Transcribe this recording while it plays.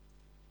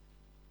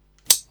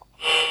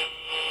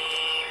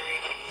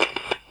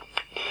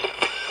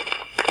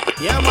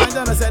Yeah, man,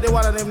 Johnny said they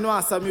one of them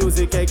know some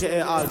music, aka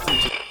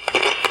Altitude.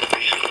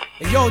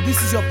 Hey, yo, this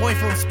is your boy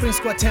from Spring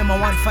Squad Tema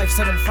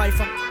 1575.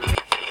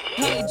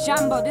 Hey,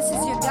 Jumbo, this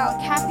is your girl,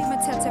 Kathy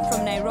Matete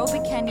from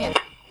Nairobi, Kenya.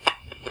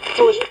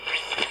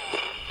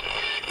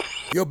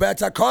 You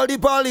better call the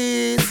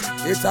police.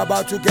 It's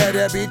about to get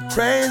a bit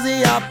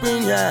crazy up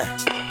in here.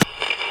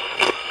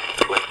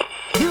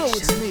 Yo,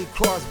 it's me,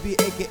 Crosby,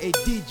 aka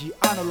DG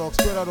Analog,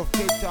 straight out of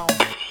Cape Town.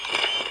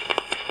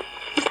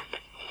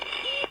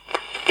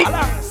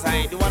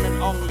 Alongside the one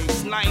and only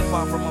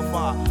Sniper from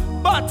afar,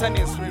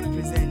 Botanist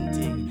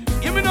representing.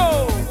 Give me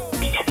no.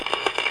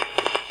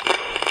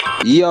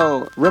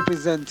 Yo,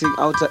 representing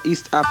Outer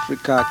East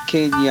Africa,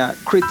 Kenya,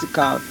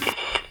 Critical.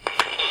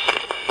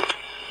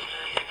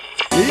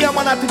 Yeah,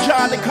 man, at the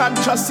Johnny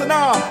Conscious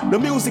now, the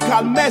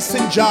musical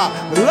messenger,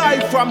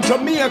 live from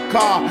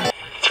Jamaica.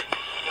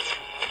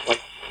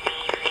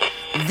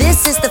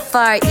 This is the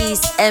Far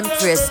East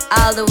Empress,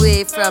 all the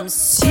way from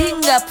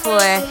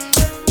Singapore.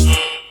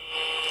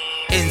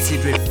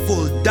 NC Dread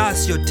full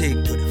dance your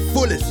take to the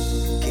fullest.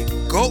 Keep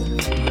go.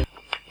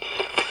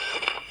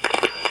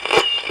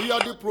 We are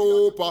the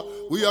proper,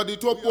 we are the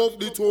top of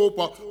the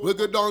topper. We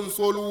get dance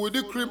all with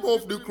the cream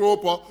of the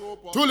cropper.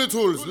 Tully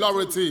Tools,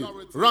 Larity,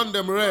 run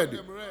them red.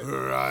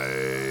 Right.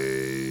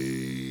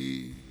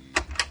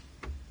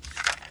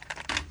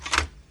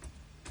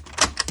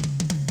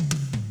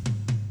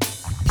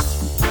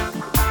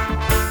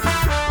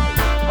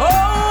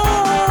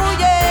 Oh,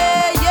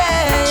 yeah,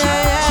 yeah,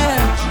 yeah.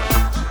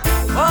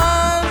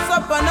 Once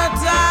upon a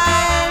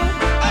time,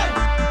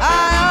 I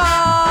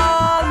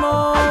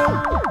almost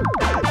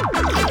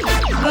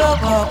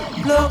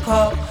look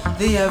up,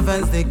 the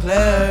heavens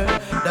declare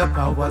the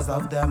powers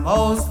of the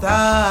Most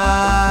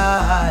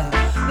High.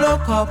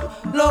 Look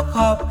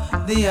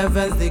up, the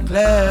heavens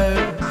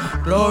declare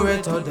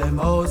glory to the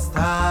Most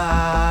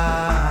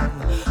High.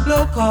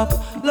 Look up,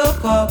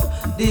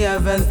 the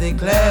heavens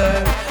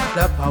declare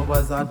the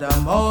powers of the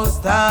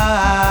Most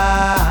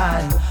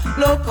High.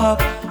 Look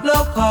up,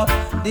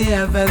 the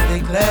heavens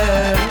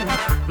declare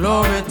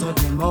glory to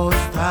the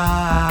Most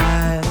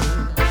High.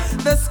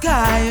 The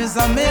sky is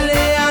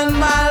 1,000,000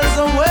 miles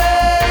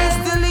away,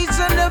 still each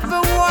and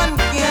every one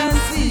can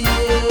see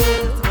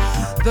it.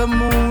 The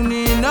moon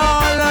in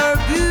all her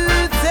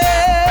beauty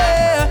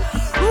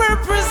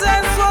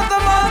represents what the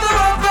mother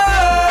of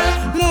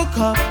earth.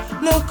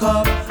 Look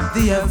up,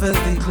 the heavens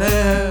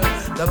declare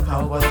the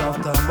powers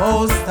of the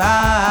Most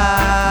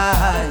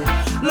High.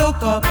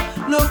 Look up,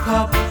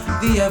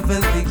 the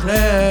heavens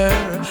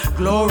declare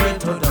glory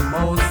to the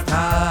Most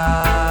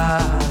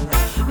High.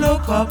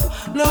 Look up,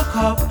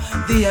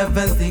 the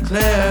heavens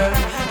declare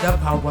the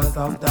powers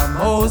of the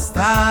Most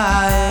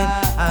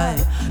High.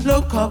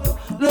 Look up,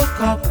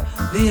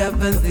 the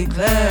heavens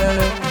declare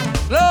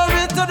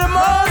glory to the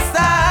Most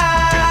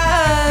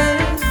High.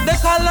 The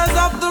colors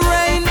of the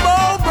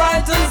rainbow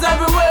brightens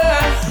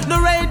everywhere. The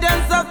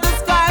radiance of the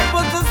sky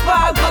puts a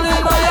sparkle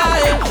in my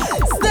eye.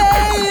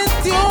 Stay in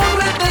tune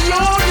with the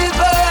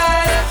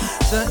universe.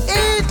 The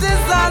heat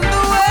is on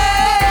the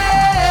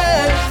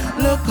way.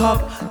 Look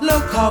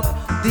up,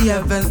 the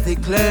heavens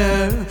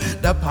declare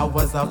the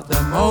powers of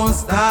the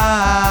Most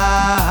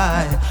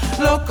High.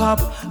 Look up,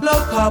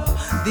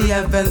 the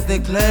heavens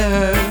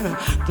declare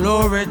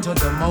glory to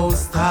the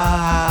Most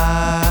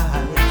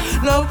High.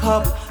 Look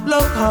up,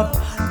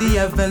 the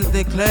heavens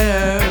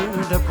declare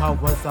the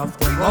powers of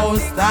the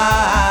Most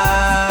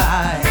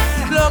High.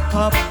 Look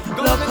up,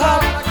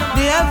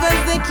 the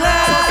heavens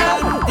declare.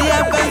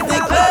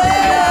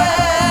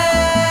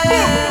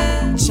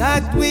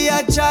 Chat, we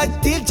a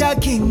chat till Jah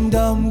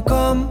kingdom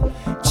come.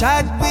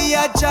 Chat, we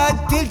a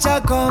chat till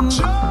Jah come.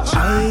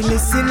 I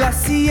listen,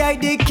 Lassie, I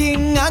the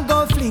king, I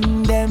go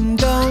fling them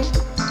down.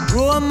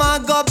 Rome, I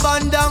go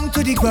burn down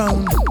to the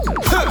ground.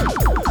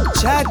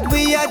 Chat,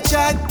 we a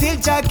chat till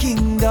Jah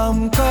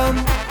kingdom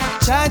come.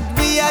 Chat,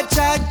 we a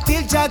chat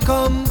till Jah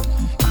come.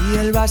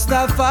 Hail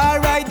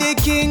Rastafari, the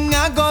king,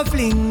 I go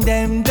fling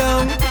them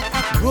down.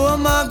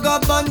 Rome, I go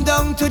burn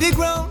down to the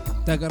ground.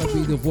 That gotta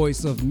be the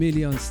voice of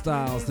Million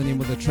Styles. The name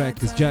of the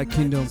track is Jah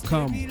Kingdom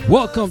Come.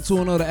 Welcome to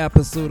another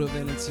episode of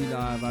LNT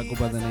Live. I go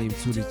by the name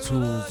Tully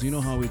Tools. You know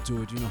how we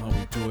do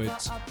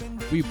it.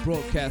 We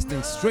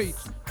broadcasting straight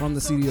from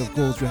the city of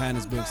Gold,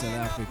 Johannesburg, South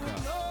Africa.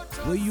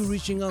 Where you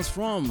reaching us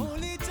from?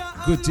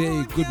 Good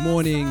day, good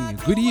morning,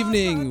 good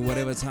evening,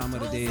 whatever time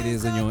of the day it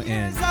is on your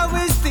end.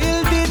 We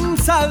still didn't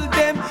solve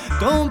them.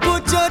 Don't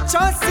put your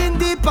trust in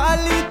the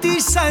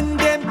politician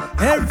them.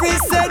 Every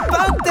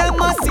setback them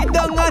must sit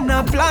down and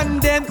a plan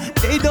them.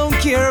 They don't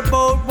care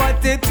about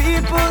what the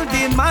people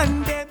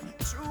demand them.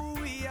 True,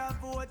 we a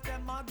vote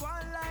them a go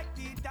like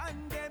the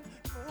tandem.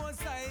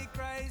 Most high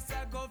Christ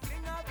a go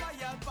fling a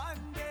fire upon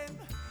them.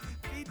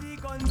 With the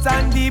guns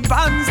and the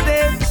bombs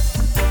them.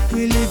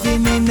 We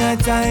living in a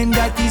time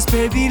that is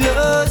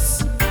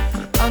perilous,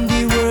 and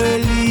the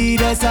world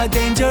leaders are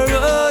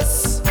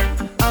dangerous.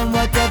 And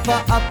whatever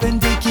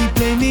happened, they keep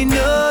blaming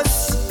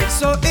us.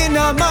 So in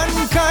a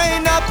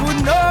mankind, I put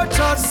no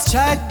trust.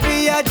 Chat,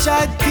 we a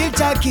chat till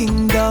Jah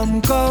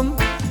kingdom come.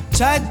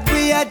 Chat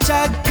we a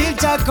chat till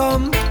Jah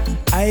come.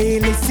 I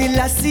listen,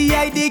 I see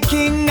I the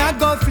king, I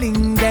go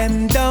fling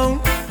them down.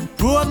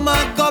 Rome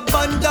I go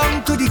burn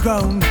down to the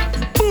ground.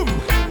 Boom.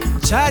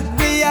 Chat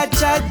we a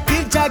chat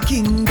till Jah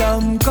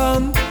kingdom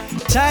come.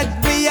 Chat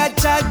we a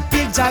chat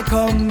till Jah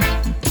come.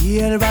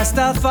 Here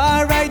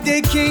Rastafari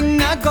the king,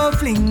 I go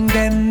fling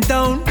them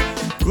down.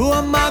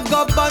 Rome I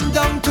go burn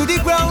down to the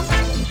ground.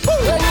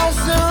 When you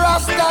see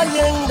Rasta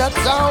in the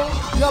town,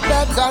 you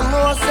better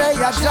know say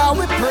Jah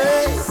we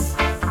praise.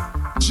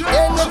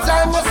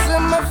 Anytime you see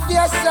my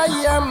face, I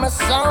hear my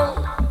sound.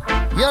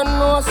 You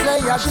know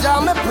say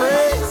Jah me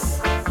praise.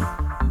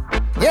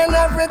 And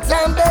every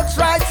time they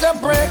try to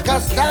break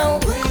us down,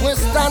 we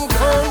stand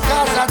firm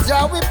cause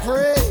Jah we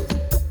pray.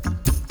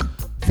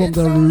 From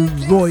the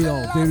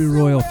royal, very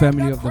royal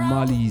family of the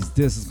Malis,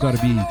 this has got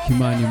to be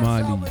Kimani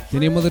Mali. The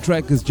name of the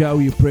track is Jah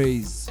We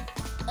Praise.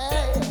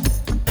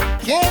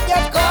 Can't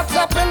get caught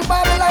up in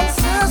Babylon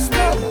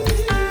system.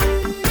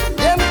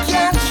 Them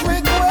can't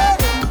trick away.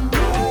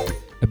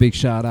 A big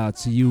shout out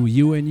to you,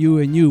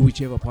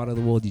 whichever part of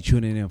the world you're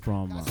tuning in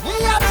from. We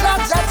are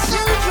Jah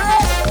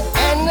children.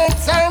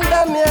 Anytime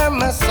them hear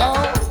my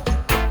song,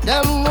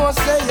 them know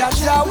say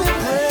Jah we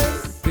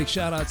praise. Big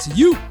shout out to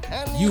you,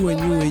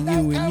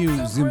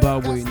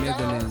 Zimbabwe,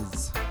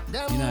 Netherlands,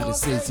 United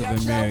States of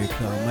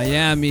America,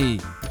 Miami.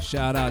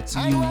 Shout out to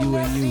you.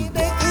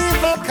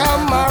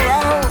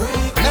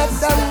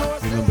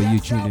 Remember, you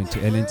tuned into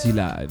LNT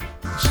Live.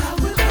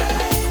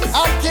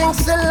 Our King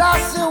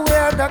Selassie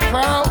wear the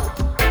crown,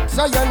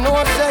 so you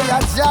know say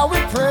Jah we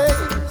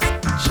praise.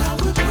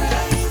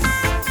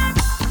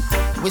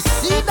 We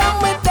see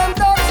them with them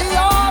dirty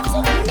hearts,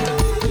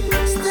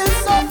 still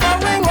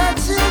suffering our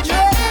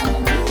children.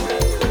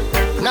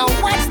 Now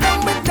watch them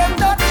with them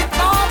dirty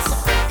thoughts.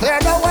 Clear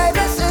the way,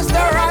 this is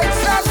the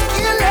righteous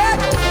killing.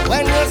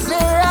 When you see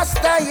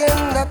Rasta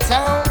in the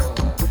town,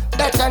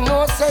 better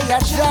know say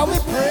Jah we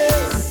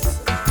praise.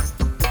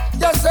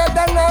 You say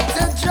the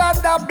naughty Jah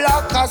the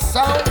block a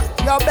sound.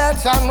 You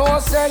better know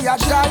say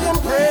Jah in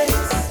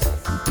praise.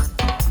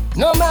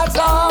 No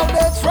matter how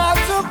they try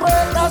to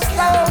break us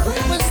down,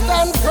 we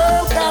stand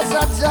firm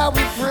cause Jah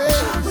we praise.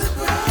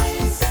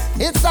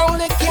 It's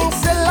only King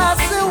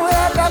Selassie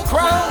wear the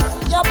crown.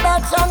 You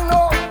better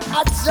know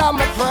Jah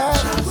me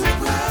praise.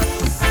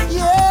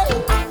 Yeah.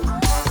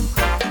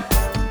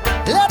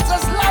 Let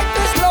us light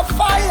this no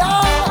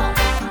fire.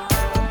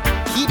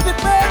 Keep it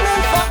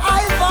burning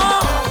forever.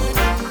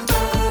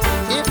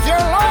 If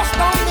you're lost,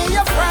 don't be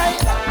afraid.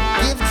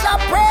 Give Jah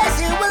praise,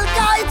 He will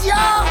guide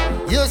you.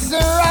 You see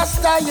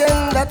Rasta in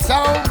the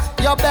town,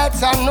 you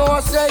better know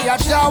say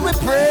Jah we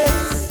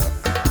praise.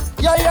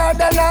 You hear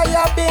the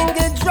lion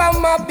bingy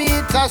drum a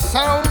beat a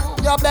sound.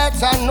 You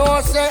better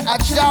know say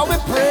Jah we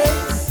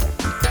praise.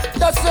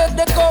 You see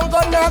the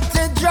Congo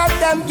Nati drag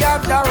them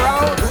gather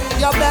round.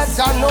 You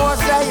better know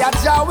say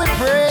Jah we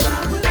praise.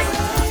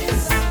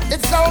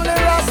 It's only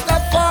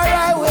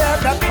Rastafari wear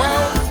the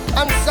crown,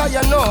 and so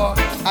you know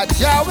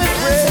Jah we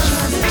praise.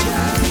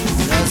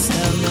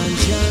 Rastaman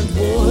chant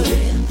boy,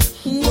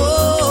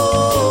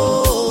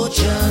 whoa,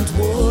 chant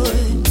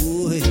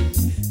boy,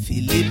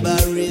 feel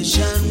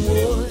liberation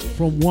boy.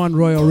 From one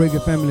royal reggae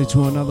family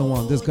to another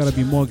one, there's gotta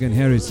be Morgan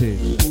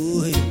Heritage.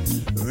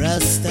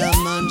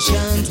 Rastaman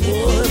chant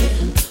boy,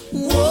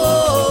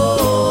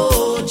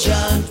 whoa,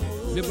 chant.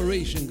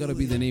 Liberation gotta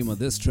be the name of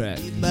this track.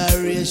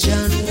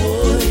 Liberation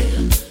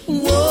boy,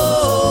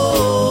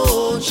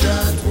 whoa,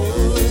 chant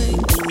boy,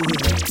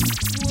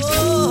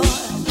 whoa.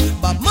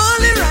 But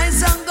Molly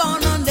rise and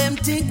gone on them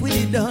think we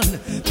it done.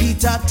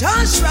 Peter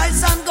Tosh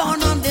rise and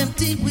gone on them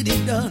think we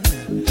it done.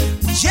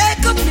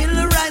 Jacob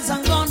Miller rise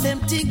and gone them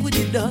think we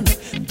it done.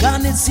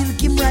 Garnet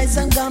Silkim rise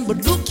and gone, but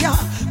look ya,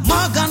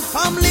 Morgan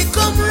family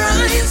come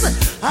rise,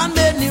 and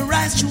many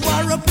rise to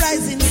our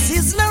uprising,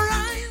 Sizzler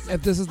rise.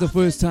 If this is the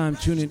first time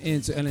tuning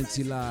in to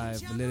LNT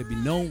Live, let it be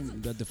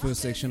known that the first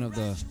section of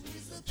the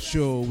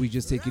show, we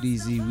just take it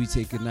easy, we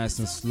take it nice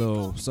and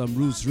slow. Some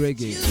roots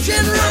reggae,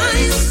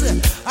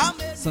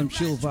 some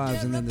chill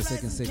vibes, and then the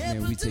second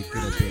segment, we take it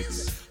a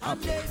bit up.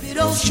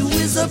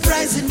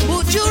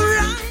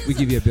 We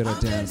give you a bit of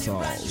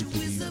dancehall, we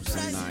give you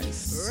some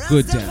nice,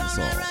 good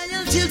dancehall.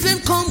 Children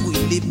come with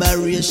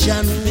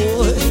liberation,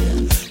 boy.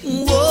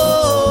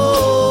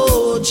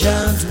 Whoa,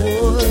 chant,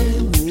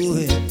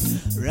 boy.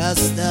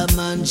 Rasta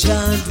man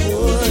chant,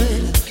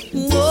 boy.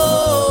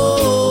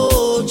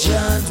 Whoa,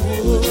 chant,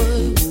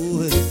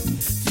 boy.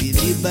 Feel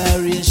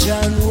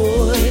liberation,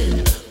 boy.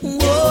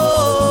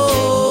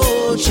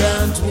 Whoa,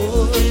 chant,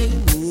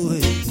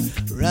 boy.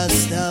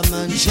 Rasta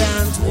man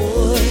chant,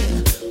 boy.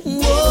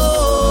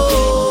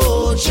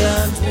 Whoa,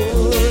 chant,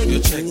 boy. Yo,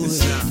 check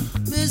this out.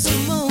 Miss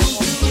Mo.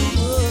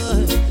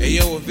 Hey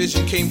yo, a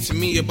vision came to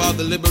me about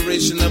the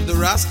liberation of the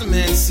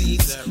Rastaman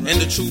seeds. And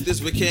the truth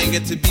is we can't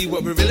get to be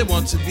what we really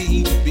want to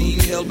be, being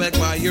held back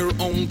by your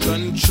own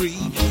country.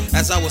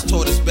 As I was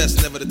taught, it's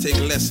best never to take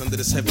less under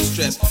this heavy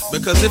stress.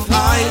 Because if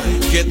I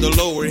get the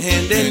lower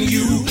hand and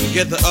you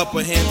get the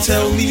upper hand,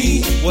 tell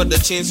me what the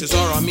chances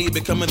are on me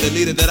becoming the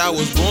leader that I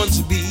was born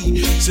to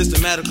be.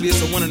 Systematically,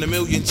 it's a 1 in a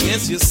million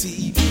chance you'll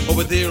see.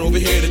 Over there, over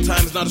here, the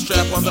time is not a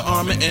strap on the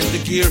armor and the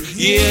gear.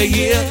 Yeah,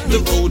 yeah, the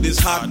road is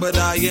hot, but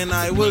I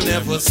will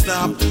never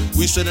stop.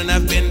 We shouldn't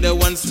have been the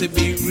ones to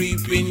be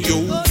reaping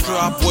your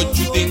crop. What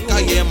you think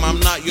I am, I'm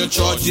not. Your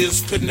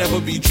charges could never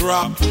be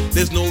dropped.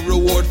 There's no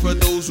reward for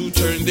those who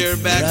turn their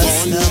back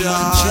on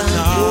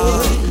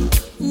Jah.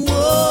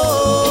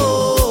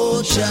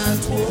 Whoa,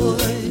 chant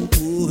boy,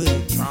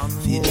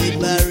 feel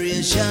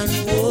liberation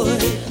boy.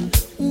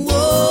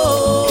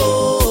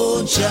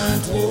 Whoa,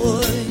 chant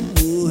boy,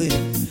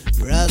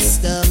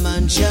 Rasta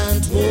man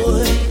chant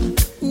boy.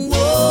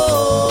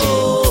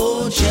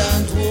 Whoa,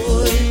 chant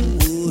boy,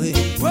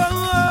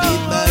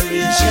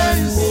 liberation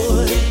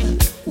boy.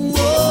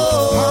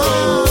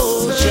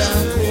 Whoa,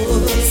 chant boy.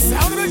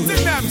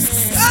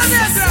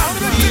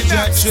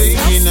 Train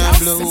in a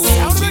blow,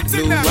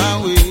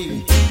 blow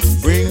away.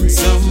 Bring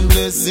some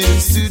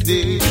blessings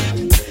today.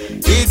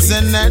 It's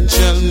a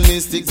natural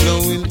mystic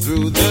flowing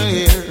through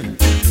the air,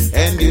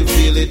 and you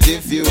feel it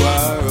if you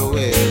are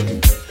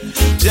aware.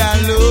 Jah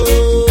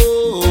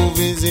love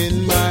is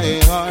in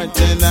my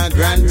heart, and I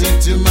grant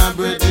it to my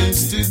brethren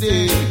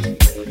today.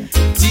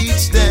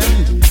 Teach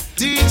them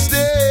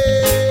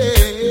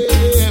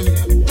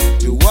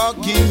to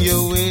walk in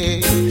your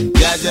way.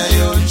 Jah,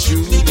 you're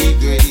truly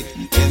great,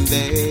 and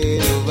they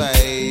of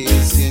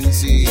eyes can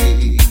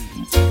see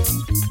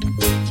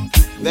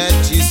that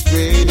you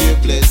spread your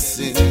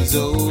blessings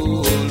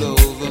all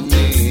over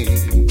me.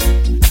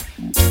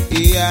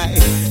 Yeah,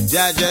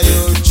 Jah,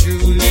 you're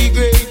truly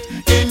great,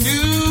 and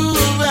you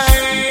of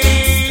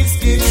eyes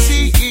can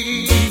see.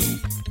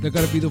 They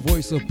gotta be the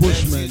voice of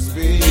Bushman.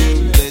 Spread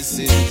your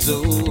blessings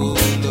all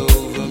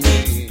over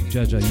me.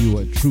 Jah, you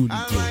are truly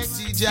great.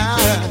 Almighty Jah,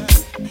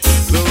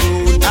 the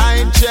road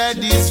I tread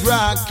is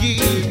rocky,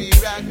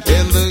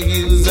 and the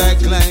hills I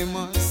climb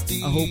are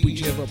steep. I hope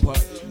whichever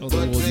part of the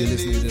world you're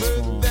listening to this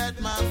from,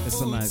 it's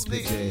a nice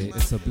good day.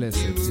 It's a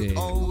blessed day.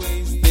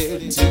 Always there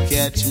to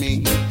catch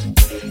me,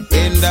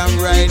 and I'm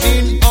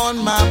riding on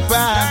my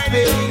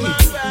pathway,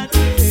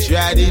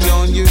 treading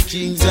on your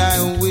King's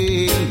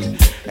highway.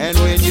 And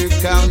when your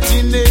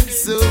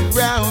countenance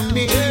around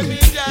me,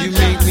 you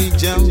make me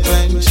jump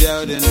and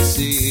shout and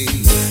say,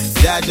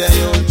 Jah,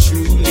 you're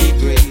truly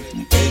great,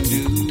 and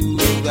you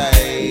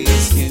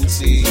eyes can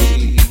see,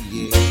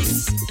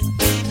 yes,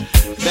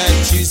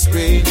 that you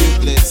spread your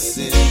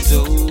blessings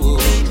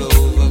all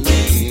over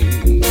me.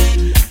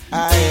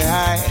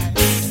 Aye,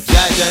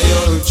 Jah,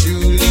 you're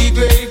truly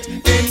great,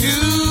 and you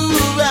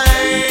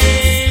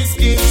eyes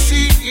can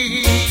see,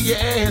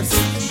 yes,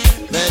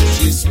 that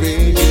you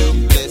spread your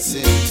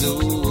blessings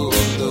all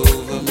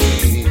over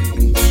me.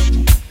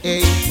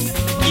 Hey.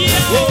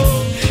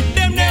 Yeah.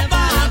 Them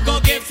never go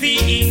get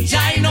feet in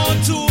Jah no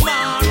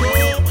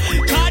tomorrow.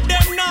 Cause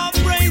them not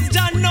praise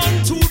Jah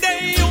none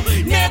today.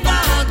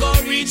 Never go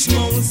reach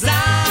Mount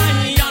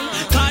Zion.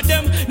 Cause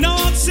them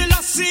not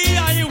Selassie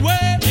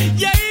highway.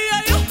 Yeah.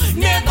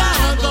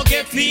 Never go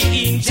get feet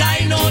in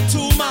Jah no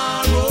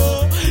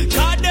tomorrow.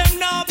 Cause them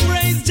not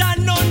praise Jah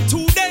none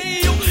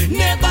today.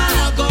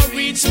 Never go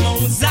reach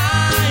Mount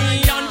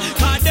Zion.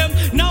 Cause them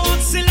not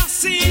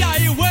Selassie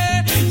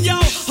highway. Yo,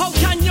 how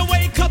can you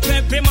wake up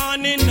every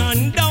morning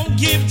and don't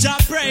give Jah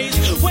praise?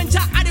 When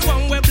Jah are the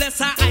one we bless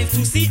our eyes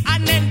to see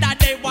an end that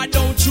day, why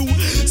don't you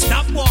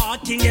stop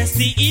walking? Yes,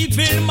 the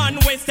evil man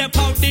will step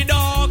out the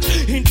dark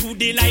into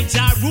the light.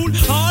 Jah rule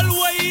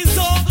always.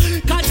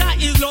 Cause Jah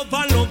is love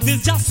and love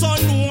is just so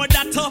know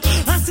that.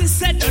 As he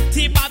said,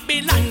 dirty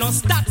Babylon no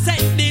start set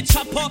the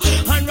chopper.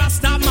 And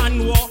Rasta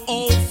man war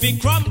out fi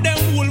cram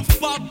them wolf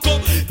back.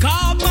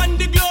 Come on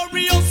the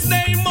glorious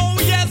name, oh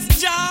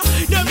yes, Jah.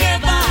 Them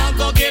never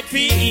go get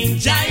feet in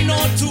Jah no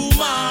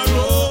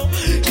tomorrow.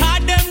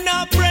 Cause them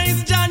not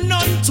praise Jah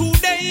none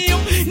today.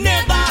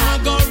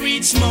 Never go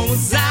reach Mount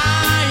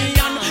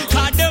Zion.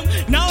 Cause them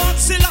not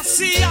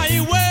Selassie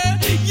highway.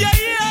 Yeah.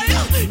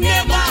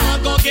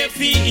 Never go get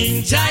feet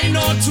in Jah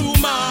no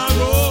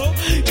tomorrow.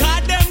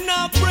 Cause them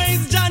not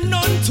praise Jah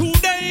none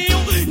today.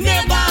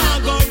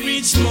 Never go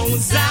reach Mount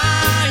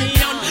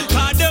Zion.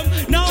 Cause them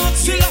not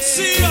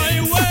Selassie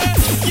highway.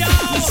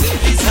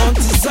 On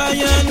to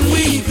Zion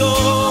we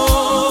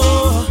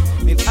go,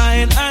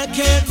 and I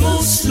can't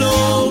move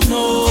slow,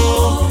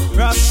 no.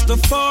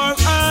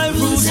 Rastafari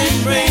rules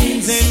and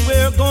reigns, and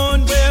we're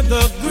going where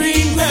the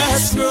green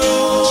grass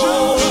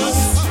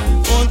grows.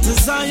 On to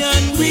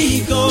Zion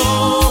we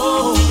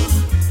go,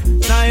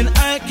 and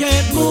I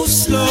can't move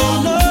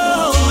slow,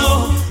 no.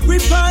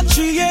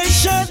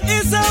 Repatriation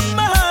is a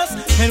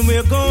must, and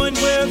we're going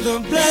where the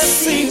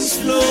blessings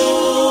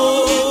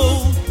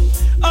flow.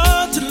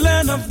 To the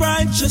land of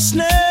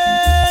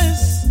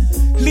righteousness,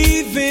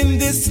 leaving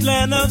this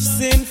land of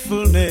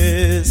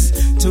sinfulness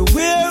to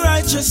where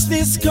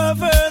righteousness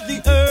cover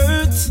the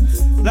earth,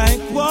 like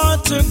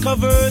water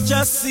cover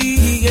just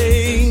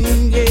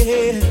seeing,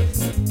 yeah.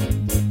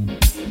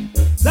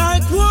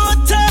 Like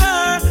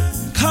water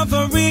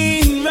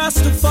covering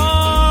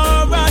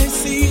Rastafari,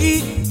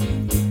 see.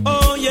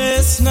 Oh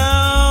yes,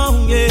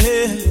 now,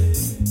 yeah.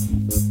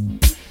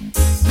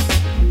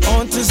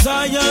 On to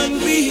Zion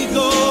we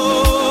go.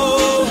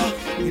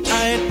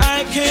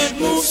 I can't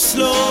move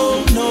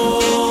slow, no.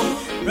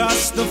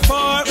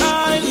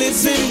 Rastafari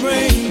lives and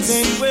reigns,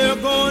 and we're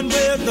going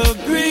where the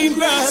green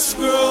grass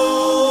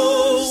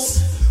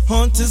grows.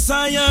 On to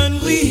Zion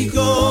we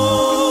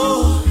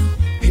go.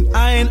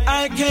 And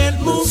I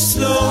can't move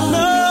slow,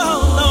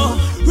 no.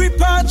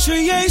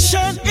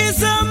 Repatriation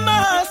is a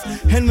must,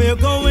 and we're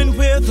going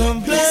where the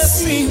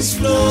blessings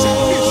flow.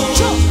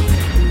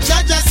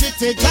 Jaja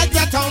City,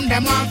 Jaja Town,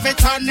 them off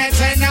it on it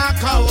in a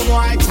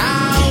cowboy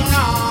town.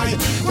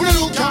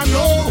 Look and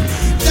know.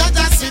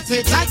 Jaja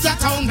City, Jaja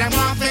Town, them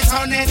off it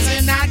on it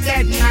in a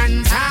dead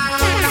man town.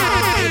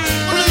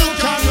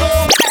 Look and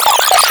know.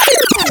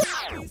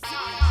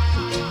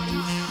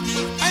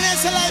 And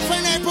it's a life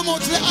and I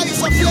promote the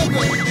eyes of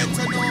level.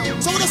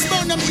 So when I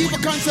spurn them evil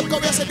concept,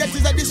 because we say that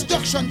is a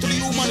destruction to the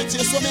humanity.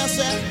 So me I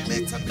say,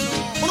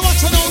 wanna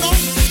watch it now?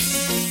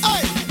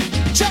 Hey,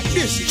 check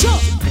this,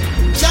 check.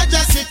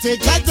 Jaja City,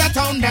 Jaja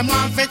Town, them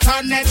off it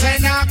on it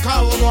in a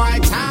cowboy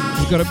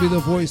town. You gotta be the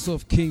voice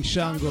of King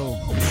Shango.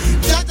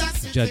 Jaja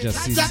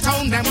City. Jaja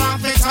Town, them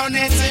off it on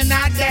it in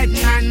a dead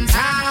man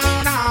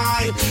town.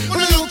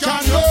 Look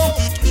and know,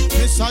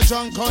 Mr.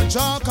 Junko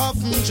Joker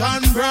from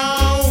John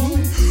Brown.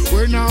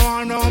 We no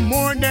want no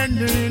more than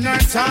in a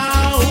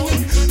town.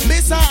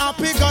 Mr.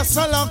 Happy got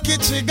so lucky,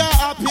 she got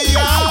happy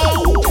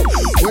out.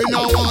 We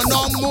no want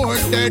no more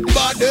dead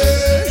body.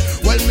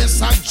 Well,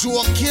 Mr.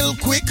 Joe kill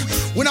quick.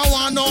 We no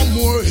want no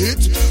more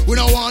hit. We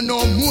no want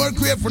no more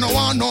grave. We no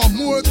want no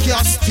more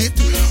casket.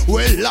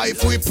 Well,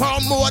 life we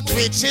promote,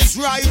 which is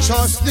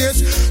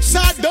righteousness.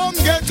 So don't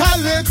get a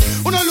lick.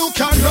 We no look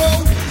and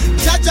know.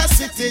 Jaja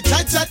City,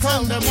 Jaja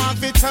Town, them want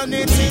to turn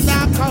it in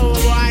a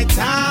cowboy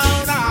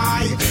town.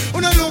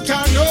 We no look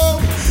and know.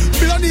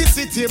 Bloody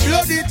city,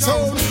 bloody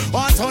town.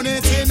 Want turn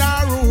it in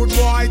a rude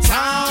boy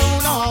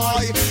town.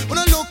 We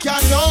no look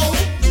and know.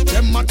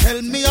 Them a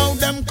tell me how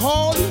them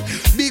call.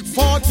 Big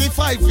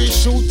 45 we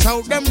shoot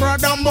out them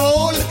brother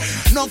mole.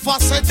 No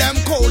fuss at them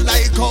cold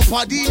like up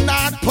at the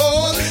North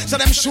Pole. So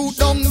them shoot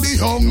down the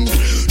hung,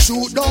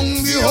 shoot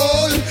down the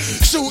hole,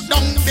 shoot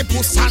down the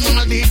puss and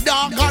all the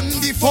dog and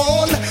the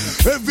fall.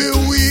 Every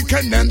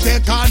weekend them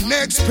take a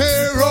next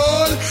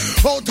payroll.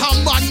 Out a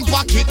man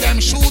pocket them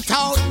shoot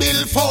out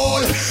bill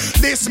fall.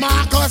 This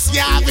Marcus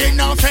Garvey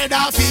no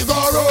feather figure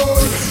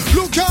roll.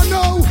 Look you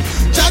now,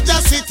 Jaja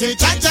City,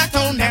 Jaja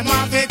Town, them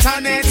have it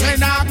on it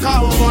in a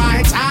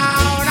cowboy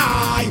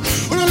town.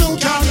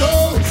 Look you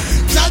now,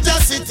 Jaja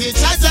City,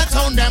 Jaja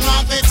Town, them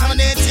have it on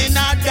it in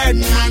a dead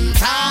man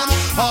town.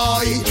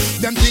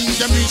 Them think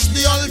them reach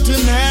the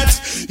ultimate,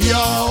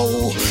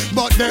 yo,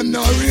 but them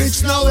no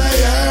reach nowhere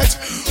yet.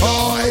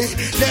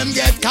 Them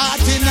get caught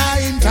in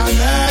the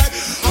internet.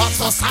 A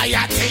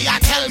society, I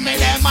tell me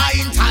them a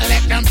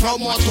intellect, them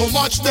promote too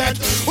much debt.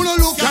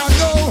 Look and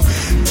know,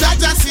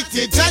 Jaja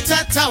City,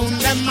 Jaja Town,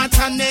 them a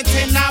turn it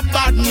in a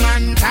bad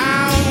man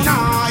town.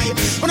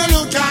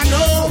 Look and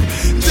know,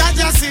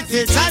 Jaja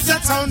City, Jaja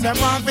Town, them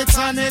have it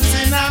turn it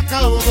in a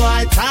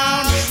cowboy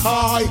town.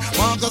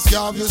 Marcus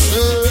Garvey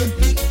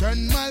say,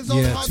 10 miles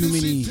yeah, too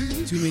many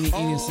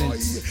innocent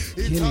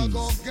killings,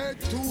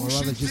 or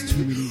rather just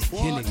too many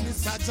killings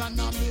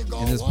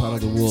in this part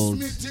of the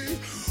world.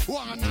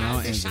 In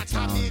our end of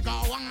town,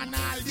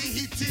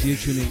 if you're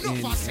tuning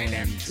in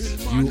and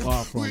you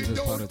are from this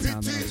part of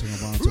town that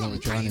I'm talking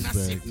about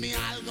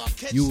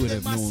Johannesburg, you would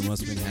have known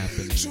what's been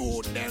happening.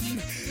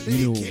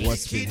 You know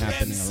what's been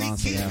happening around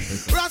South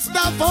Africa.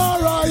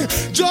 Rastafari,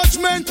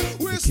 judgment.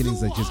 The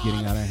killings are just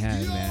getting out of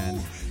hand, man.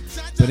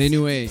 But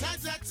anyway,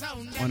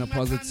 on a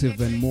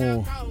positive and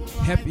more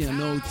happier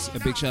note, a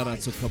big shout out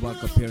to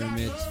Kabaka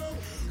Pyramid.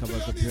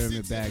 Kabaka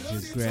Pyramid bagged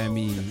his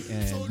Grammy,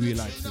 and we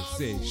like to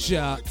say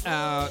shout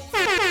out.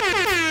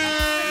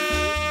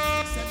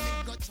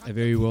 A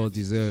very well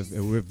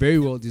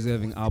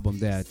deserving album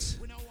that.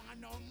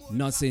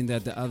 Not saying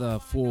that the other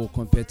four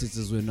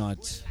competitors were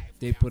not.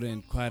 They put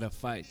in quite a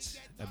fight.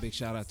 A big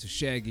shout out to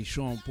Shaggy,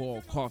 Sean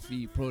Paul,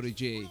 Coffee,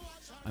 Protege.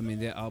 I mean,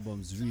 their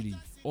albums really,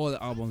 all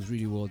the albums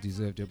really well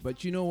deserved it.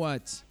 But you know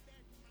what?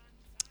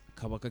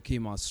 Kabaka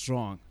came out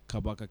strong.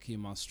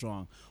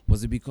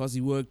 Was it because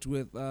he worked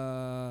with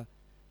the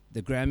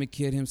Grammy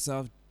kid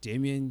himself,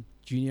 Damien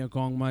Junior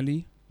Gong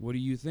Mali? What do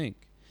you think?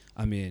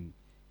 I mean,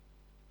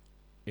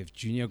 if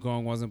Junior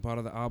Gong wasn't part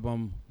of the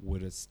album,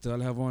 would it still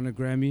have won a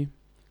Grammy?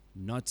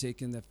 Not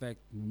taking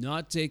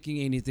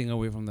anything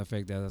away from the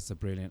fact that that's a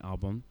brilliant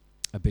album.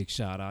 A big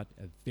shout out,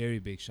 a very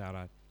big shout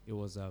out. It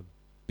was a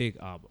big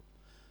album.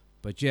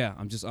 But yeah,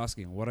 I'm just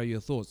asking, what are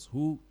your thoughts?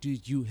 Who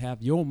did you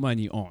have your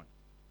money on?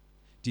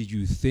 Did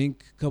you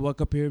think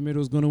Kabaka Pyramid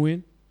was going to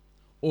win?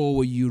 Or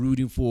were you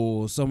rooting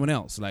for someone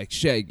else like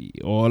Shaggy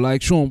or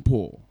like Sean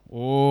Paul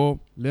or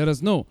let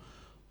us know.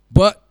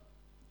 But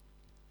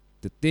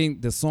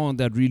the song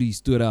that really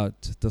stood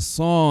out, the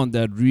song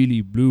that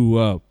really blew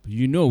up,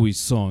 you know which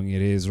song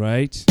it is,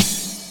 right?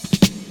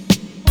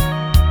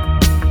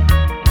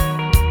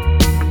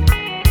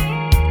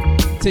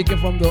 Taken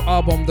from the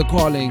album The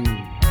Calling.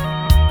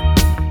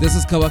 This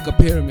is Kawaka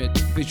Pyramid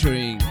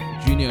featuring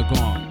Junior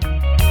Gong,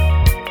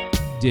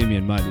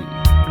 Damian Mali.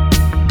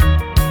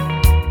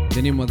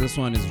 The name of this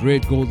one is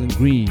Red, Gold, and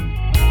Green.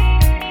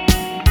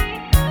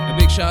 A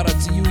big shout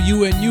out to you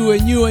and you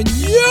and you and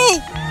you!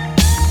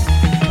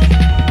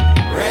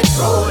 Red,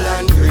 gold,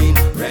 and green.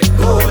 Red,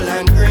 gold,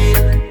 and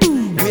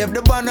green. Wave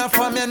the banner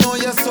from you, know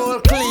your soul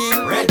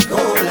clean. Red,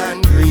 gold,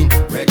 and green.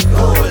 Red,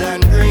 gold,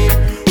 and green.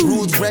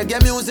 Roots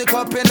reggae music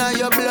up in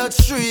your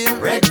bloodstream.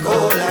 Red,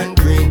 gold, and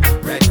green.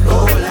 Red,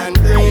 gold, and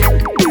green.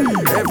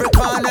 Every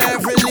corner,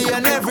 every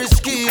lane, every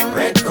scheme.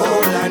 Red,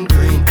 gold, and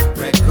green.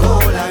 Red,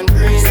 gold, and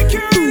green.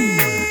 Security.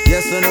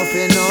 Yes, enough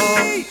you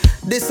know.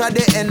 This are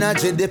the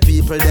energy, the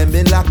people, them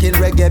been locking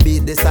reggae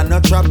beat. This are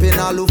not trapping,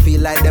 all who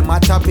feel like them are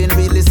tapping,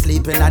 really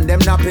sleeping, and them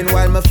napping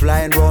while me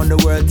flying round the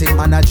world. Think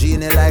man a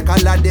genie like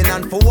Aladdin,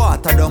 and for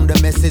water down the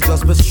message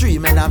just be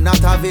streaming. I'm not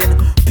having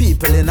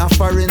people in a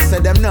foreign say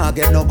them not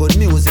get no good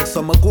music,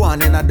 so me go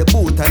on in at the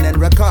booth and then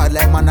record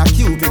like man a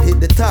Cupid. Hit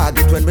the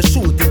target when me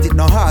shoot it, it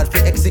no hard to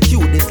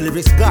execute this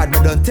lyrics. God me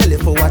don't tell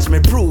it for watch me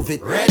prove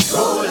it. Red,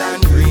 gold,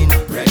 and green.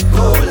 Red,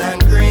 gold,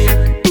 and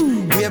green.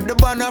 Wave the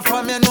banner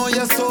from you, know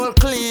your soul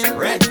clean.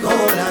 Red,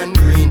 gold, and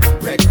green.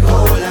 Red,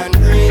 gold, and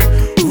green.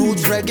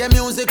 Roots reggae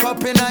music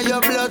up in your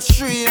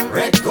bloodstream.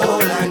 Red,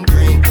 gold, and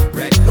green.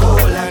 Red,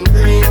 gold, and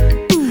green.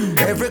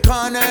 Every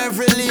corner,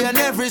 every lane,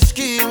 every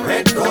scheme.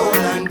 Red, gold,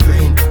 and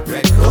green.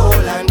 Red, gold,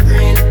 and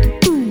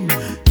green.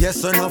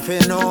 Yes, enough you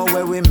know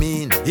where we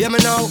mean. Hear me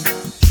now.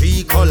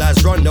 3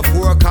 colors run the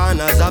 4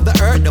 corners of the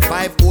earth, the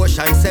 5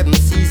 oceans, 7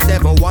 seas,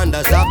 7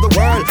 wonders of the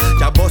world.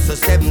 Jah bust the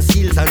 7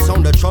 seals and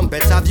sound the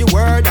trumpets of the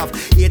word of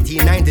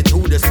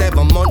 1892, the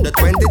 7th month, the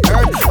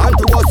 23rd.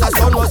 Unto us a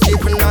son was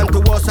given,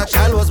 unto us a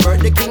child was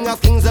birthed. The King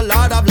of Kings, the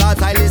Lord of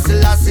Lords, I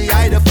listen,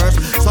 I the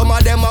first. Some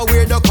of them are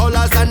weird the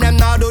colors and them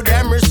now do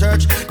them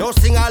research. Don't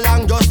sing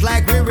along just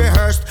like we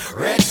rehearsed.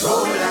 Red,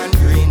 gold, and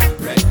green.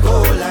 Red,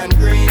 gold, and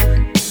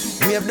green.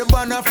 Wave the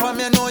banner from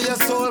you, know your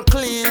soul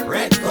clean.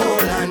 Red,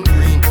 gold, and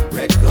green.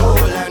 Red, gold,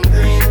 and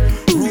green.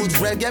 Roots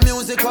reggae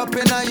music up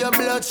in your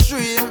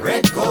bloodstream.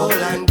 Red, gold,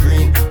 and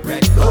green.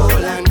 Red, gold,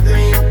 and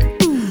green.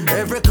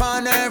 Every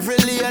corner, every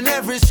lane,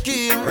 every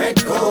scheme.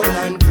 Red, gold,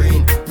 and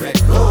green.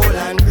 Red, gold,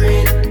 and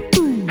green.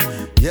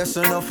 Yes,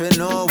 enough you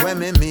know what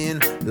me mean.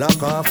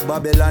 Lock off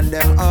Babylon,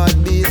 them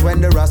heartbeats.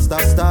 When the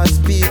Rasta start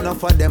speak,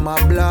 enough of them a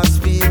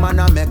blaspheme and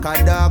a make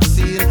a dark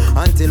scene.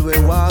 Until we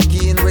walk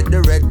in with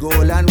the red,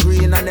 gold, and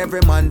green. And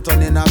every man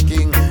turning a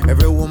king,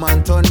 every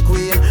woman turn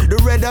queen. The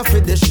red are for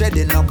the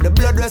shedding up, the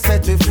blood will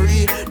set we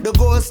free. The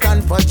gold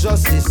stand for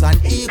justice and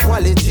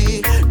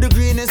equality. The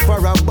green is for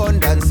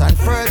abundance and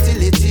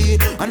fertility.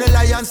 And the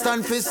lion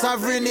stand for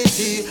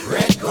sovereignty.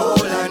 Red,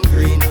 gold, and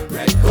green.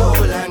 Red,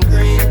 gold, and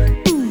green.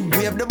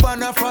 Wave the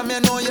banner from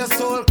you, know your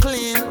soul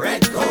clean.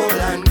 Red, gold,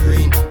 and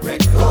green.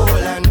 Red, gold,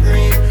 and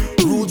green.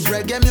 Roots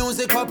reggae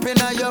music up in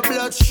your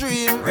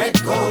bloodstream. Red,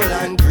 gold,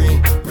 and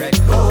green. Red,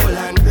 gold,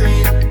 and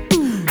green.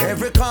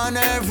 Every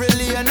corner, every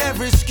lane,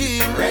 every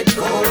scheme. Red,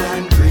 gold,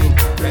 and green.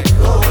 Red,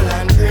 gold,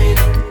 and green.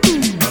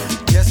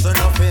 Yes,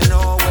 enough you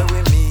know where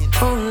we mean.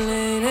 Oh,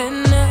 late at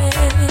night,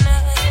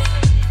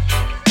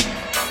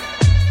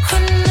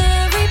 when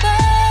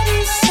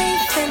everybody's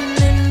safe and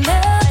in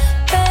their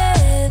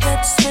bed,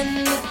 that's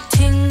when the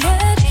ting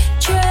get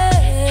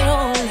dread.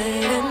 Oh,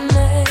 late at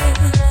night,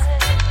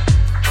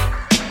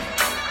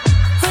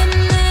 when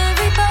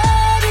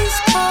everybody's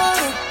caught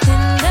up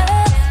in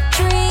their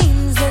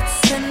dreams, that's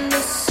when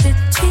the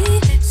city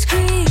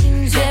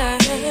screams. Yeah.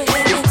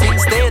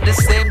 Things stay the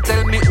same,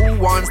 tell me who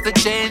wants to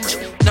change.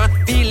 Not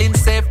feeling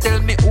safe, tell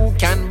me who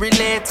can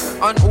relate.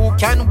 On who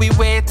can we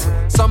wait?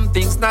 Some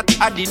things not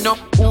adding up,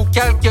 who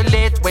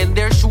calculate? When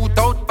they shoot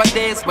out for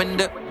days, when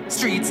the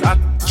streets at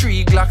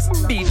 3 glocks,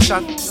 beat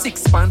shot,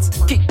 6 pants,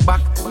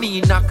 kickback,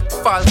 knee knock,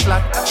 fall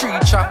flat, 3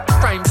 chop,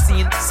 crime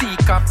scene, see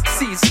cops,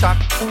 see stock.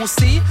 Who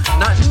see?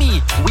 Not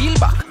me, wheel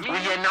back.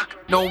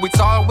 No, it's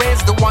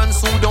always the ones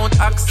who don't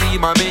act, see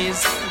my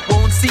maze.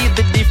 Won't see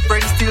the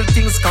difference till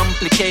things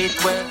complicate.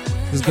 Well,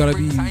 this is gonna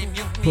be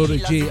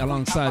Protege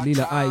alongside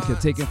Lila Ike,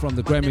 taken from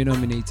the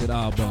Grammy-nominated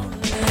album.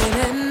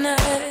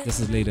 This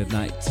is Late at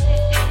Night.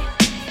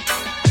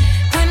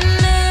 When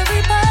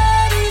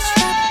everybody's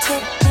wrapped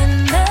up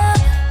in their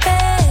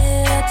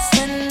bed, that's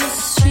when the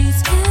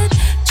streets get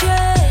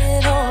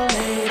dread. Oh,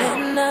 late at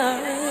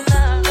night,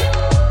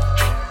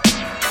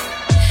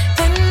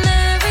 when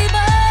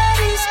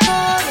everybody's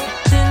caught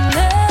up in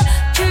their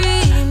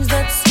dreams,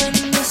 that's when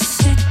the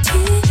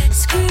city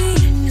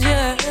screams.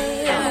 Yeah.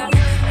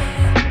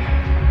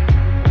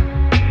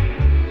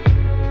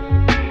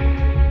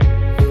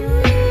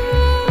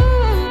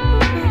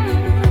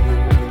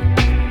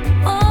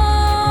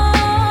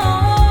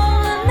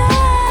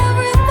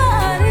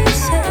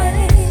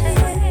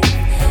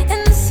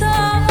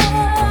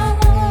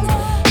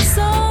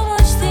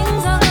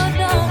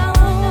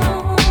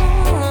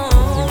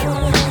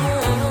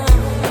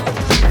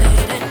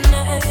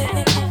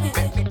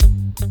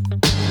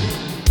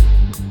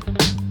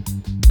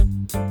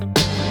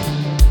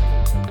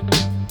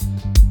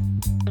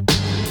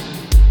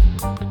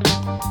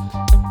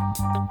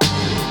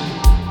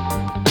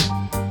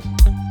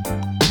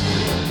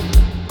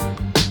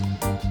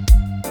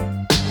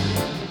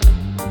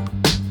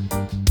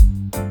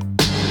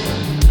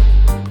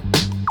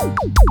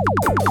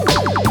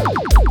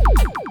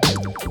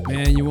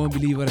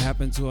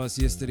 happened to us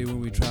yesterday when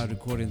we tried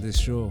recording this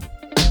show.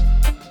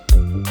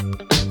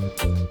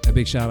 A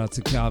big shout out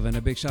to Calvin.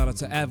 A big shout out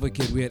to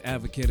Advocate. We had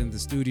Advocate in the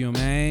studio,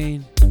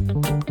 man.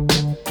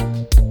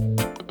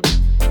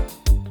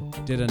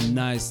 Did a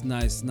nice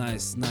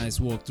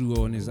walkthrough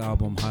on his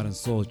album Heart and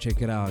Soul.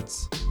 Check it out.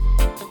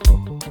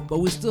 But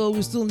we still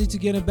need to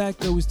get him back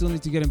though. We still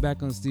need to get him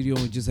back on the studio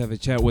and just have a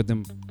chat with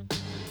him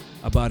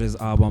about his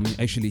album.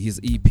 Actually, his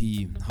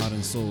EP, Heart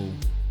and Soul.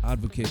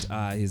 Advocate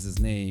I is his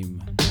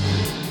name.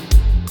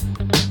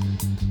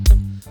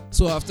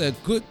 So after a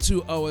good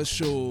 2-hour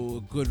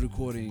show, good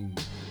recording,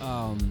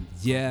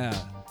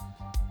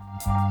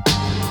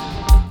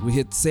 we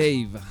hit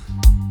save.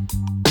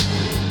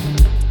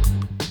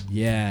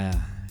 Yeah,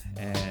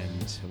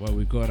 and what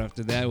we got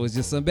after that was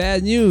just some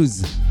bad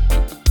news.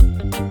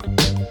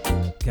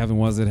 Kevin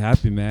wasn't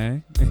happy,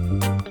 man.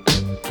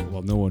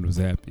 Well, no one was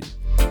happy.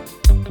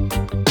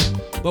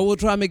 But we'll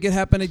try to make it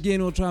happen again.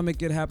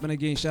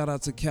 Shout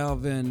out to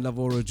Calvin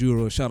Lavoro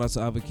Juro. Shout out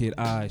to Advocate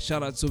I.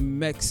 Shout out to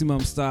Maximum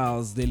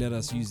Styles. They let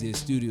us use their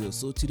studio.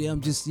 So today I'm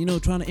just,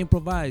 trying to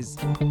improvise.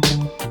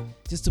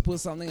 Just to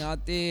put something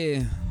out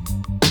there.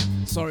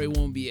 Sorry it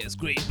won't be as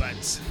great,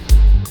 but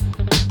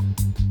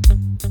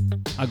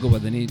I go by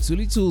the name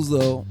Tuli Tools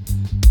though.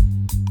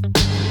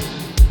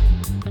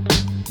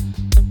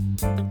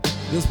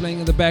 This playing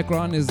in the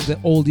background is the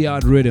Old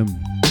Yard Rhythm.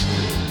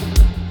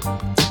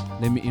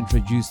 Let me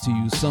introduce to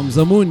you some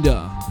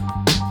Zamunda.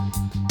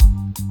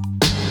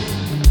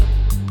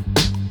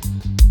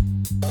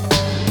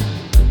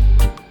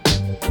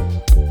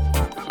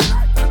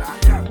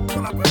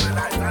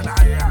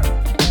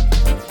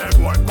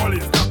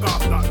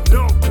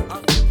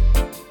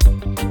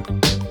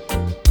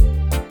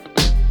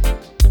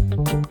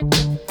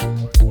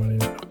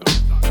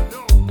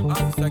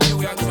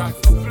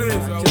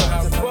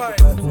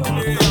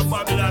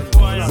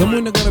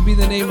 Zamunda gonna be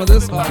the name of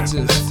this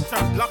artist.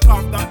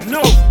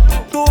 No,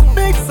 two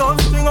big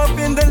songs string up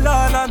in the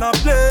land and I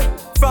play.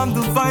 From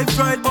the vibes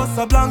right,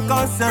 Bossa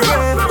Blanca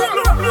Serene.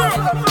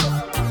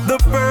 The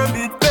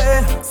permit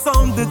pay,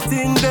 sound the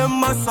thing, them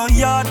must a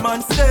yard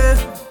man stay.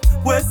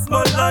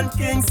 Westmoreland,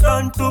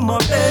 Kingston to my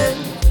bay.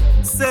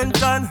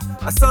 Senton,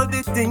 I saw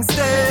the thing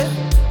stay.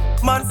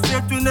 Man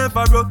straight to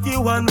never rock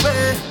you one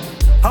way.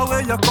 How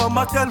will you come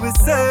and tell we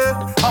say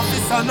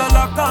officer no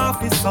lock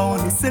off his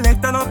sound. You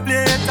select and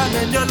play it and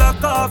then you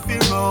lock off your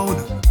round.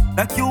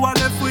 Like you are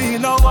left we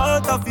in a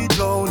water fi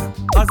drown.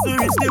 As we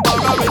reach the bar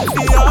when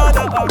we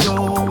order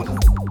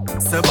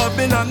around. Say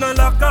Babylon no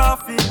lock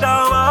off it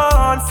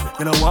dance.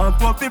 You don't want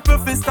poor people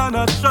fi stand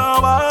a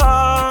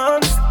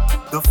chance.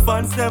 The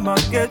fans them a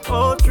get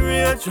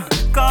outraged.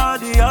 Cause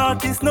the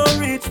artists no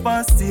reach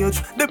past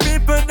stage. The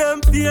people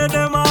them pay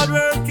them hard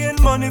working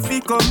money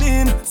fi come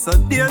in. So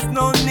there's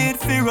no need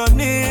fi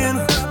running.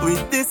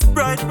 With this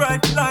bright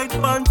light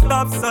man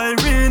top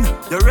siren.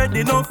 You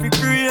ready now fi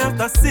create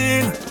a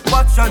scene.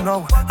 Watch ya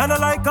now. And I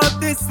like how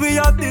this we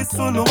are this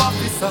soon no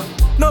officer.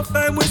 No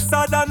time we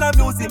sad and the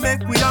music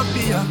make we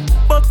happier.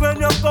 But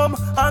when you come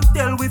and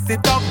tell we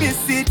fit up we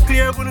see it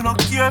clear. We don't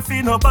care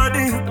fi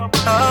nobody.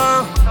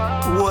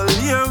 Well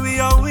here we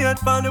are wait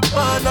for the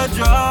panda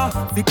draw.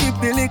 We keep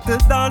the little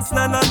dance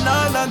na.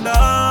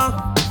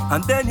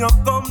 And then you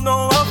come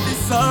no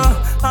officer.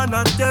 And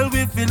until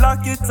we feel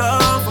lock it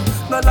off.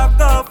 No lock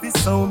off the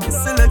sound. You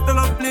select on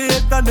a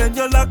plate and then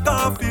you lock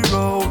off the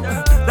road.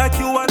 Like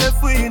you want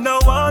if we in a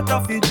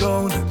water fi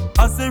drown.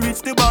 As we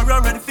reach the bar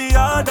ready for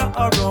order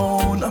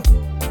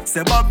around.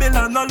 Say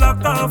Babylon no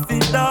lock off the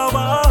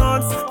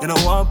dance. You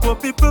don't want poor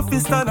people fi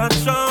stand a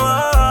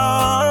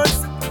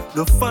chance.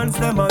 The fans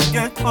them a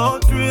get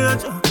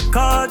outraged.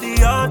 Cause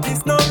the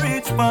artists no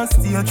reach past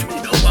stage. We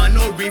don't want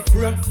no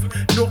riff-raff,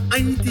 no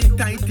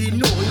anti-tighty,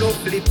 no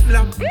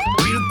flip-flop.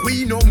 Real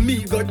queen on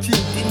me got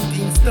cheating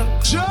things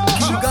stop. King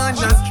on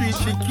the street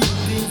she keep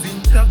things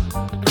intact.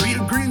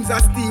 Real greens are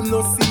steam,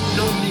 no seed,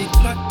 no meat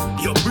pot.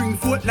 You bring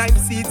forth life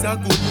seeds, a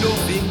good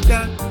loving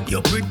that.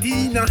 You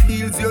pretty in the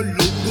heels, you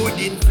look good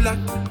in flat.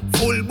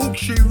 Full book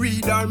she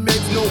read her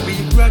makes no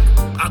big rock.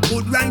 A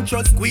good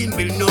righteous queen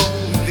will know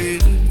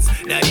this.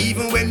 That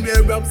even when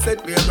we're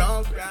upset, we're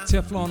all right.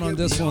 Teflon on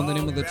this one, the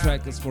name of the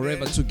track is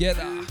Forever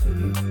Together.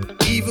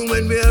 Even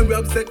when we're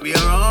upset, we're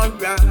all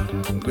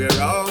right.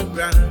 We're all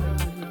right.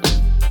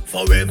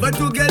 Forever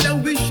together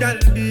we shall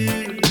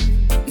be.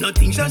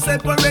 Nothing shall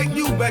separate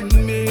you and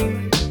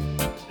me.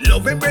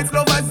 Love embrace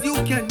love as you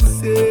can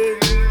say.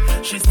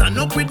 She stand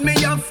up with me,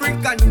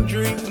 African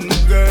dream.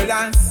 Girl,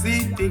 I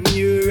see it in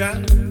your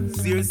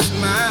eyes, your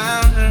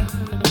smile.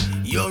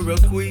 You're a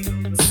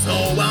queen, so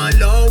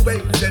I'll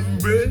always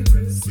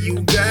embrace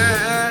you,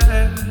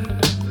 girl,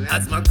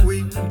 as my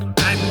queen.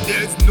 And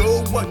there's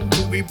no one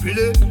to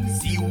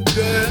replace you,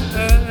 girl.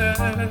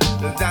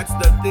 That's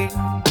the thing.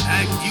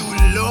 And you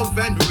love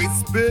and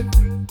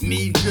respect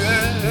me,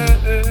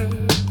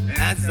 girl,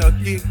 as a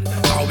gift.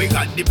 Oh, we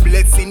got the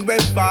blessing where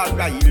far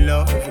I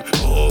love.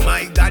 Oh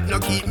my God, no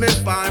keep me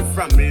far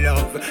from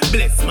love.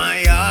 Bless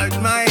my heart,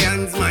 my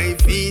hands, my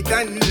feet,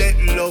 and let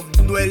love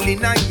dwell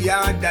in a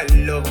yard of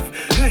love.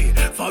 Hey,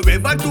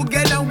 forever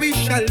together we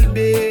shall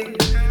be.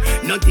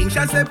 Nothing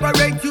shall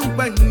separate you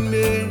and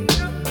me.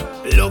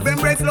 Love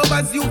embrace love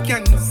as you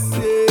can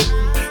say.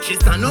 She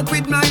stand up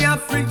with my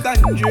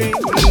African dream.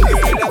 We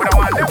don't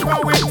want them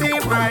go with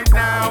team right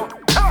now.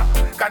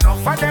 Got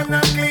enough of them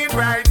not clean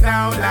right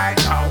now. Like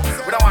how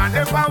we don't want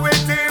them go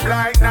with team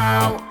right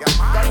now.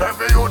 Got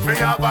every youth we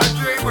have a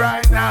dream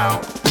right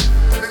now.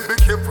 Be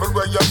careful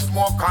when you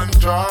smoke and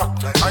draw.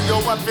 And you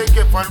want to be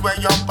careful when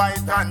you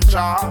bite and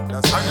jaw.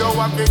 And you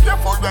want to be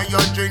careful when you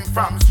drink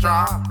from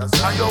straw.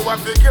 And you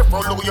want to be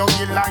careful who you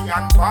kill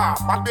lion paw.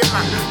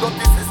 Babylon, don't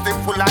the system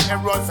full of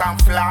errors and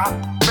flaws.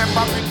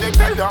 Remember me they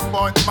tell you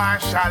about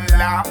martial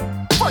law.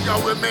 For you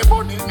with me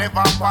money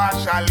never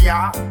partial,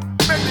 yeah.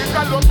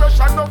 Medical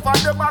operation no for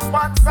them a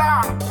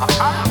sponsor.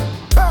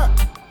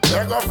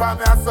 Let go from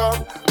your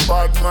son,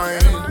 bad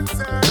mind.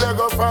 Let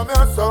go from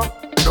your son,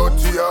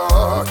 dirty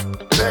heart.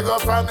 Let go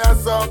from your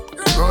son,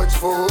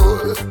 grudgeful.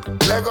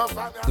 Let go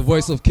from your The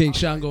voice of King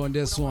Shango on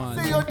this one.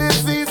 See your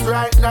disease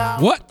right now.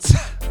 What?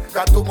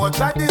 Got too much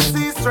of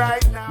disease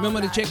right now. Remember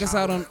to check us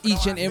out on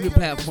each and every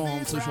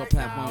platform, social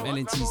platform,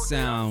 LNT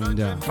Sound,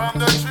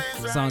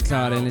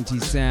 SoundCloud,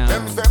 LNT Sound,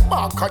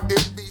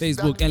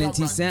 Facebook,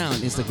 LNT Sound,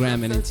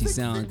 Instagram, LNT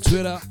Sound,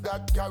 Twitter,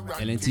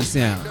 LNT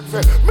Sound.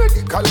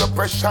 Medical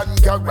oppression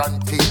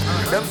guarantee.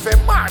 Them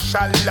say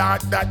martial law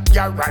that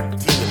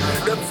guarantee.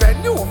 Them say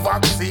new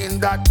vaccine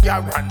that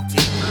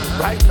guarantee.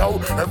 Right now,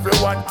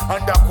 everyone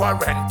under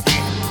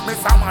quarantine.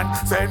 Mr.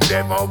 Man send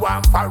them a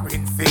one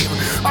foreign theme.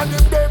 And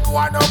if them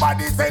want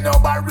nobody say no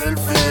barrel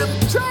film.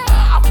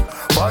 Chop!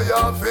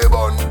 Fire fi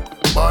bun,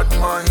 bad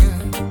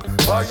mind.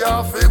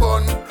 Fire fi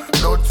bun,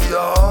 dirty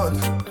heart.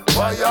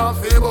 Fire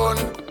fi bun,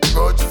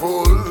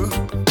 grudgeful.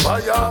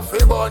 Fire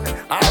fi bun,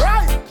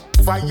 alright.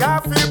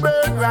 Fire fi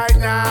burn right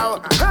now.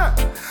 Huh.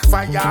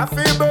 Fire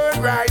fi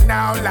burn right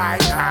now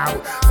like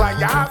how.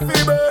 Fire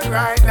fi burn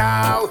right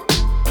now.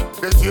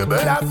 The table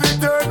have to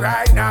turn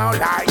right now,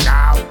 like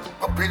now.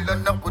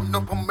 Babylon up, put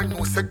up, and me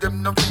know say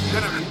them no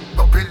real.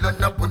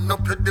 Babylon up, put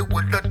up, the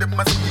whole of them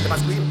a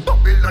scream.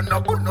 Babylon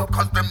up, put up,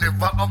 cause them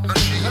never have no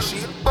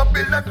shield.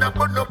 Babylon up,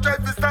 put up, try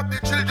to stop the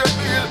children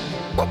heal.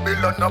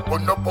 Babylon up,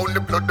 put up, only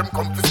blood them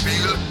come to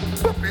steal.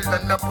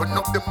 Babylon up, put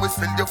up, them will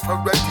sell you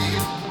for a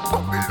deal.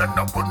 Babylon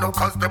up, put up,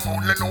 cause them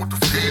only know to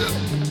steal.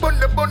 Bun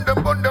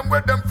them where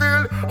them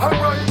feel.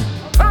 Alright,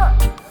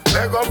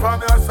 let go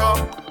from your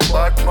son,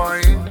 bad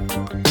mind.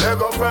 Let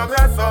go from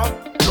your son,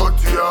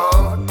 dirty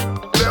heart.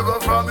 Let go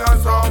from your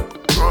son,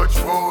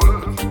 grudgeful.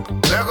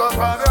 Let go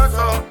from your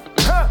son.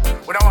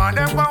 We don't want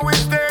them on we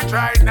stage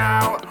right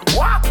now.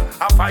 What?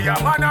 A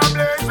fireman on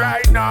blaze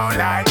right now,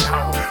 like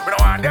now. We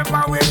don't want them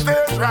on we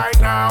stage right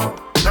now.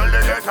 Tell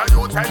the ghetto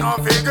youth and no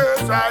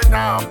figures right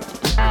now.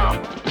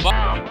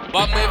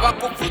 Vamwe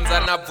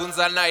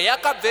vakubvunzana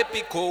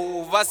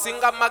yakabvepiko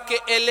vasinga make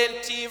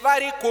LNT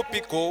vari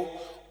kupiko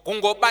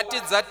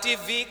kungobatidza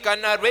TV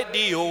kana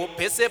radio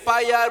pese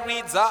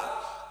payaridza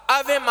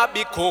ave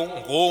mabiko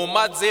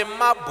ngoma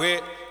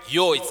dzemabwe.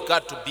 Yo, it's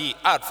got to be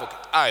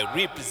Advocate I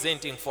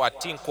representing for a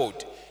team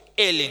called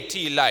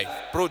LNT Life,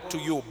 brought to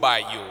you by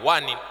your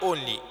one and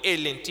only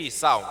LNT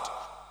Sound.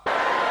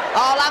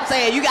 All I'm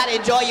saying, you gotta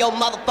enjoy your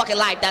motherfucking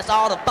life. That's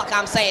all the fuck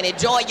I'm saying.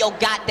 Enjoy your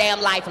goddamn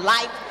life.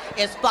 Life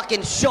is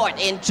fucking short.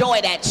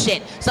 Enjoy that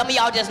shit. Some of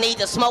y'all just need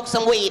to smoke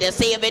some weed and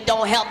see if it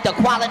don't help the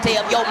quality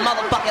of your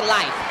motherfucking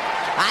life.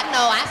 I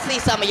know, I see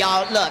some of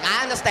y'all. Look,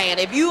 I understand.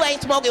 If you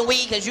ain't smoking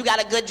weed because you got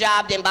a good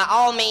job, then by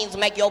all means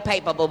make your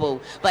paper,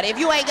 boo-boo. But if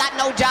you ain't got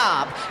no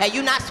job and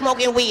you not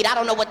smoking weed, I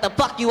don't know what the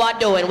fuck you are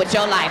doing with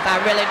your life. I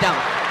really don't.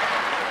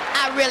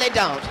 I really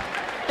don't.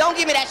 Don't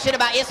give me that shit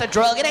about it's a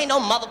drug. It ain't no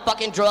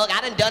motherfucking drug.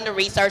 I done the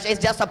research. It's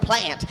just a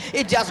plant.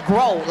 It just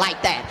grows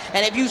like that.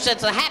 And if you should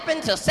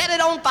happen to set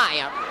it on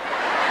fire,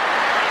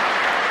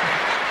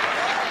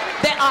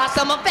 there are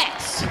some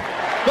effects.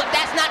 But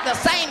that's not the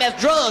same as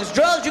drugs.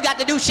 Drugs, you got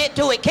to do shit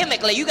to it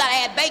chemically. You got to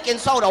add baking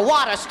soda,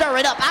 water, stir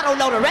it up. I don't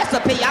know the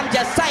recipe. I'm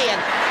just saying.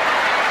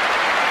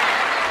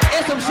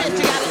 It's some shit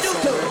you got to do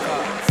to it.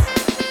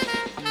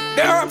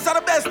 The herbs are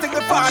the best thing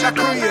the Father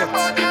create.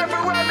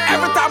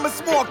 Every time I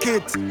smoke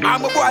it,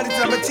 I'm a boy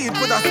that my teeth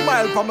with a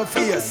smile on my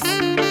face.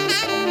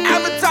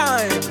 Every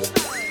time.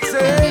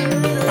 Say,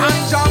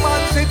 Ganja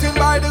man sitting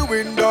by the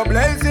window,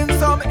 blazing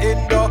some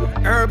indo.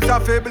 Herbs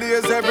are fi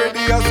blaze every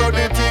day, so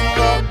the thing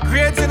go.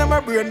 Grades in my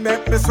brain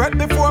make me sweat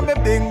before me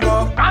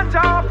bingo.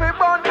 Ganja fi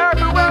burn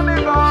everywhere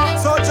me go.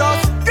 So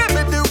just give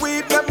me the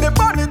weed, let me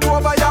burn it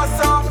over your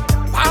son.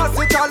 Pass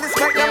it all, this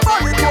make them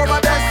burn it over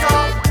their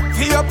son.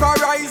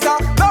 Vaporizer,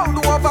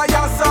 loud over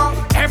your son.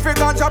 Every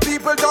ganja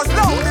people just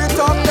load it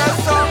up their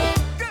son.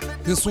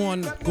 This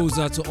one goes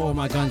out to all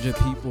my ganja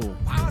people.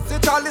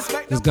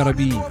 There's gotta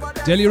be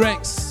Delhi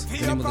Rex.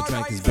 The name of the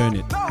track is Burn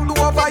It.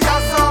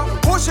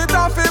 Push it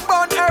off, it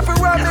burn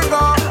everywhere we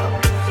go.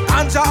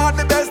 Ganja are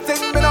the best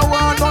thing, me no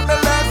want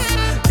nothing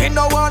less.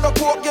 no want to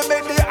coke, give me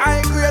the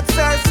high grade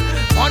cess.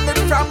 On it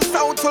from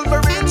south till me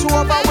reach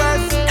over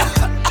west.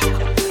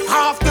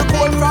 Half the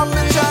gold from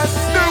the chest.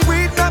 The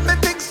weed that me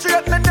think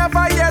straight, me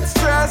never yet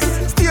stress.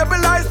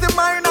 Stabilize the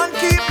mind and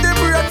keep the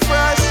brain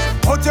fresh.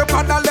 Put you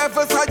on the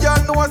level so you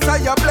know so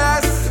you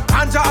bless.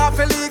 And you have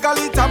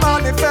illegally to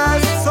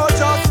manifest. So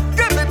just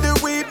give me the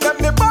weed, let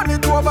me burn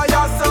it over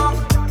your son.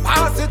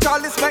 Pass it all,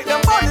 let's make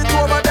them burn it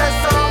over their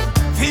son.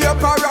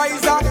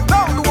 Vaporizer,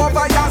 down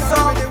over your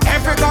son.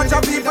 Every bunch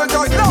of people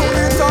just down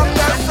it up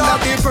their son.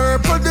 The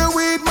purple, the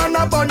weed, man,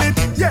 I burn it,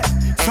 yeah.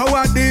 So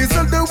a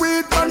diesel, the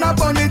weed, man, I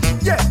burn it,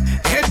 yeah.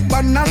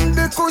 Headband and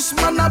the kush,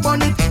 man, I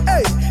burn it,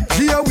 hey.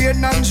 Gia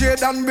Wayne and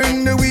Jade and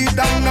bring the weed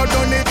down, I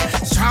done it.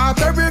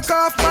 Strawberry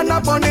cough, man, I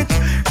burn it.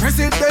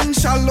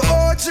 Presidential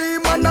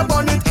OG, man, I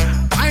burn it.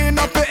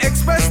 Pineapple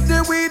Express,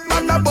 the weed,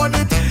 man, I burn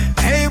it.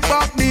 Hey,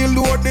 back the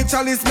load, the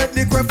chalice, make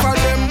the crap for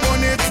them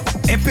burn it.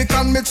 Epic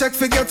and me check,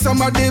 forget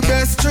some of the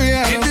best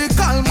strain.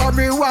 Medical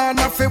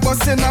marijuana, fi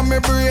bustin' on me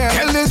brain.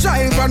 Tell the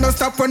driver no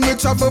stop when we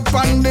travel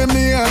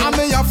pandemic. And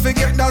me have to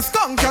get the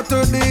skunk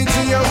to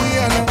DJ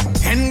Wayne.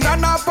 And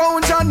on a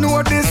pound, you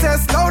know this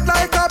is loud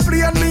like a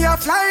plane. Me a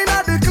flying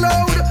at the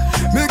cloud.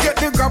 Me get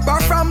the grabber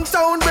from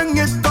town, bring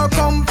it to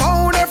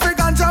compound. Every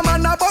ganja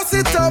man a bust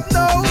it up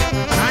now.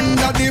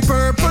 Under the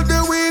purple,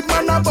 the weed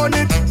man a burn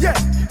it, yeah.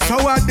 So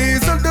a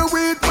diesel, the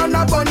weed man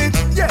a burn it,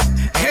 yeah.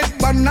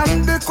 Headband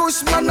and the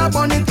kush man a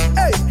burn it,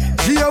 hey.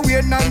 Gia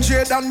Wayne and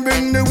Jade and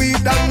bring the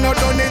weed and no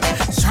done it.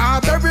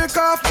 Strawberry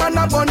cough man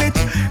a burn it.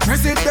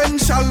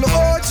 Presidential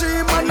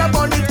OG man a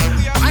burn it.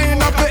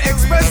 Pineapple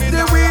Express,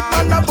 the weed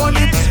man a burn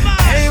it.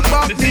 Hey,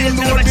 back the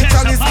load, the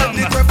chalice, let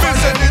the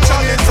represent the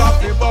chalice off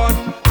the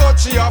bun.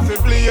 Touchy off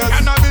the blaze.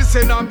 And I be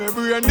saying I'm a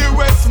brain, the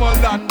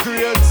Westmoreland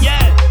grades.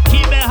 Yeah,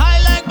 keep me high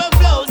like my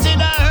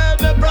floating. I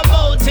heard me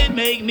promoting,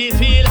 make me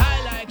feel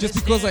high like. Just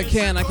because I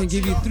can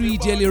give you 3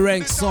 daily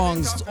rank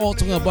songs all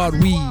talking about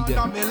weed.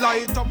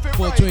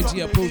 420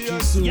 approaching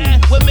soon.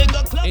 Yeah, when me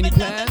go club any in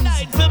plans? the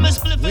night, feel me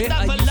split Where it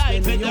are up you for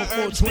life spending in your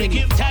the herbs, 420? we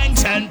give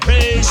thanks and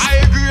praise.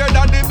 I grade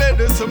at the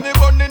medicine, me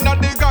burning at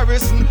the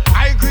garrison.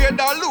 I grade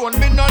alone,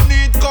 me no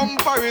need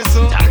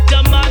comparison.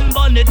 Dr. Man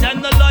Bonnet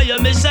and the lawyer,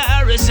 Mr.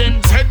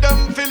 Harrison. Said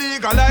them feel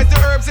legalize the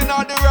herbs in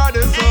all the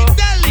Radisson. Hey,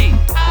 Delhi,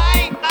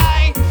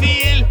 I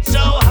feel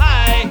so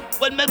high.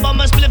 When me bum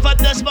a split up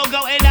the smoke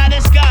out in the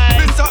sky.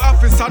 Mr.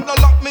 Officer, no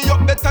lock me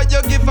up, better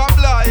you give a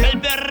blind. El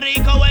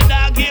Perico when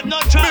I give no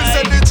try. Me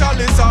say the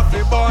chalice off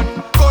the bun,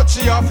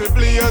 coachy off the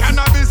blaze. And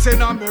I be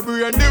saying I'm a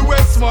brain, the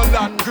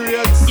Westmoreland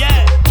grades.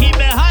 Yeah, keep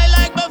me high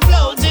like my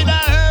floating.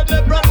 I heard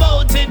me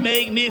promoting,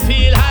 make me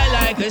feel high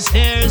like a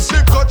stairs.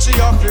 The coachy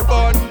off the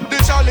bun, the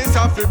chalice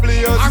off the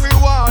blaze.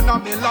 Marijuana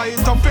me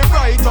light up, it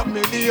bright up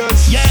me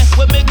ears. Yeah,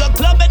 when me go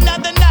clubbing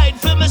at the night,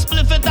 feel me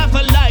spliff it off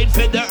a light.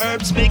 For the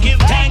herbs, me give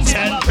thanks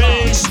and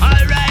praise.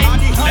 Alright, on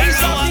the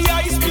ice of the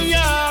ice me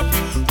up.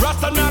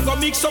 Rasta na go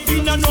mix up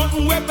in a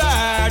nothing we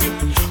bad.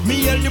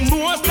 Me and the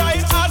most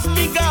I ask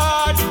me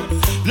God.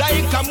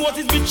 Like a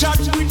Moses be chat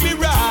with me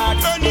rod.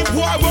 Any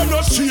boy will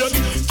not see it.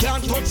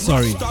 Can't touch.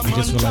 Sorry, I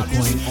just feel like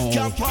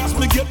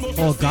going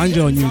all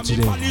ganja on you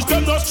today.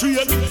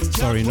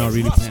 Sorry, not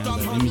really planned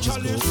that. Let me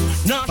just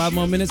go 5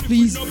 more minutes,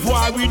 please.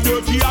 Why we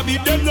dirty, I be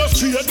them no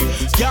straight.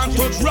 Can't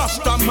touch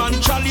Rasta man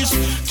chalice.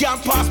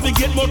 Can't pass me,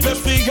 get more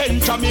test me,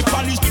 enter me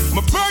palace.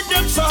 My burn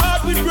them so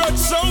hard with bread,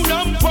 sound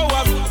and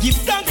power. Give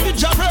thanks to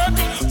Jaber,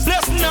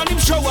 blessing on him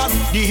shower.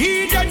 The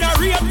heat and the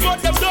rate,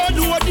 but them don't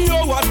know the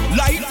hour.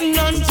 Lighting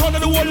and thunder,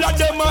 the whole of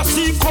them are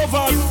sea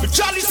cover. The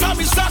chalice have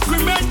me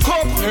sacrament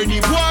cup. Any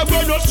boy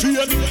will not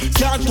straight.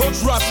 Can't touch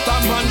Rasta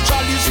man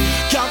chalice.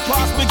 Can't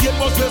pass me, get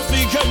more test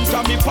me,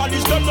 enter me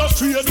palace. Them not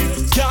straight.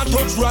 Can't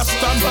touch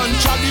Rasta man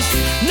chalice.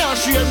 Now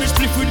share me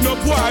split with no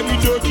boy, we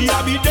dirty,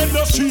 I be them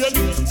not straight.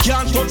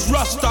 Can't touch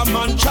Rasta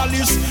man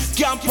chalice.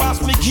 Can't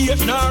pass me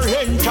gate nor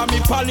enter me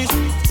palace.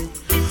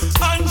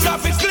 Hands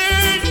off it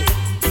clean.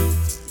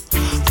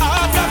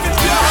 Hands off it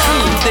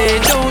clean. They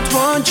don't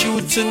want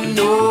you to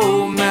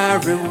know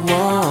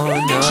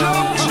marijuana.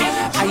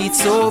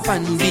 Heights up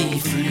and be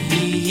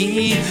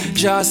free.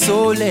 Just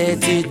so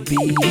let it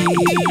be.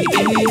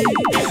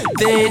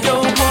 They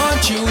don't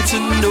want you to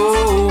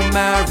know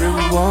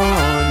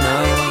marijuana.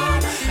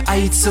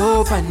 Heights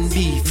up and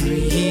be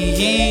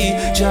free.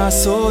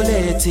 Just so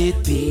let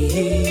it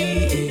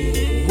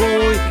be.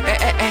 Whoa,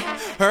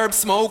 Herb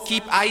smoke,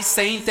 keep I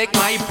sane, take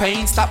my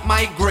pain, stop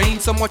my grain,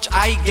 so much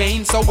I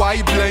gain, so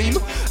I blame.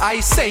 I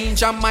sane,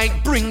 I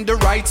might bring the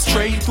right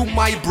strain to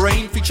my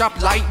brain, feature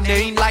up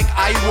lightning like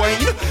I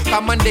wane.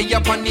 Come and they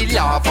up on the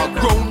lava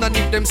grown, and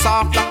if them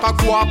soft like a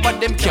guava,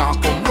 them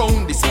can't come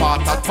round this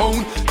part of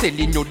town.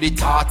 Telling you the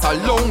thought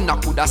alone, I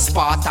coulda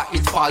sparta,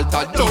 it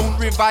falter down.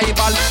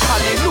 Revival,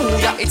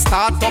 hallelujah, it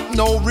start up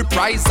now,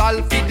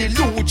 reprisal, for the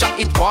luja,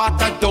 it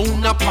water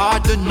down, a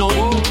pardon no.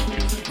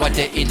 But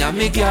they in a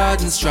me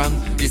garden strong.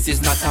 This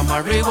is not a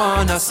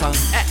marijuana song.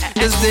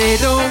 Cause they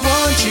don't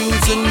want you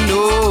to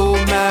know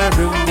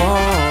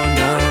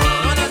marijuana.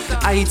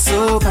 Heights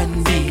up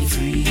and be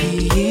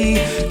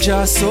free.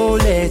 Just so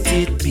let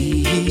it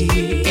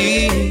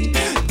be.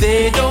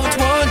 They don't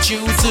want you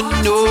to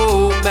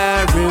know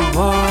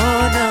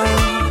marijuana.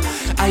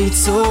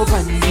 It's over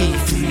and be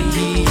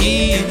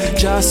free.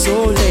 Just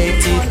so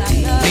let it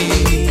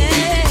be.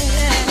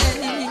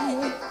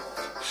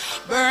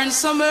 Burn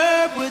some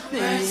herb with me.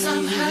 I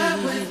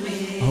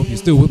hope you're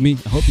still with me.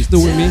 I hope you're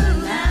still with me.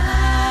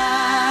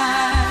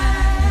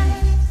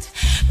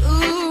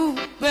 Ooh,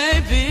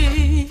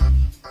 baby,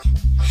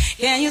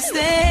 can you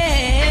stay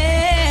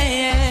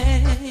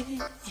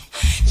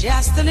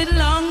just a little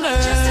longer?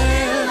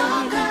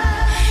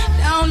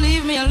 Don't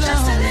leave me alone.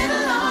 Just a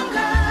little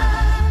longer.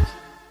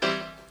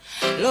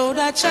 Load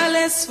that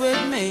chalice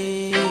with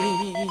me.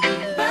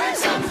 Burn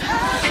some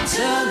herb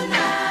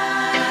tonight.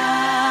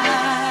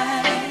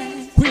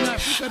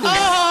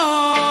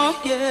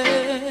 Oh,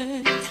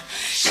 yeah.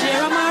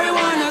 Share a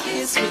marijuana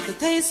kiss with the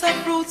taste of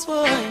fruits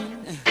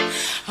wine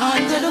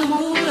under the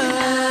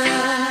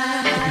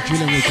moonlight.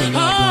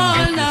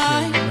 All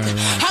night.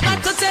 I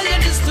got to tell you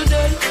this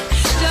today.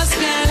 Just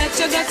can't let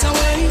you get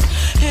away.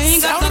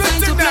 Ain't got no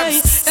time to play.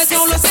 There's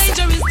no less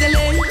dangerous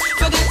delay.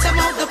 Forget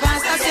about the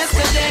past, that's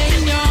yesterday.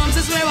 In your arms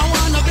is where I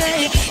wanna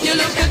be. You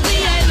look at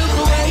me, I look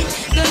away.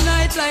 The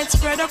night light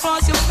spread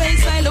across your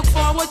face. I look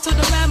forward to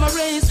the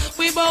memories.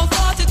 We both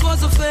thought it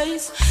was a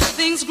phase.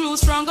 Things grew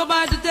stronger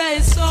by the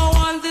day. So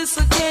on this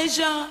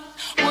occasion,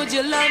 would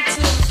you love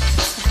to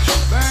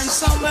burn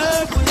some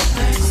herb with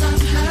me?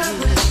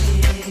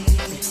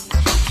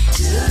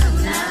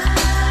 Tonight.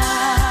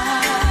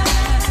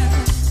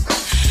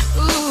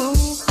 Ooh,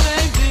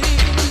 baby,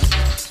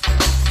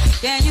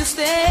 can you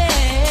stay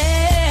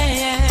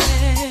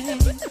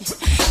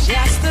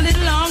just a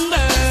little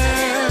longer?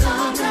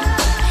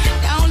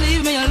 Don't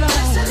leave me alone.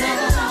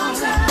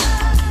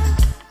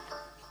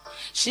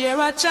 Share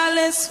a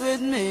chalice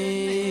with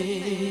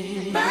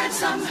me. Burn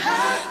some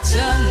herb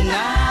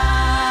tonight.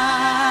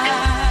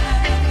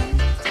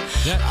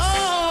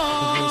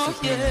 Oh,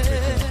 yeah.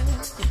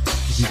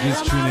 If you're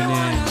just tuning in,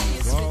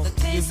 well,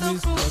 give me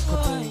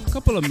a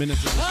couple of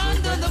minutes of the show.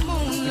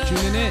 If you're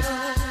tuning in,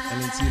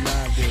 LNT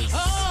Live,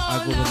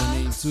 I go by the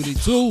name Tootie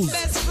Tools.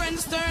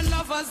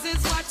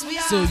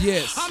 So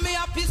yes,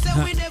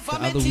 the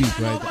other week,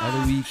 right? The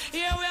other week,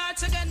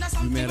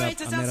 I met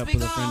up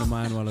with a friend of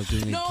mine while I was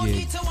doing a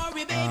gig.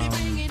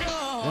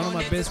 One of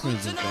my best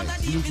friends, in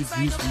fact, he introduced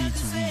me to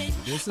weed.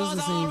 This is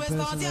the same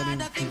person that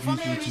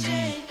introduced me to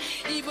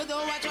weed.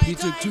 He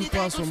took 2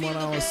 puffs from what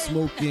I was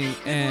smoking,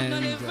 and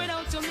he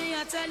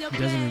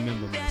doesn't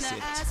remember my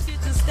set.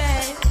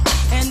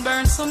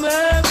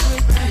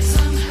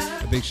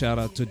 A big shout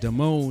out to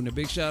Damone. A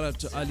big shout out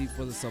to Ali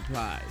for the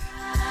supply.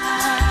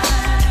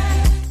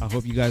 I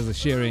hope you guys are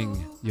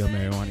sharing your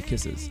marijuana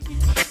kisses.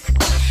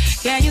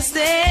 Can you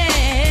stay?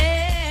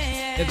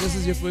 If this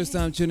is your first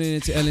time tuning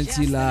into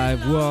LNT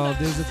Live, well,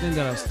 there's a thing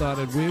that I've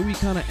started where we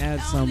kind of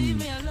add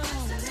some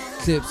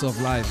clips of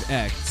live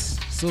acts.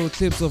 So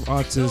clips of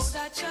artists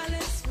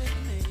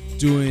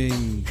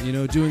doing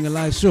a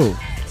live show.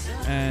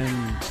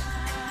 And,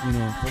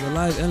 for the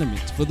live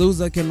element. For those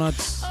that cannot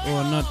or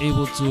are not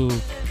able to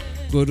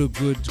go to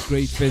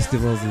great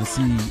festivals and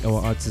see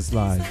our artists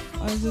live,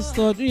 I just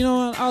thought,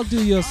 I'll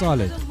do you a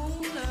solid.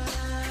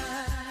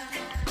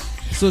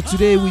 So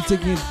today we're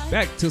taking it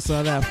back to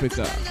South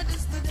Africa.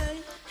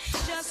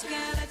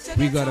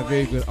 We got a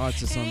very good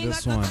artist on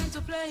this one.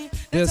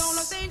 This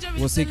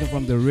was taken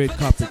from the red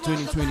carpet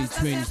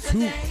 2022.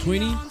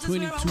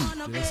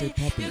 Did I say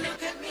properly?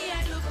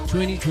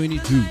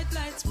 2022.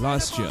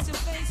 Last year.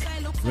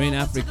 Rain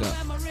Africa.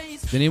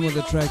 The name of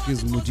the track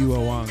is Mujiwa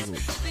Wangu.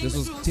 This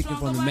was taken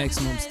from the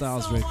Maximum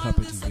Styles red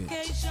carpet event.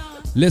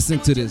 Listen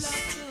to this.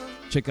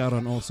 Check out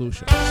on all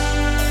social. She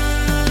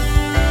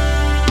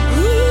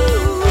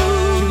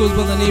goes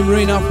by the name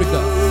Rain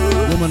Africa,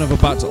 Woman of a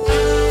Battle.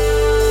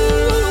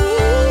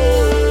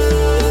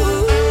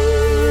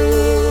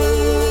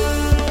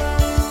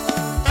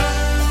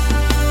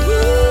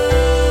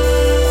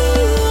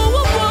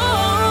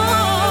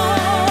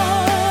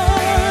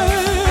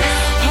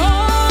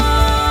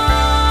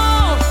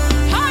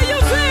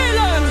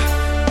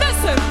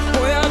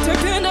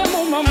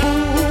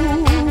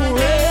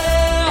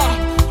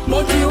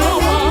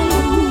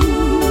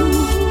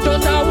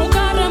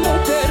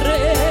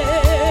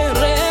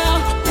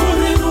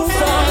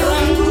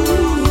 Farangu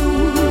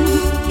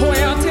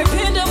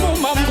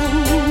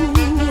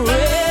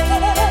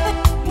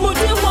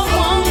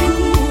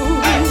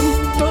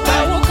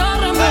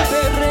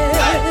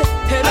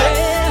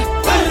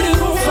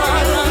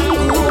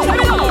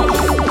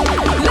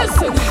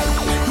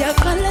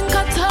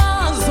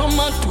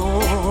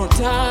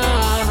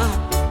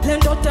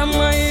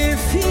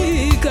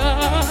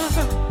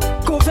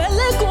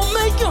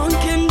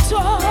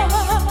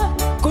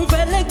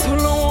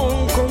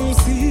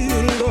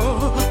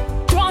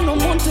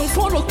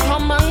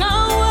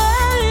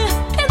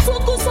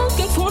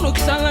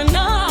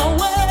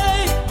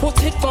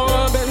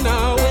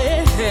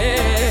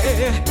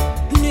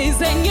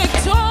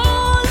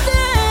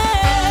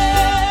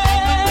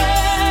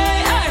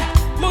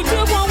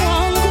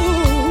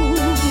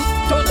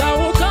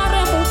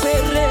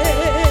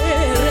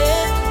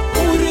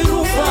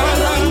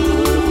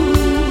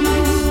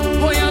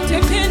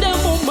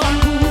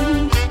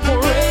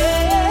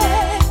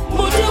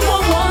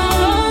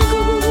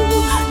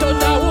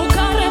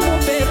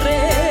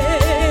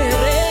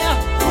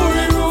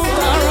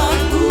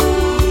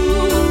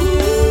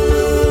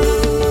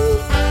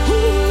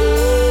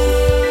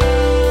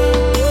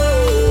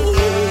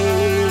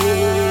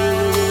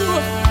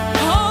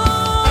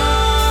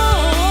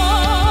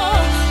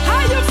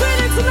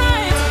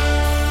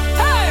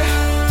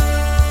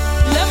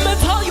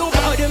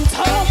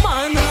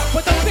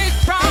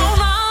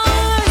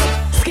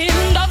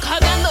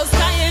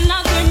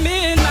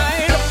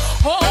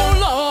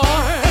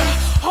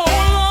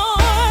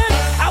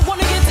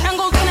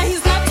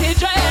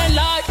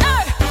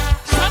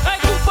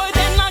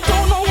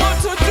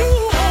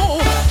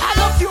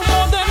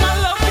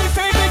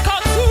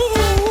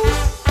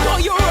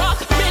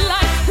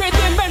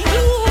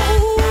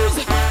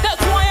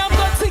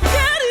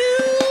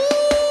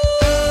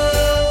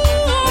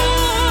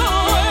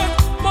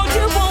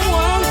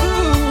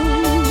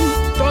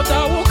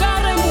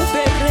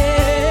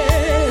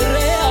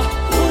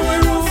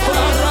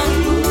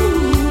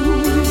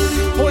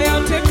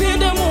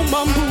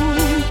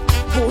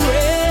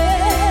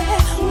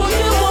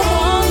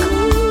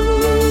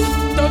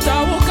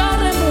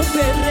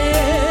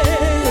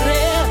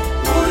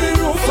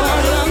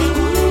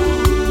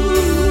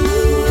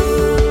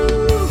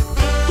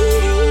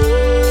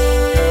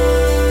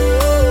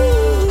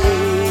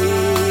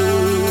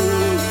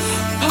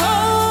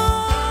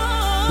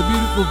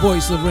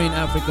Voice of Rain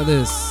Africa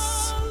this.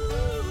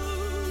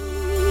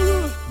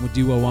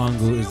 Mudiwa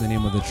Wangu is the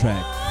name of the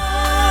track.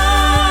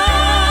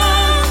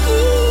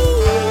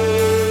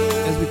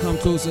 As we come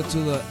closer to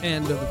the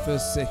end of the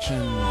first section,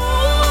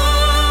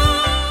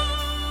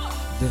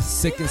 the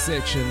second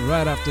section,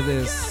 right after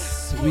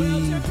this,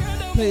 we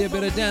play a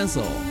bit of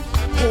dancehall.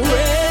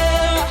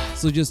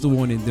 So just a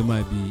warning, there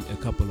might be a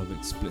couple of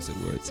explicit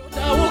words.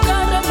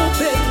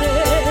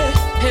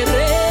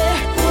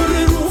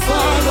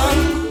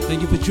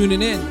 Thank you for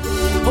tuning in.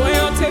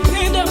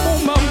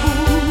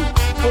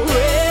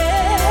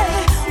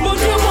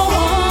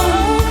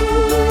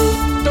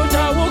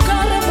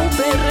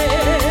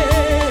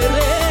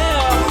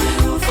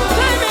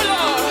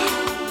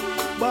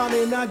 Born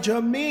in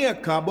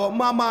Jamaica, but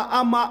mama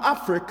I'm a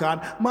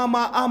African.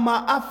 Mama I'm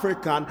a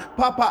African.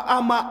 Papa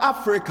I'm a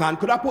African.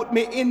 Could I put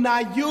me in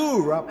a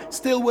Europe?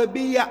 Still will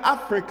be a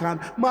African.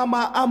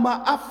 Mama I'm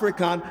a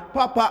African.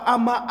 Papa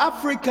I'm a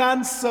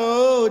African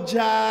soldier.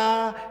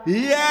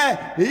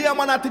 Yeah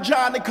man at the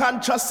Johnny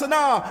Conscious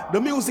now.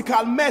 The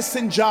musical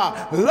messenger,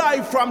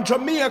 live from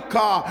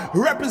Jamaica,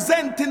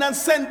 representing and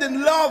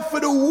sending love for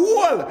the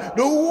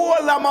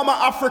whole of Mama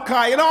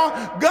Africa, you know,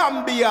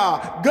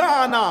 Gambia,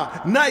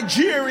 Ghana,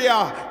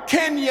 Nigeria,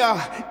 Kenya,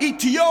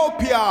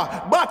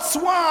 Ethiopia,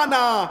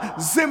 Botswana,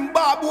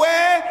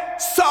 Zimbabwe,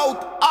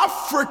 South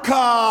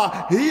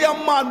Africa. Yeah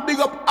man, big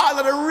up all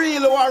of the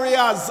real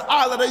warriors,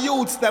 all of the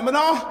youths them, you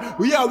know.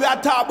 Yeah, we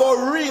are talking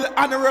about real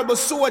honorable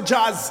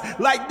soldiers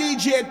like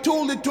DJ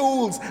Toolie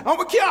Tools. And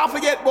we can't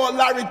forget about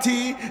Larry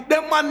T.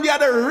 Them man, they are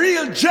the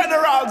real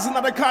generals in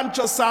the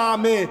conscious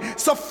army.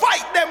 So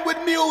fight them with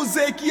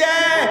music,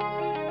 yeah.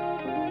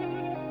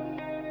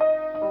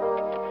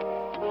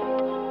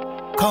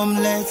 Come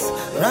let's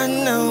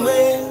run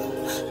away.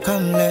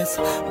 Come let's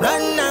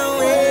run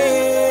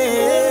away.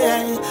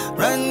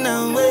 Run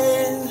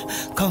away.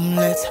 Come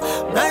let's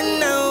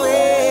run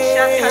away.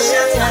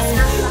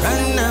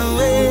 Run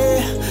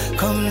away.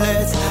 Come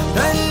let's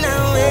run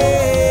away.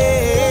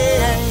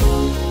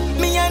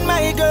 Me and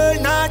my girl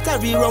not a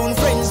round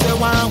friends. The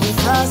one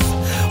with us.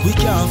 We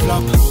can't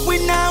flop.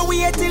 We now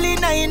wait till in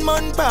 9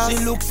 months pass. She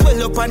looks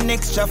swell up and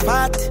extra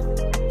fat.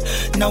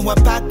 Now I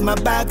pack my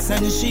bags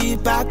and she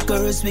pack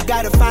hers. We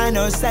gotta find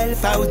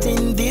ourselves out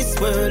in this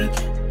world.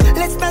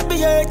 Let's not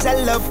be hurt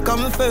till love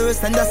come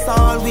first. And that's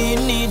all we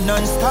need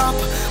non-stop.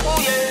 Oh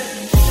yeah.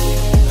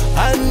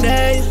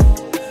 Andai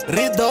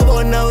Rito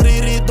bona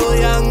rito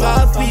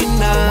yanga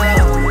fina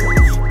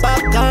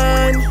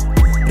Pakan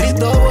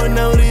Rito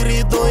bona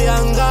rito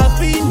yanga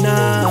fina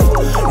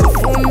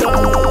Rufuno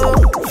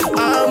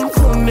I'm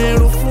fune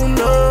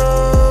rufuno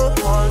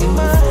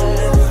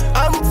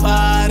I'm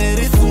fare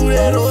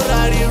riturero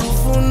rari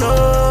rufuno.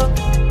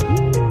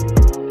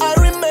 I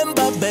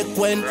remember back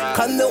when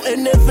Kando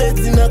NFX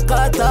in a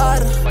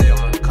Qatar.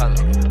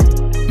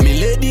 Me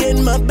lady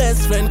and my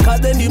best friend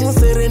Kadendi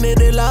Muserene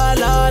de la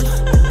la.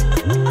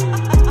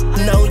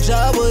 Now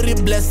Jabori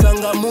bless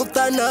anga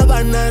mutana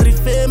banari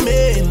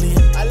family.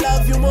 I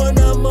love you mon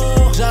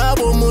amour.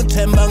 Jabo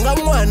mutemba nga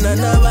mwana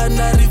na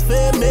banari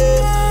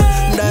family.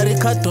 Ndari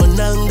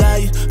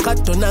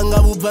katonanga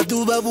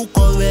bubatu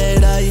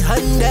babukobera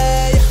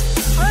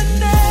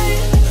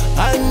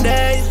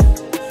Handai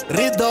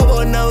Rito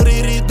bona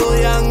rito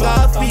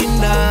yanga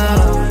fina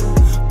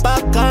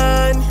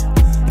Pakan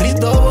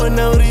Rito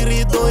bona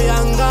rito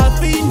yanga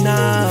fina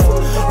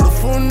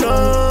Rufuno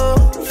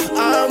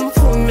I'm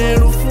fune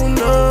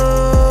rufuno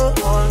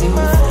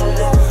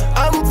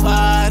I'm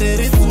fare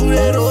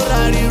riturero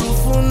rari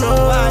rufuno.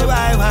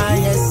 Why,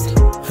 yes.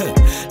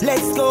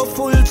 Let's go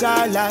full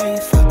jar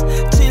life.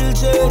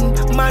 Children,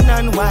 man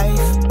and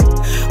wife.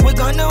 We're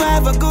gonna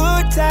have a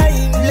good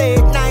time.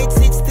 Late night,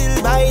 sit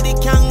still by the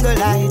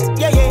candlelight.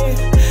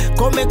 Yeah.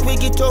 Come make we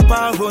get up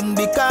and run.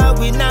 Because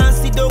we now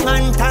sit down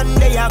and tan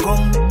they are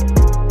gone.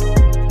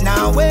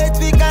 Now wait,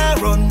 we can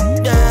run.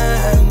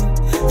 Yeah.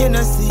 You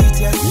know see it,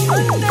 yes.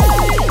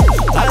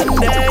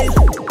 Andai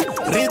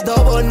Rito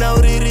bona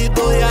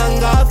rito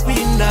yanga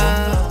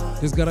fina.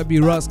 There's gotta be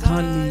Ross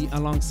Conley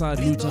alongside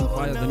Luton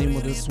Fire. The name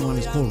of this one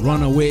is called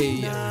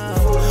Runaway.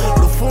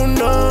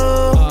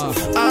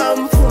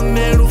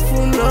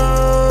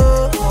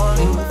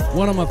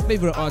 One of my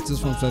favorite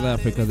artists from South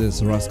Africa, this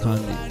is Ross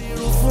Conley.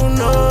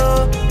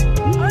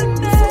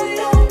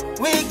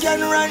 We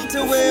can run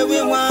to where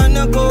we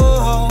wanna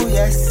go,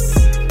 yes.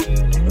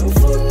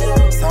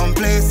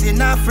 Someplace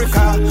in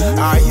Africa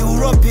or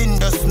Europe in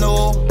the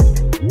snow.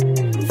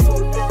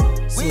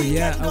 So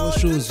yeah, our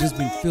show has just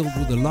been filled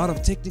with a lot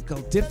of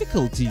technical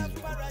difficulties.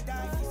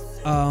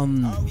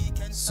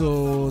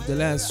 So the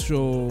last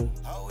show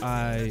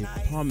I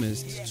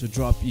promised to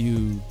drop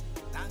you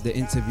the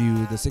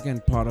interview, the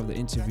second part of the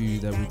interview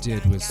that we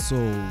did with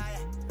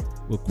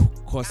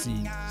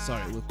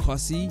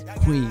Kosi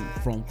Queen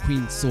from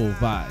Queen Soul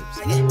Vibes.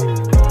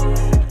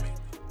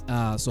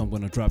 So I'm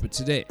gonna drop it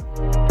today.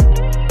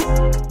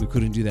 We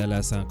couldn't do that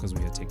last time because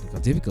we had technical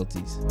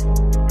difficulties.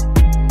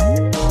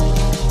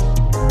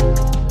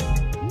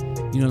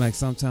 You know, like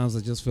sometimes I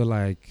just feel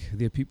like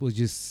there are people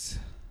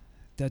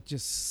that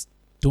just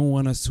don't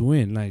want us to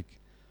win. Like,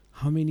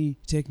 how many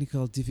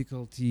technical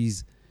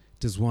difficulties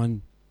does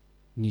one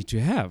need to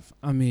have?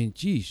 I mean,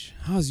 geesh,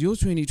 how's your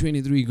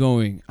 2023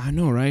 going? I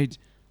know, right?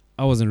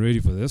 I wasn't ready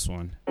for this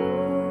one.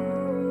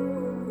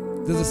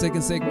 There's a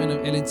second segment of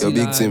LNT Yo,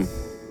 Big Live. Tim.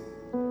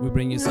 We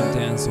bring you some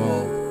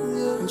dancehall.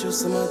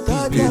 Please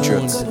be Future.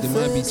 warned that there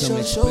might be some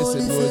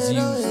explicit words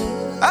used.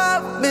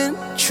 I've been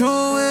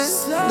through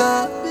it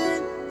now.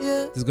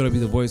 This is gonna be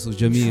the voice of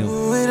Jamil.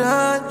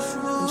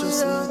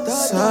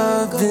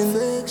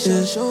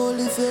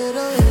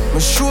 My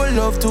sure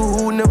love to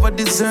who never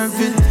deserve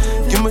it.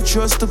 Give my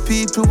trust to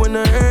people when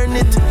I earn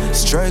it.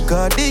 Strike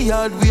out the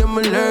hard way,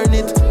 me learn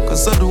it.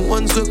 Cause all the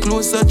ones who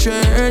closer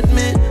try hurt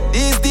me.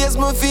 These days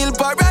me feel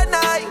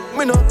paranoid.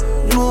 Me no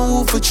know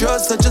who for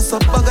trust, I just a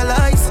bag of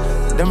lies.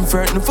 Them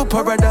frightened for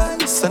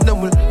paradise, and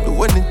them will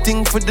do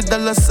anything for the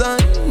dollar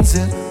signs,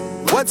 yeah.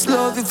 What's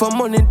love if I'm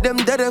money, them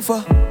dead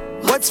ever?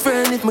 What's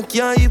friend if me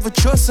can't even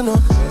trust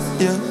enough,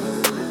 yeah.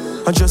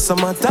 And just a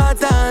matter of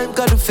time,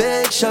 cause the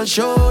fake shall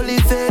surely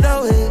fade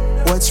away.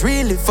 What's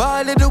really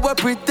folly do I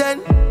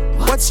pretend?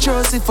 What's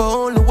trust if I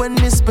only when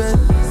me spend,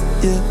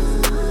 yeah.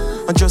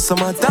 And just a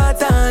matter of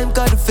time,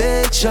 cause the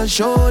fake shall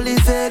surely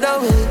fade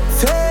away.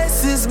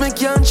 Faces, me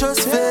can't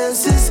trust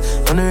faces.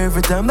 And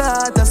every time the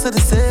heart I say the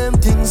same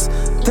things.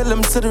 Tell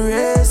them to the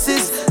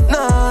races.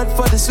 Not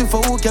for the swift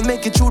who can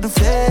make it through the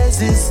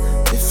phases.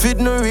 If it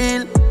no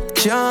real,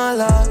 can't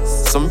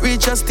last. Some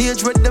reach a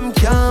stage where them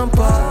can't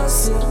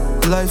pass.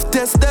 Life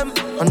test them,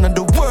 and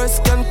the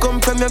worst can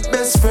come from your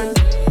best friend,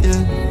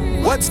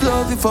 yeah. What's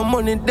love if I'm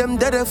money, them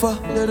dead ever?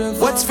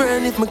 What's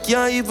friend if me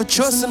can't even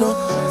trust enough,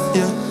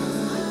 yeah.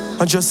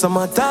 And just a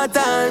matter of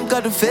time,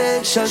 cause the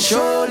fake shall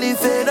surely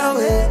fade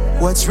away.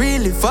 What's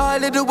really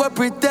folly do I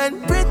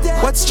pretend?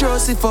 What's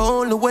trust if I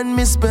only when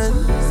me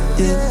spend,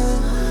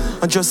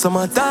 yeah. And just a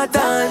matter of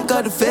time,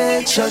 cause the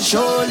fake shall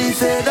surely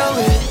fade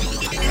away.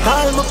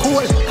 All my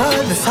cool,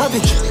 all my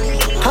savage.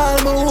 All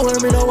my war,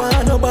 me no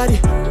want nobody.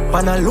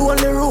 On a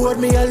lonely road,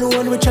 me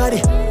alone with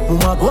Chaddy.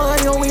 Mama go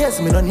on your ways,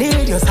 me no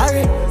need your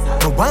sorry.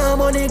 No want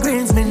money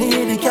greens, me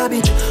need the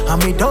cabbage.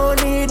 And me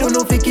don't need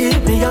no fi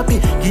keep me happy.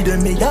 Give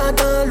them me yard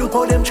and look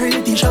how them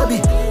treat the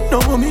shabby.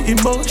 No me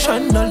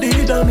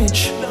emotionally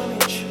damage.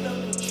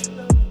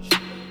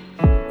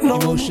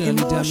 Emotionally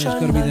Damaged,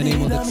 gonna be the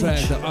name of the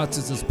track. The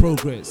artist is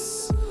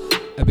Progress.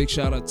 A big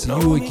shout out to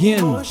you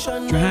again.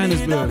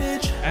 Johannesburg,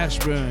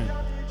 Ashburn,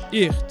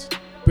 Icht,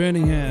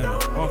 Birmingham,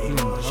 Auckland,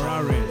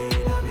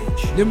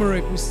 Harare,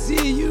 Limerick, we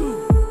see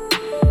you.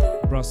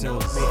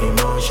 Brussels,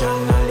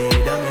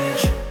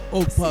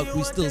 Oak Park,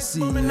 we still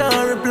see you.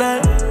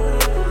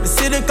 The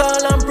city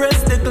call and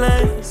press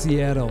decline.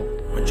 Seattle,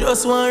 I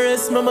just want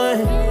rest my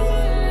mind.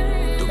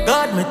 To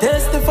God me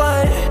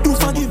testify. Do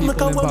forgive me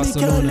cause what me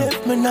can't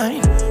left me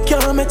nine.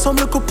 Can't make some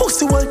little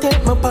pussy will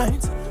take my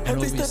pints.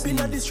 Every step in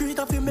the street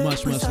of you make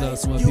much love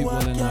to my people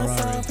in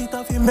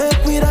Harare.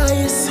 Make with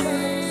ice.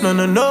 No,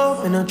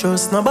 me no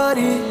trust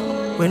nobody.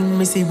 When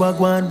me see what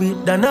one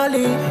with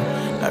Danali,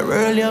 I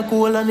really a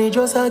cool and it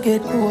just a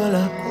get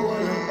cooler.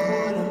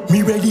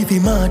 Me ready fi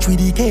march with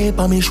the cape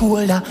on me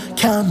shoulder.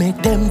 Can't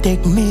make them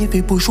take me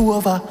fi push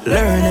over.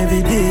 Learn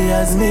every day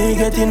as me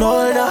getting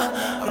older.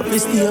 I fi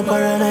stay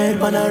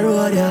paranoid on the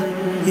road,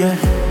 yeah.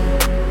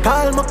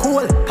 Call me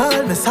cool,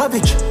 call me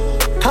savage.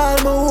 Call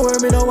me war,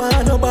 me no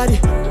want nobody.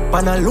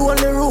 On a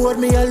lonely road,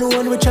 me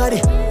alone with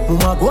Chaddy.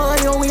 Mama go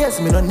on your ways,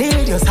 me no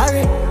need your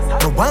sorry.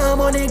 No want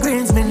money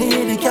greens, me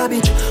need the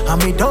cabbage.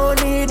 And me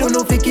don't need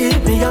no fi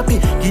keep me happy.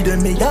 Give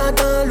them me yard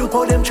and look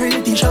how them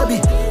treat the shabby.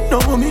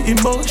 No me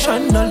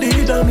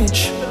emotionally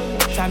damage.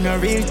 From your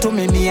real to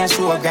me a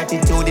show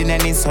gratitude in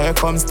any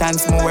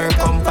circumstance, more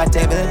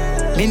comfortable.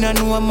 Me no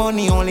know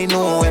money, only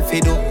know if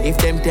you do. If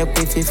them take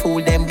with fi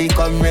food, them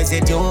become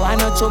residue. I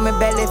know to me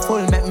belly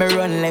full, make me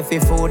run left fi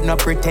food. No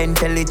pretend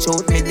tell it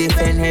truth, me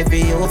defend heavy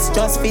youths.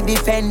 Just fi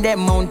defend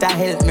them, mount a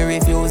help me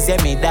refuse.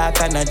 Yeah, me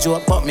dark and a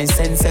joke, but me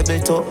sensible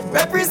too.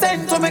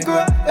 Represent to me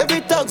grow,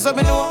 every talk so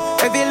me know.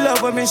 Every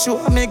love when me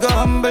show, me go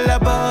humble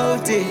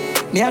about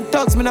it. Me a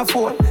thugs, me no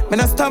fool. Me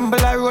no stumble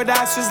a road,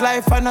 ashes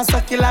life and a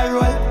circular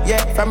roll.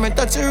 Yeah, from me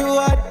touch the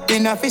road, me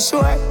no fi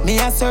sure. Me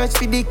a search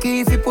for the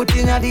key, fi put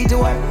in a the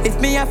door. If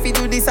me a fi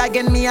do this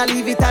again, me a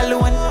leave it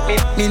alone.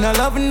 Me no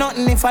love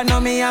nothing if I know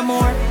me a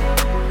more.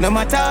 No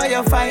matter how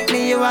you fight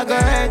me, you a go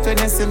hurt when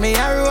you see me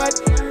a road.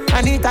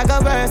 And it a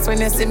go burst when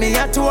you see me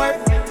a tour.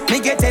 Me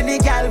get any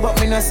gal, but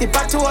me no sip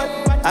a tour.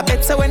 I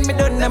bet so when me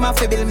done them a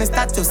fi build me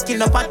status.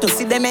 Skin up to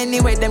see them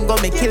anyway, them go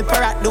me kill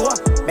per at door.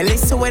 Me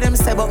listen what them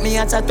say, but me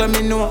a chat when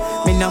me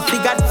know. Me no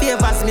figure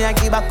favors, me a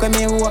give back when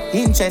me owe.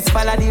 Interest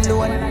follow the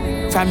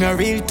loan. From your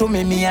real to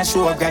me a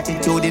show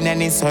gratitude in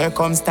any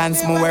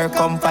circumstance, more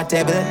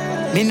comfortable.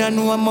 Me no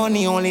know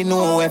money, only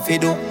know if you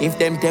do. If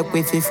them take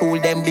with fi fool,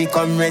 them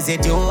become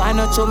residue. I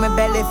know show me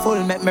belly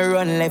full, make me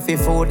run left fi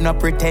food. No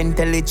pretend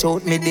tell it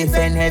truth, me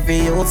defend heavy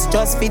youths.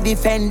 Just fi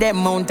defend them,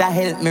 mount a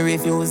help me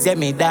refuse. Yeah,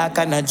 me dark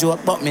and a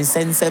joke, but me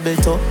sensible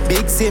too.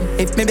 Big sim,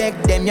 if me beg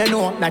them, you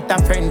know, not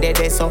a friend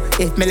they so.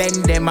 If me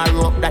lend them a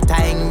rope, that I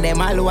hang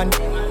them alone.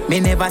 Me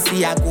never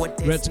see a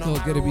goat. Red Skull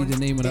gotta be the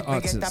name of the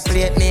artist.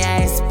 Plate me,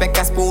 I expect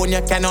a spoon.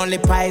 You can only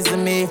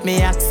poison me if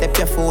me accept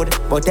your food.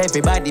 But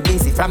everybody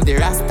busy from the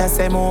Rasta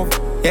say move.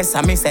 Yes,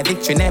 I miss a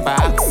victory, never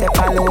accept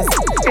a lose.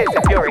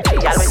 Purity,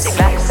 always take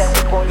life.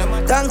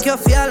 Thank you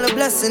for all the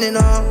blessing, you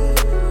know.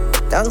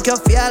 Thank you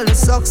for all the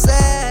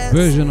success.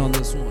 Version on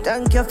this one.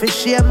 Thank you for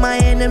share my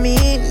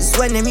enemies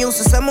when them used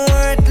to say I'm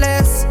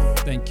worthless.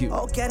 Thank you.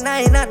 How can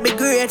I not be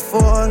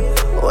grateful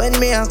when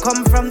me I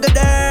come from the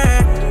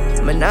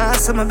dirt? Me nah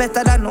say me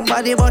better than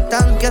nobody, but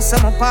thank you, say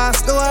me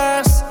past the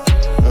worst.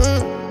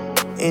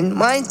 In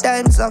my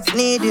times of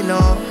need, you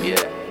know,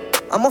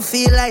 I'ma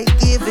feel like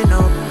giving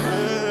up.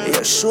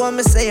 You show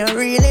me say you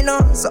really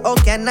know, so how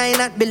can I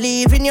not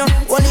believe in you?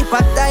 Only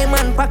part time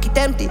and pocket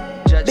empty.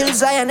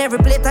 Bills high and every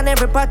plate and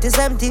every pot is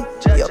empty.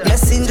 Your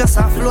blessing just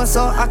a flow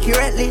so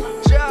accurately.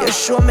 You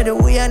show me the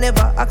way I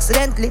never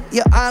accidentally.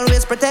 You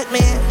always protect me.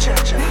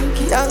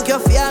 Thank you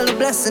for all the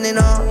blessing, you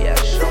know.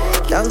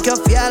 Thank you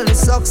for all the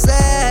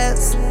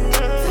success.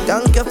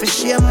 Thank you for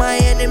share my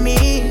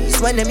enemies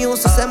when them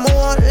used to say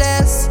more or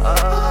less.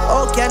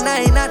 How can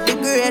I not be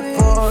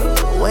grateful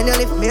when you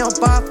lift me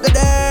up off the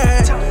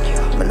dirt?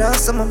 Me know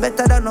some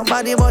better than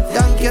nobody, but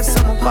thank you,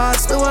 some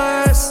past the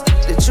worst.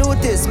 The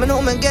truth is, me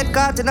know me get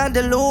caught in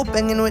the loop,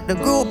 hanging with the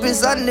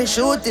groupies and the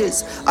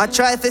shooters. I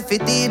try for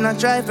 15, I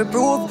try for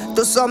prove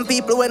to some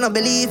people when I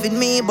believe in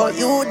me, but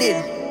you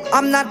did.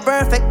 I'm not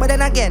perfect, but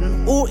then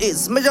again, who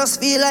is? Me just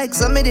feel like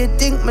somebody did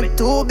think me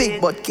too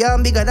big, but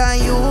can't bigger than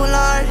you,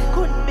 Lord.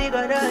 Couldn't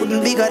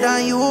bigger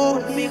than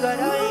you.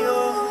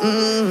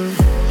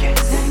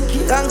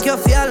 Thank you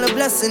for all the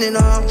blessing, you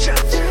know.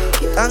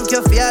 Thank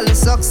you for all the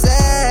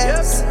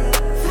success.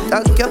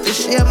 Thank you for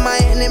share my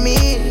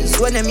enemies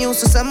when them used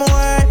to say I'm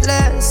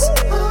worthless.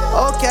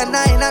 How can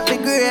I not be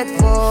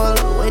grateful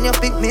when you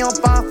pick me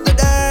up off the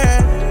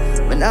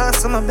dirt? Me nah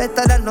say I'm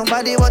better than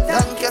nobody, but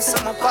thank you, so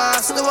I'm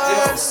past the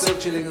worst. Still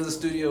chilling in the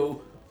studio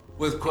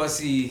with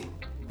Kwasi,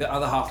 the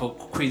other half of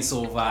Queen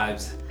Soul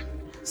Vibes.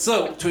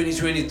 So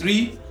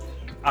 2023.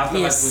 I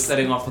feel like we're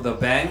starting off with a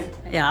bang.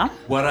 Yeah.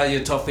 What are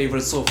your top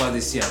favorites so far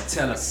this year?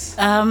 Tell us.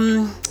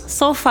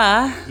 So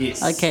far,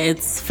 yes. Okay,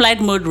 it's Flight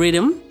Mode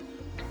Rhythm.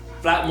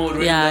 Flight Mode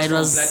Rhythm. Yeah, it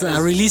was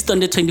released on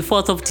the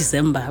 24th of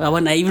December.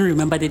 I even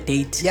remember the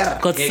date. Yeah.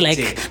 Because it's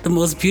like the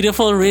most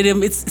beautiful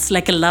rhythm. It's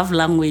like a love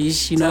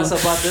language, you know. Tell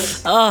us about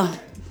this. Oh,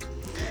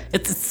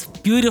 it's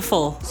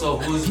beautiful. So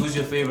who's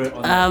your favorite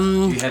on that?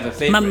 Do you have a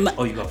favorite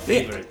or you got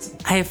favorites?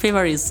 I have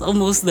favorites.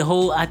 Almost the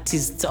whole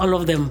artists, all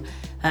of them.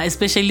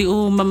 Especially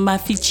Mama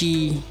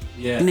Fiji.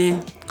 Yeah.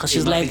 Because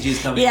she's like,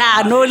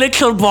 yeah, no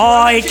little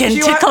boy can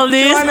tickle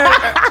this.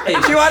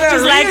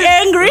 She's like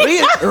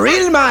angry.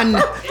 Real man.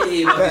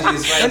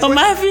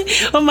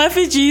 Mama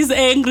Fiji is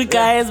angry,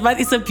 guys,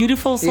 but it's a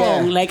beautiful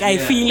song. Yeah. Like, I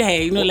feel her,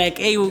 you know, like,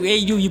 hey,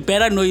 you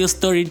better know your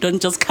story.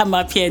 Don't just come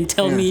up here and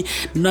tell me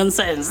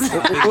nonsense.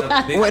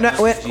 When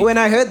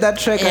I heard that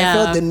track, I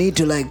felt the need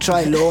to like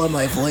try lower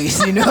my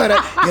voice. You know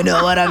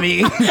what I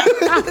mean?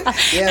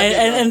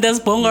 And there's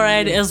Bongo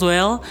Ride as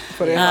well.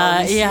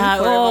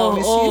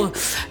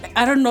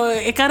 I don't know.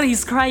 Ekara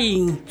is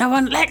crying. I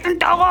want like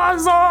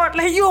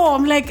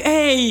I'm like,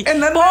 hey,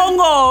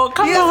 Bongo,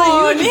 come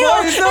on.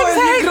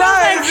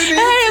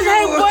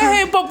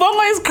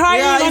 Bongo is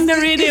crying on the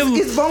rhythm.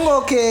 It's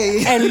Bongo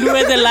okay. And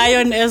Lue the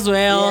Lion as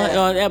well.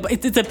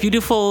 It's a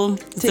beautiful.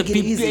 Take it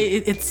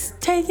easy. One of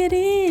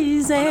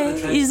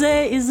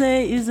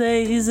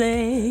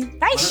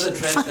the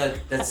tracks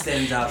that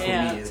stands out for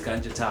me is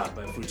Ganja Talk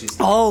by Fruity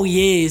Star. Oh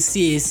yes.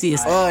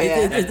 Oh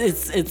yeah.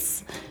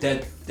 It's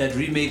that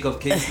remake of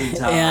Kingston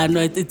Town. Yeah, no,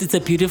 it's a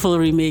beautiful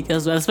remake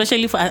as well.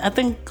 Especially for I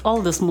think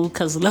all the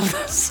smokers love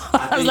that song.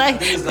 I was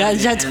like,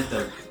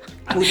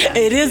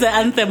 it is an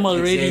anthem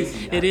already.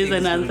 It is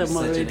an anthem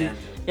already.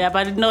 Yeah,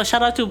 but no,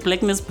 shout out to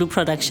Blackness Blue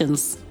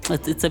Productions.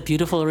 It's a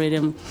beautiful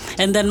rhythm.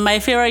 And then my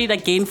favorite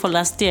again for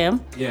last year.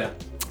 Yeah.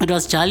 It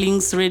was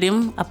Jarling's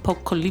rhythm,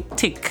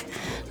 Apocalyptic.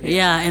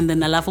 Yeah, and then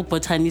Alafu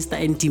Botanista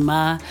and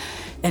Dima.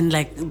 And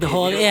like the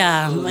whole,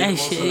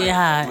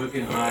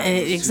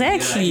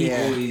 exactly.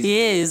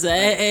 Yes,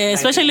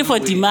 especially for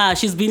Dima,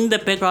 she's been in the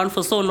background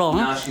for so long,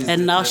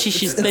 now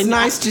she's. It's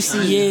nice to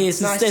see.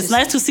 Yes, it's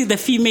nice to see the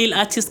female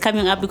artists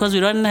coming up because we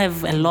don't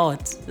have a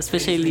lot,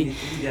 especially.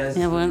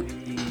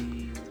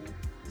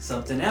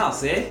 Something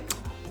else, eh?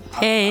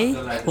 Hey,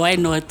 why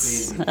not?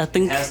 I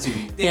think it has to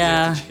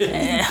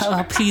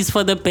be. Please,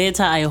 for the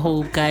better, I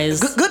hope, guys.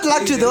 Good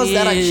luck to those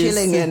that are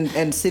chilling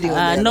and sitting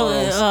on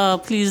their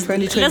please,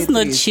 let's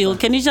not chill.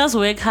 Can you just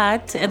work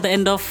hard at the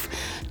end of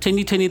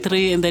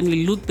 2023 and then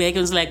we look back and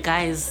it's like,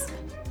 guys,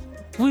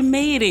 we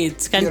made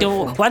it.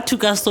 What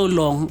took us so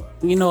long?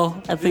 You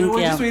know, I think,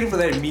 we're just waiting for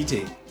that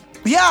meeting.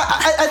 Yeah,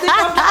 I think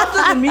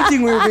after the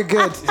meeting we'll be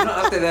good.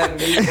 After that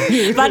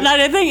meeting. But now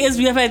the thing is,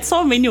 we have had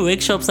so many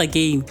workshops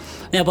again.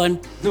 Yeah, but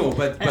and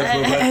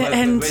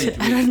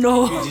I don't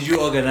know. Did you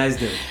organize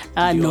them?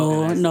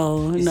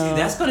 No. See,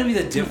 that's gonna be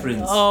the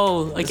difference.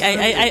 Oh, like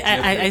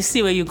I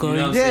see where you're going.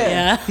 You know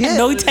yeah.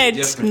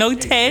 Noted. So that's gonna be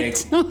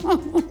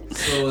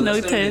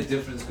the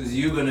difference because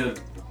you're gonna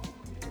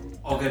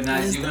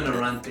organize. You're gonna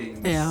run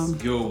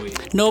things your way.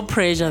 No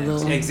pressure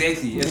though.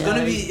 Exactly. It's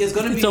gonna be.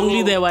 It's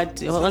only the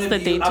what's the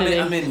date today?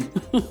 I mean,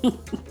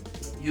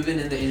 you've been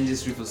in the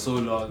industry for so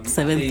long.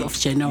 7th of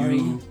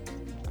January.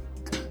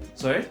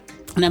 Sorry?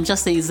 And I'm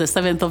just saying it's the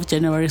 7th of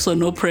January, so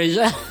no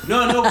pressure.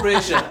 No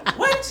pressure.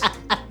 What?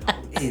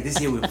 Hey, this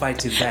year we're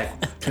fighting back.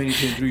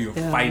 2023, you're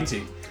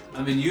fighting.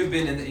 I mean, you've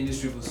been in the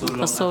industry for so long.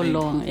 For so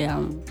long, yeah.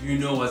 You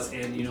know what's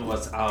in, you know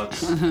what's out.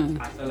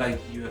 I feel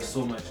like you have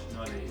so much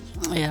knowledge.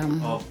 Yeah.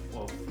 Of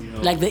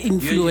like the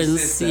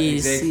influence.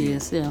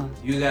 Yes, yeah.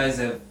 You guys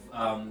have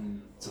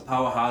it's a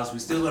powerhouse. We're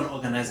still gonna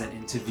organize an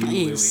interview where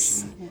we can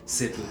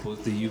sit with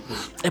both of you.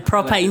 A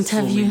proper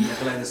interview. I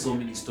feel like there's so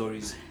many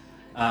stories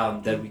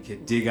that we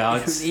could dig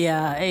out.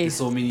 Yeah, there's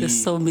so many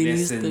lessons,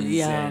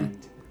 and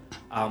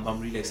I'm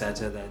really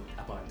excited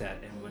about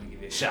that, and we're gonna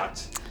give you a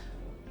shout.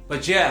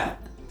 But yeah,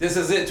 this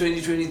is it,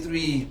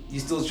 2023. You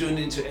still tuned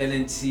into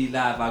LNT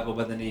Live. I go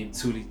by the name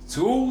Tuli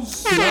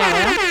Tools. Watch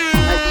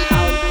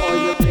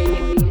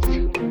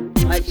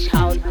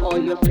out for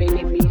your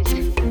frenemies.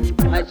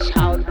 Watch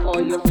out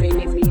for your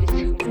frenemies.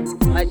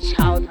 Watch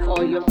out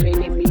for your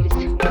frenemies.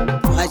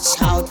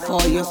 Watch out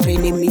for your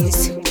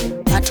frenemies.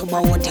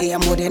 Batuba what they are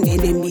more than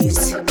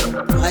enemies.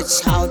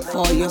 Watch out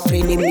for your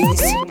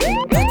frenemies.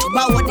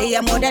 Batuba what they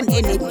are more than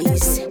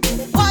enemies.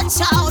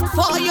 Watch out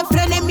for your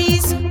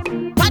frenemies.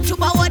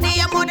 Batuba what they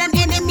are more than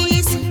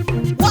enemies.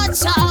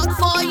 Watch out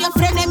for your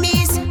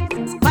frenemies.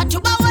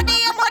 Batuba what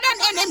they are more than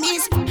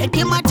enemies.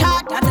 Hedimata,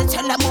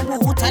 Taratella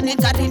Mubuta,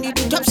 Negarini,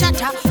 Top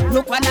Shata,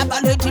 Lukwana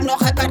Balotino,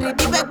 Hakari,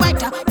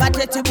 Beta, but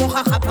let's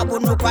Buha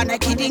Hapabunuana,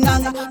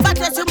 Kidinganga, but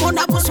let's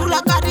Mona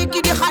Busula, Kari,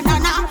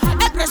 Kidihanana,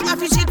 Empress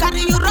Mafishi,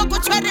 Kari, Europe,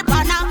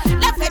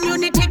 Cheripana, Left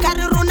Unity,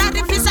 Karuna,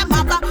 Refisa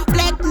Maba,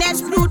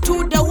 blackness flew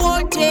to the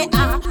water,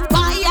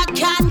 fire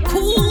can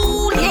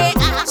cool,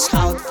 Watch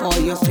out for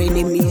your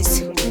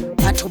frenemies.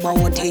 Batuba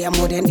what they are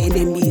more than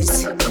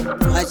enemies.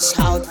 Watch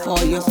out for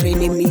your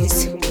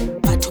frenemies.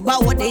 Batuba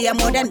what they are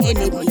more than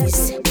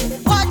enemies.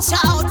 Watch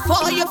out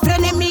for your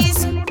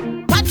frenemies.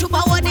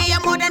 Batuba what they are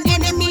more than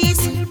enemies.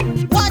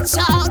 Watch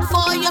out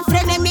for your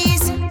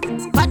frenemies.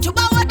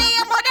 Batuba what they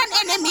are more than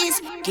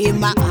enemies.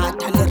 Kima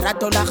atale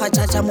rato la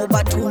khachacha mo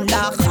bathung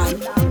la khan.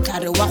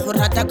 Kare wa go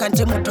rata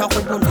kante motho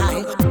go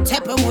bolai.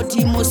 Tshepe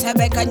modimo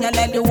sebekanya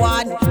le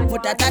lewane.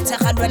 Motata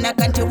tshegalwana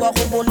kante wa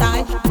go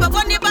bolai. Ba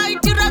bone ba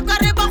itira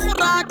kare ba go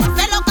rata.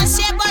 Felo ka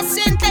sheba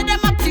sentle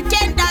dem a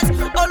pretenders.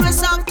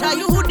 Always after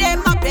you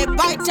them a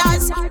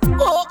backbiters.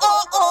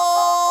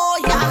 Oh,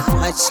 yeah.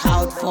 Watch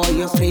out for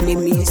your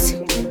frenemies.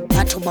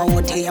 Batuba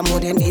what they are more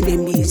than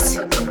enemies.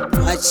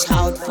 Watch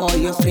out for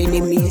your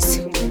frenemies.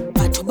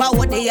 Batuba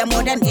what they are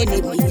more than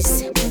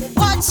enemies.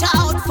 Watch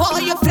out for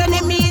your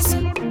frenemies.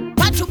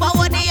 Batuba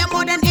what they are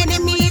more than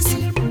enemies.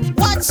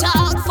 Watch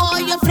out for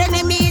your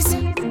frenemies.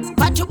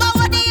 Batuba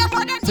what they are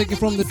more than. Take it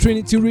from the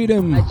Trinity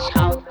Rhythm.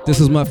 This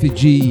is Mafia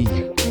G.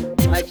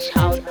 Watch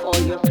out for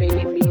your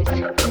frenemies.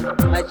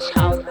 Watch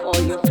out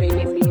for your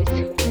frenemies.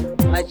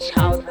 Watch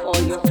out for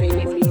your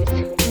frenemies.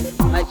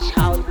 Watch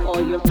out for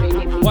your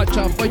frenemies. Watch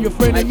out for your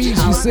frenemies,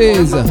 he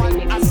says.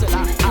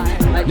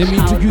 Let me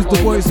introduce the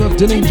voice of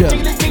Dillinger.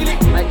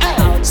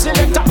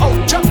 Selector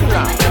out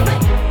juggler.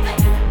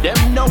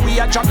 Them know we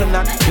are juggling.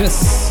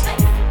 Yes.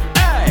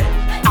 Hey.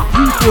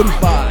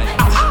 345.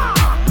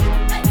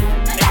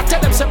 Tell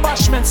them say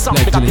bashment song,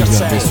 pick up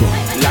yourself.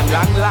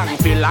 Long,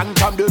 feel long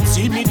time don't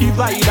see me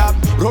divide up.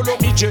 Roll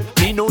up me jet,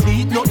 me no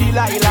need no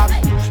Delilah.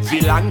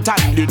 Feel long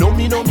time, they know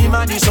me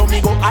money, so me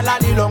go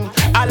alali long,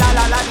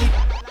 alalali.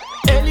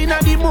 Early in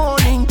the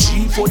morning,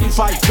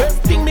 3:45. First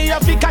thing me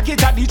have to cock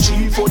it at the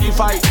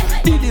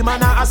 3:45. Dilly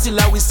man a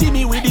hustler, we see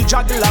me with the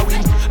juggler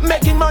win.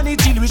 Making money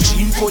till we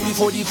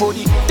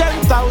 40.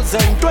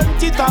 10,000,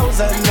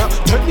 20,000.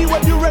 Tell me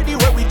when you ready,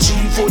 when we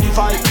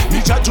 3:45.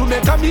 Me try to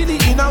make a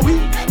million in a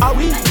week,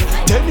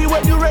 Tell me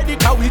when you ready,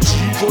 can we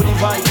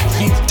 3:45.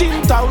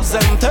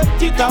 15,000,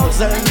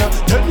 30,000.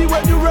 Tell me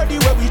when you ready,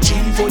 when we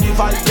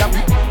 3:45. Yeah.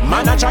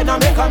 Man a try to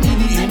make a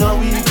million in a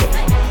week.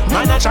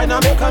 Man a try to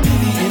make a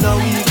million in a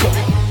week.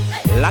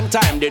 Long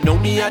time they know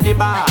me at the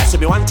bar. So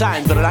me one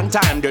time for a long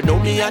time they know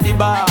me at the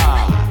bar.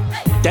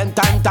 10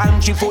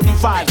 times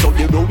 3:45. So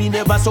they know we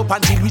never stop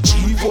until we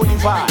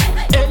 3:45.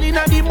 Early in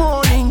the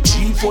morning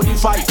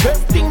 3:45.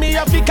 First thing me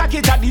have to cock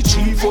it at the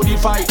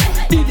 3:45.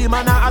 Dilly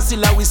man a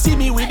hustler, we see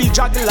me with the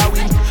juggler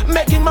win.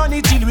 Making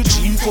money till we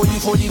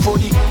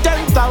 40.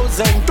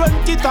 10,000,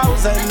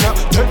 20,000.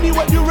 Tell me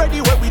when you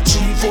ready, when we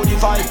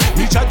 3:45.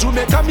 Me try to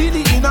make a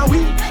million in a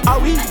week,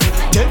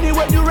 Tell me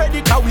when you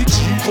ready, can we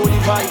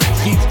 3:45.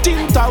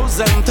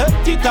 15,000,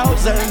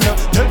 30,000.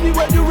 Tell me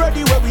when you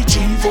ready, when we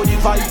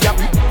 3:45. Yeah.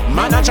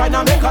 Man a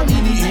tryna make a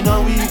million in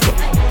a week.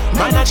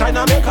 Man a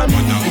tryna make a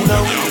million in a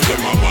week.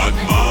 Them a bad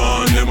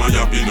man, them a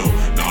yappy no.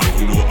 Nah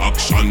do no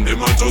action,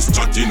 them a just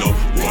chatting no.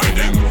 Boy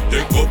them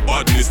take up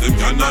badness, them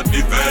cannot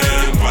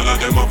defend.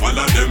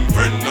 Follow them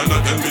friend, and a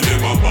tell me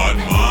them a bad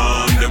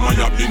man, them a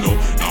yappy no.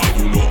 Nah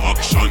do no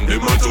action,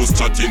 them a just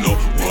chatting up.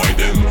 Why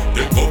them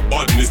take up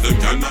badness, them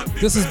cannot.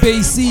 This is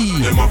Basie.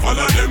 Them a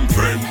follow them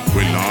friend.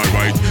 Well,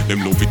 alright,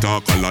 them love it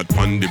talk a lot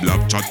pan the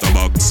black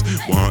chatterbox.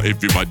 Want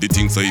everybody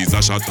thinks so he's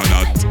a shot of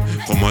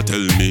that. Come and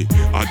tell me,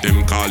 at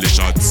them call the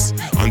shots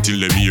until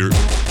them hear.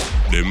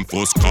 Them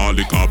first call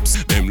the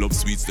cops. Them love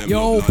sweets. Them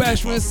yo,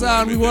 Bashman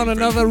Sound, we want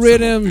another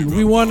rhythm.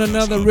 We want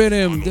another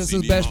rhythm. This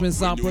is Bashman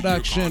Sound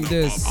production.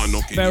 This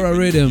Farah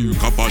Rhythm.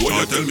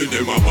 Tell me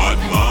them a bad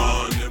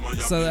man.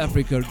 South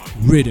Africa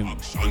Rhythm.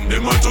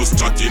 Them a just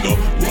chatting up.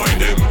 Why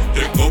them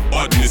take up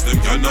badness? Them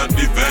cannot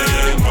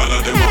defend.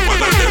 Follow them up,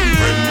 follow them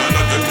friend. And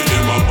I tell me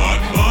them a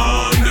bad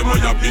man. Them a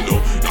yapping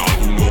up. Now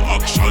do no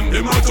action.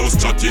 Them a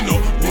just chatting up.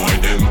 Why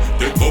them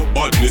take up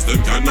badness?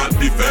 Them cannot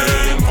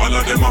defend.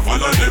 Follow them up,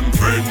 follow them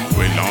friend.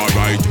 Well,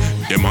 alright,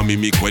 them a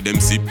mimic where them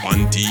sip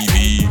on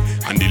TV,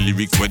 and the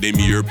lyrics where them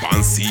hear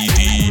on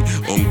CD.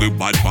 Hungry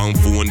bad pan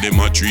phone, them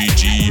a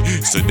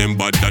 3G. So them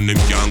bad and them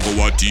can't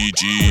go a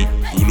TG.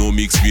 Do no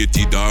mix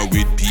rated or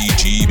with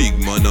PG. Big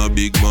man a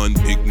big man,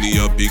 pick me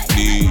a pick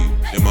me.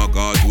 Them a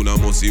cartoon a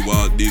must see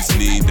Walt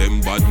Disney. Them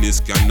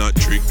badness cannot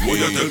trick me.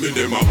 You tell me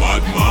them a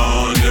bad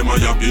man, them a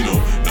yapping up.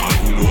 Nah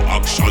do no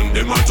action,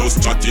 them a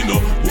just chatting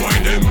up. Why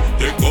them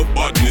take up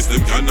badness,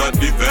 them cannot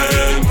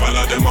defend.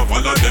 Follow them a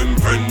follow them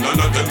friend. And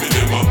I tell me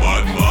them a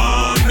bad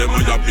man, them a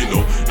yapping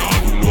up. Nah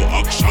do no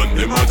action,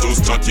 them a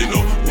just chatting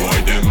up.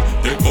 Why them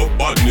take up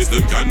badness,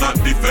 them cannot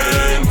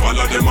defend.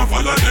 Follow them a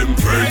follow them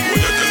friend. What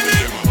you tell me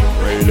them a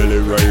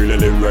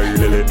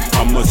Ray-lily,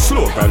 I'm a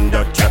slogan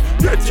that you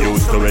get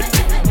used to it.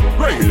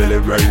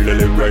 Ray-lily.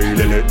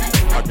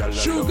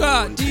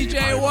 Sugar,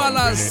 DJ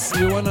Wallace,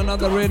 we want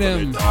another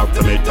rhythm. Talk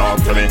to me.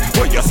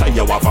 When you say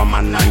you have a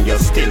man and you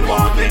still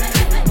want me.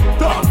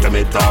 Talk to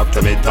me.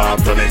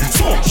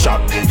 Smoke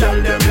shop, the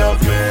girl them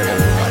love me.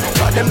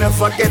 But them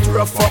never get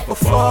rough up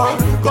before.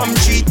 Come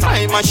 3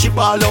 times and she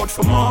ball out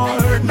for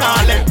more.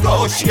 Nah, let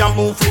go, she a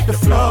move with the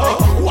flow.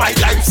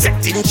 Wildlife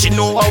setting, she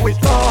know how we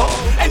go.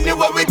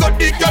 Anywhere we go,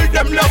 the girl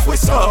them love we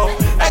so.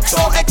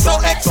 XO.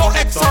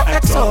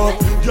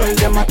 Girl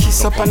them a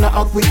kiss up and a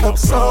hug we up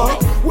so.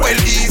 Well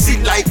easy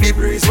like the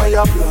breeze where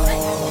you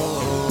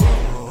blow.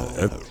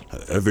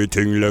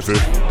 Everything level.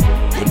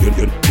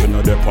 You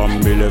know they on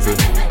me level.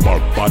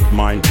 Bad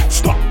mind,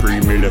 stop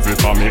pre-me level.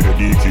 For me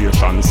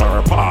education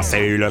surpass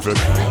A level.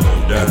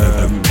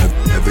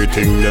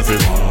 Everything level.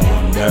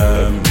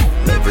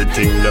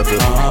 Everything level.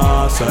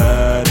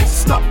 Said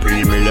stop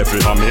pre-me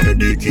level. For me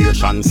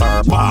education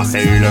surpass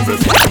A level.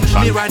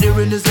 Me ride the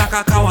rhythms like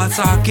a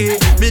Kawasaki.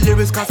 Me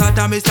lyrics cause a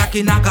damage like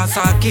in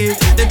Nagasaki.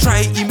 They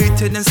try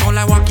imitate and sound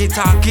like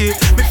walkie-talkie.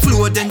 Me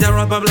flow then they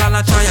rubber blah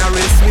and try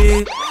arrest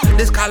me.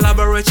 This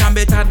collaboration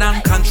better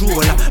than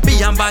control.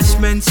 Me and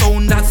Bashman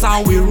sound, that's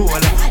how we roll.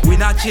 We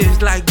not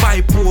change like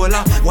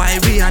bipolar. Why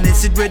we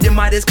honest it with the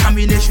maddest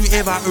combination you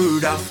ever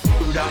heard of.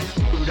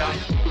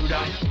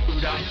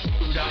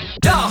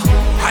 Yeah.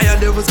 Higher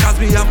levels cause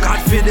we have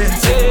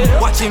confidence.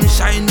 Watch him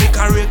shine, make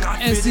a record.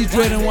 NC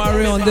Dread and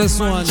Warrior on this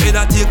one. Say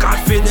that you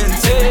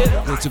confidence.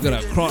 They took it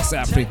across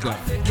Africa.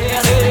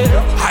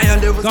 Higher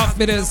levels.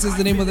 Confidence is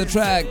the name of the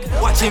track.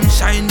 Watch him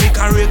shine, make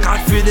a record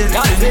confidence.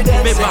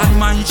 Me bad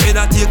man, say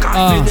that you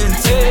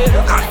confidence.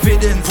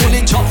 Confidence.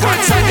 Pulling chop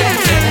once again.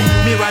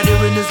 Me ride the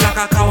rhythms like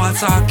a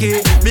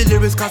Kawasaki. Me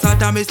lyrics cause a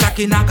damage like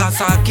in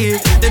Nagasaki.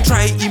 They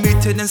try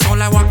imitate and sound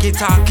like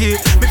walkie-talkie.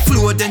 Me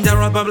flow then the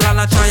rubber blah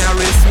and try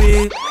arrest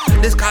me.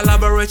 This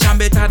collaboration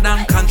better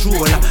than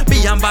control.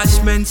 Me and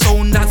Bashman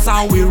sound, that's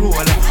how we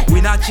roll.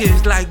 We not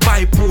change like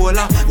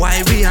bipolar.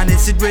 Why we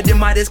honest it with the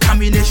maddest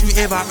combination you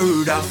ever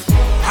heard of.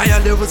 Higher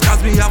levels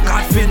cause we have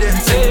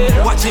confidence.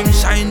 Watch him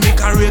shine, make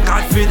a real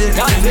confidence.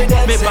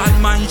 Me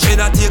bad man, say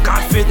that you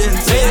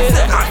confidence.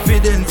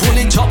 Confidence.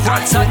 Pulling chop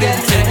once again.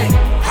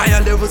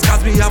 Higher levels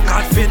cause we have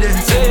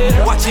confidence.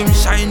 Watch him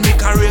shine,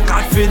 make a real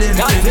confidence.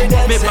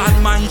 Me bad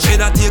man, say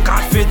that you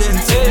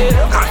confidence.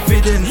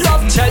 Confidence.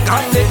 Love tell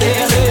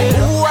confidence.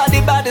 Who are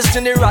the baddest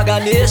in the ragga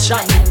nation?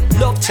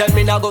 Love tell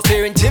me now go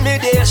fear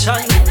intimidation.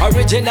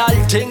 Original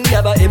thing,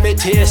 never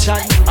imitation.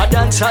 A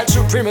dancehall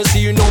supremacy,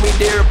 you know me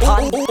there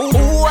pan.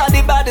 Who are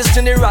the baddest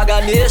in the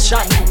ragga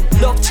nation?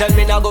 Love tell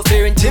me now go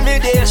fear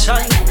intimidation.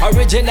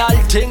 Original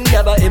thing,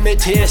 never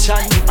imitation.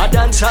 A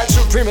dancehall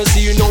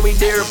supremacy, you know me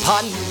there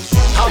pan.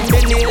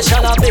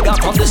 Combination a bigger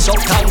from the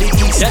south and the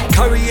east. Then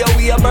Korea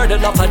we a murder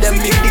enough of them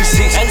big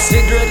disease. And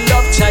Sigrid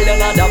love child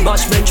another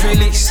Bashman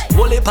release.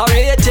 Whole heap of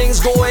ratings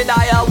going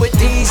higher with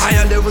these.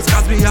 Higher levels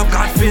cause we have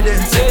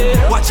confidence.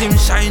 Watch him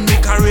shine,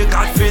 make a real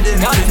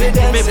confidence.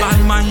 Me bad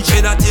man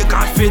say that you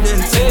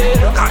confidence.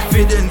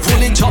 Confidence.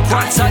 Pulling chop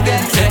once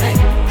again.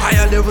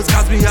 Higher levels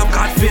cause we have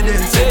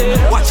confidence.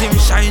 Watch him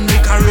shine,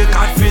 make a real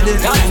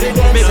confidence.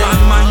 Me bad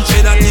man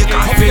say that you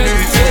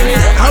confidence.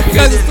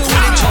 Confidence.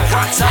 Pulling chop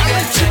once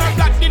again.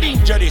 Black the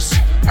ninja this.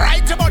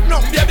 Right about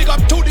now, be a big up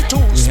to the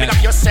tools. Fill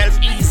up yourself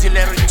easy,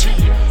 Larry.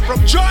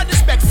 From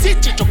Johannesburg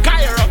City to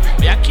Cairo,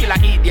 we a killer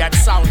idiot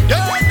sounded.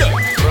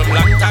 From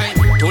long time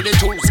to the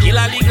tools,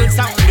 killer legal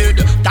sounded.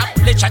 Top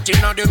the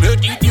chatting on the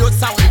bird idiot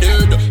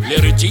sounded.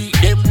 Larry,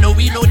 them know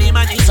we know the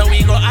money, so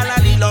we go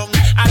alali long,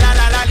 alala.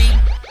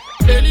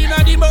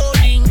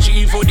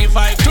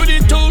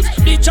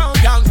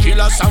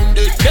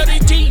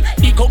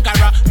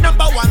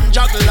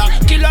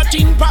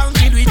 ting pound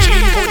till we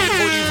cheap for the.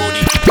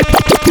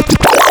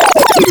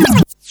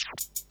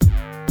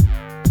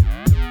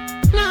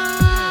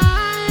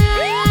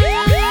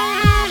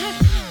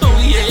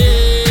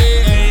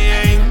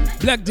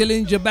 Black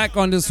Dillinger back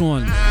on this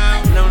one.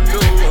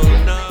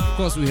 Of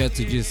course, we had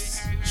to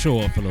just show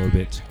off a little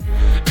bit.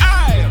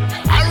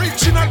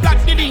 Original Black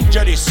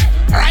Dillinger this.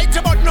 Right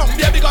about now,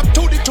 they big up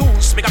to the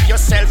tools. Big up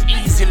yourself,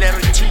 easy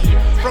Larity.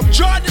 From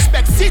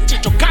Johannesburg City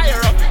to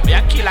Cairo, we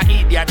a killer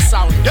idiot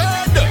sounded.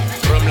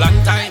 From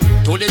long time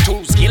to the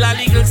tools, killer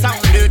legal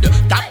sounded.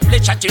 Top play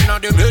chatting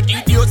on the good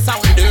idiot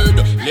sounded.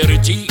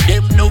 Larity,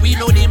 them know we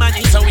know the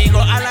money, so we go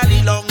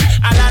alali long,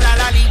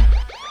 alalali.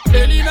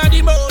 Early in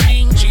the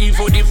morning,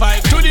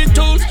 G45 to the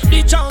tools,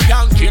 the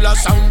champion killer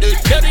sounded.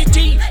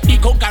 Larity, the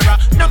conqueror,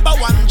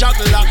 #1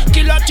 juggler,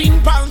 killer ting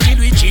pound till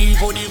we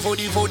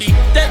G40,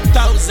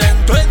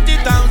 10,000,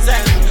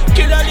 20,000,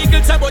 killer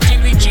legal sabot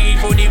till we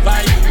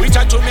G45. We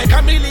try to make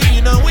a million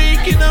in a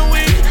week,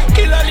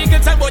 killer legal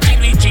sabot till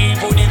we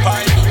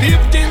G45.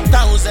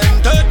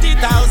 15,000,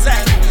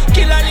 30,000,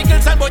 killer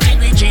legal sabot till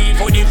we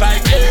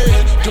G45.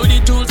 Yeah, to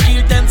the tools,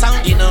 kill 10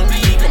 sound in a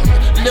week.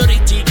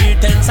 Larity kill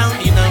 10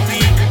 sound in a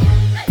week.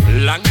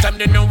 Long time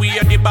they know we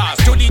are the boss.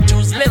 To the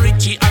tools,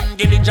 Larity and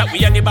Dillinger,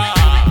 we are the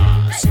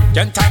boss.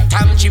 Then tam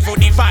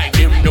G45,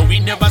 them know we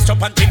never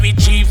stop until we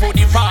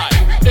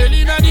G45.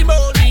 Early in the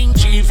morning,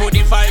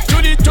 G45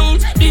 to the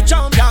tools, the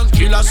champion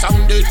killer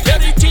sounded.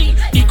 Larity,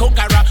 the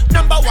conqueror,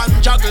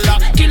 #1 juggler,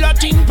 killer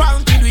ting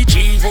pound till we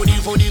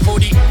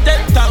G40,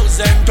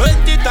 10,000,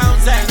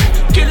 20,000,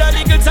 killer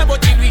legal sabot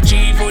till we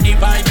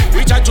G45.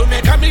 We try to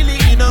make a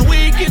million in a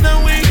week,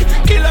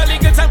 killer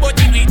legal sabot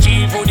till we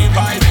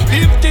G45.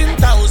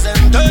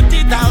 15,000,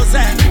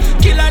 30,000,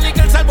 killer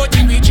legal sabot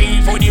till we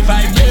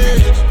G45.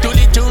 Yeah, to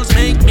the tools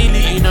make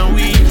million in a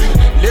week.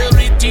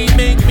 Larity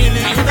make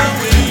million in a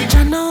week.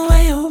 I know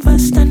why you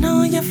overstand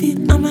how you feel.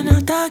 I'm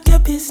gonna talk your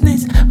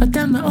business, but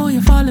tell me how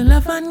you fall in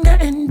love and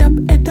get end up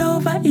head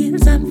over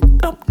heels and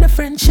fuck up the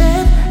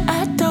friendship.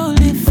 I told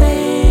you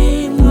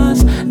fame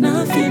was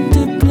nothing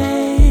to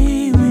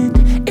play with.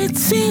 It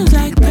seems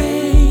like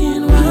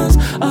pain was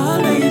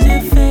always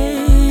your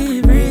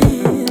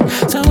favorite.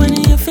 So when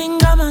your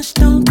finger mash,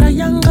 don't cry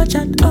and go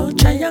chat. Oh,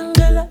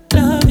 triangular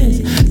love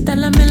is.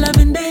 Tell me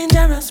loving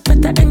dangerous,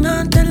 better hang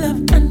on to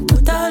love and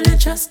put all your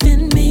trust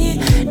in me.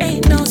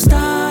 Ain't no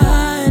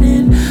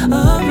starting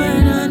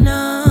over, no.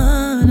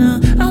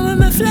 And when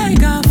my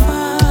flag off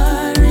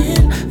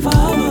firing,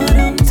 forward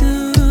on to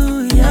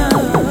ya.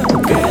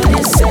 Girl,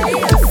 you say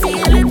you're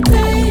feeling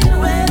pain,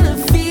 well the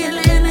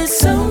feeling is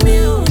so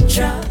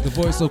mutual. The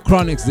voice of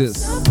Chronix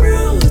this. So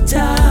brutal.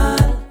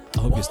 I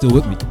hope you're still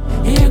with me.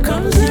 Here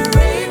comes the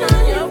rain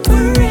on your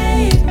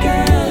parade,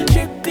 girl,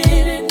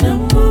 dripping in the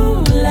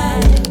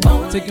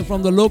moonlight. Taken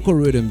from the local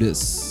rhythm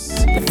this.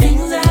 The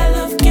things that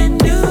love can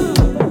do.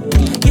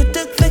 You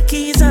took the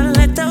keys and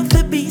let out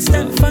the beast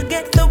and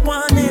forget the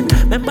warning.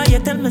 Remember you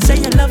tell me say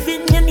you're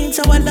loving you need,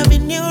 so I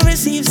loving you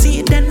receive.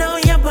 See then now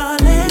you're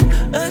balling.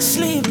 A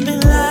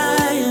sleeping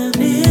lion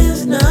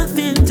is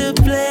nothing to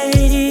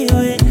play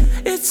with.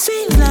 It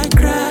seems like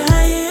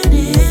crying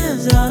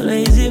is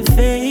always your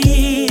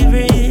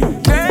favorite.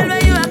 Girl,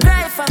 where you a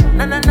cry for?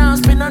 No,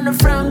 spin on the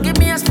front, give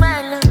me a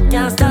smile.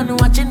 Can't stand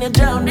watching you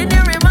drown in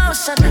your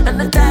emotion, and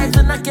the tides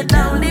will knock you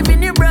down,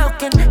 leaving you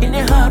broken, in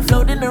your heart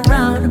floating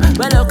around.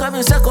 Well, how come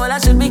you so cold? I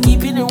should be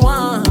keeping you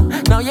warm.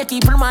 Now you're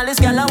keeping malice,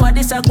 girl, what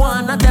is a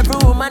one? Not every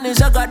woman is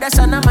a goddess,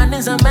 and a man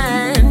is a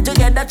man.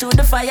 Together through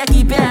the fire,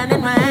 keep your hand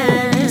in my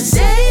hand.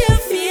 Say you're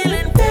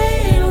feeling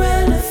pain,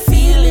 well, the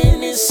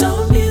feeling is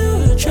so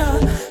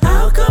mutual.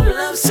 How come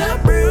love's so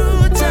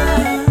brutal?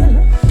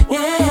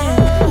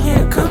 Yeah,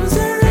 here comes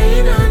the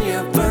rain on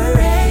your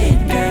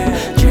parade, girl,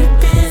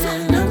 dripping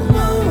in the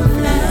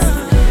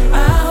moonlight. I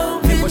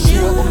hope you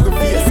knew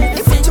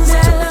the things I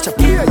love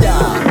can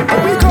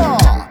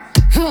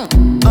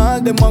do. All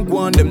them a go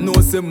on, them know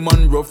say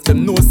man rough,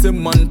 them know say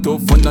man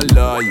tough and a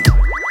lie.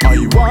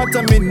 I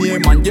water me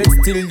name and yet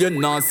still you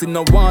not see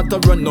no water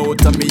run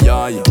out of me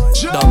eye.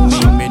 That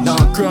mean me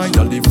not cry,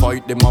 all the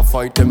fight them a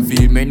fight, them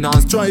feel me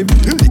not strive.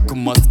 Little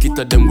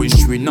mosquito them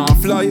wish we not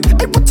fly.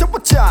 Hey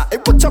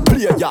watcha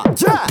play ya,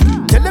 yeah.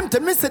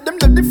 Tell me say them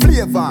love the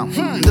flavor.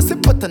 The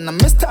sip pattern and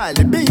my style,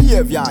 the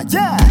behavior,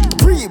 yeah.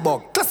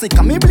 Reebok, classic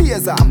and me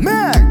blazer,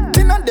 man.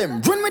 Ten of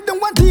them, join me them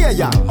one day,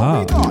 yeah.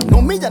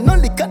 No me ya no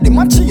lick at the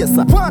match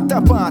chaser.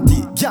 Water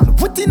party, girl,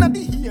 put in at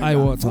the here. I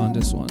water on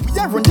this one. We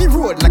are on the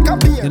road like a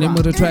beer. The name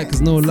of the track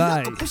is No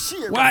Lie.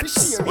 What?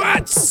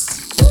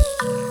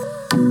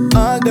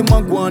 All them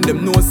a go on,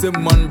 them know say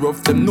man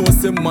rough, them know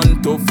say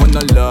man tough and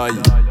a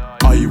lie.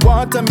 I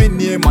water me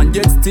name and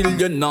yet still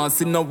you not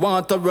see no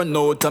water run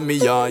out of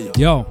me eye.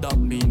 Yo,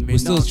 we're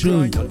still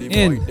tuned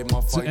in to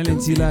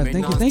LNT Live.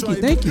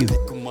 Thank you.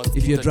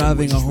 If you're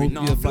driving, I hope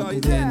you're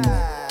plugged in.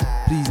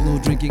 Please, no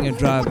drinking and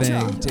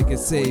driving. Take it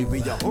safe.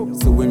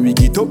 So when we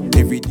get up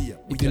every day.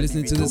 If you're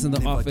listening to this in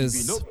the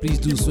office, please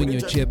do swing your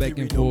chair back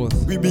and forth.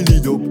 We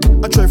lead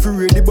up. I try for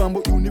ready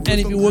bamboo. And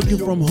if you're working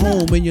from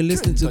home and you're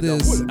listening to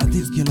this, I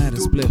think you can light a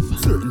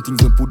spliff. Certain things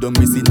don't put on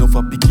me, see no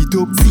for pick it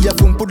up. See a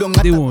phone put on.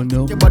 They won't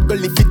know. You bad go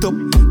lift it up.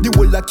 The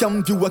whole I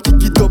camp you a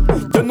kick it up.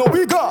 You know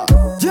we got,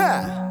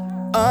 yeah.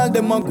 All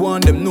them a go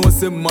on, them know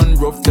say man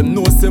rough, them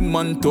know say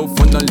man tough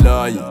and a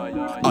lie.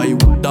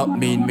 That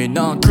mean me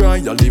not cry,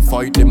 all the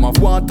fight them have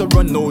water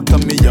run out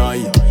of me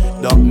eye.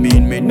 That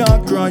mean me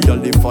not cry, all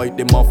the fight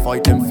them a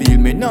fight them feel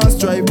me not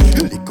strive.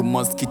 Little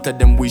mosquito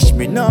them wish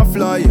me not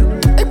fly.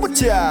 Hey but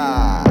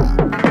yeah,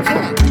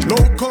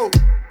 loco,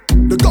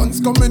 the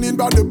guns coming in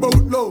by the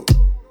boatload.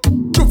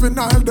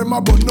 Juvenile them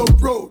a bun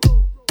up road.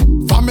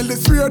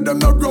 Families fear them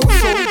no grow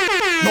so.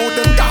 Now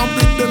them can't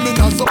beat them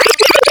in a zone.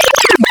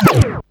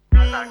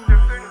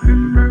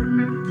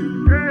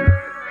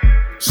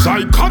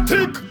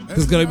 Psychotic. This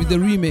is gonna be the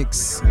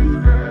remix.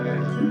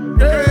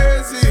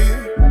 Crazy.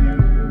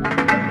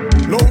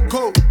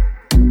 Loco.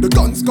 The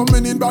guns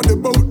coming in by the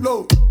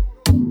boatload.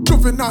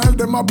 Juvenile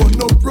them a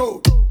bun up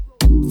road.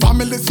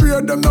 Families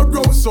fear them no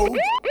grow so.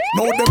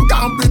 Now them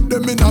can't beat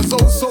them in a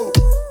so.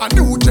 A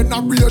new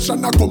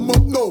generation a come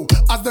up now.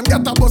 As them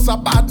get a bus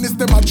of badness,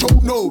 them a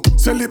choke now.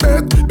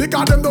 Celebrate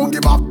because them don't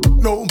give up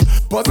no.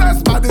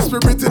 Possessed by the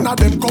spirit in a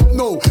them cup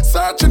now.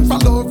 Searching for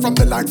love from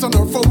the likes on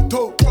her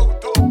photo.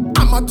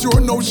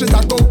 Amateur now she a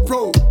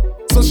GoPro.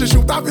 So she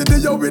shoot a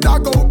video with a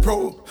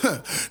GoPro.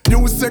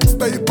 New sex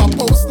tape a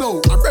post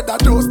now. I read a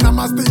dose now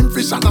my steam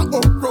fish and a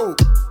upro.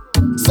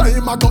 So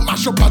him a go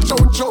mash up a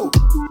chocho.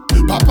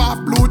 Pop off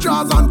blue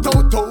jaws and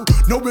toto.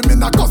 No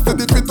women a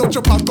custody fit touch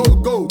up a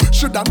go-go.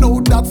 Shoulda know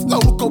that's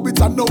loco,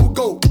 it's a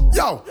no-go.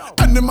 Yo,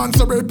 any man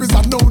so rape is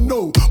a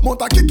no-no.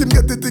 Mount a kick him,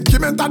 get it,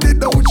 him enter the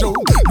dojo.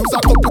 Lose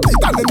a couple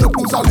teeth and end up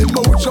lose all the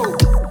mojo.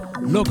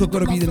 Loco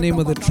gonna be the name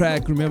of the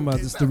track. Remember,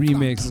 this is the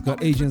remix. It's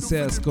got Agent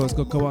Sasco, it's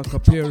got Kawaka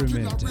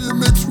Pyramid.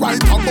 Remix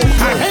right about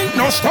I ain't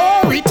no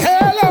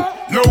storyteller.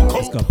 Loco.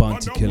 It's got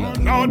Bounty Killer.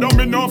 Now that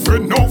me no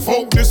friend, no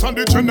folk. This and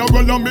the general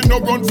and me no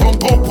run from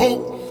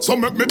popo. So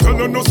make me tell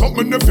you know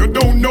something if you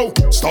don't know.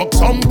 Stock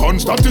some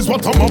guns, that is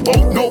what I'm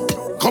about now.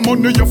 Come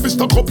on, your fist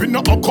stuck up in the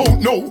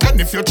account now.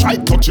 And if you try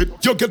touch it,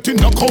 you get in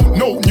the account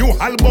now. New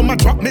album I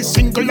drop, me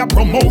single I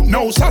promote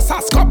now. So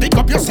Saska, pick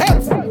up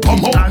yourself,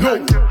 come out now.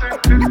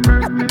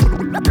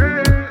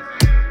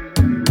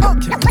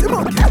 Okay, come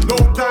on,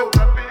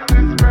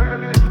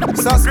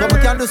 Saska, we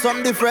can do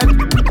something different.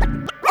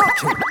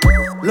 Okay.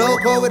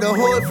 Loco with the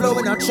whole flow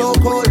in a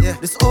chokehold. Yeah.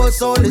 This old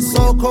soul is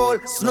so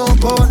cold, snow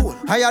cone.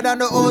 Higher than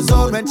the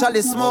ozone. When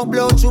Charlie smoke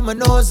blow through my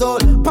nose hole.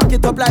 Pack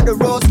it up like the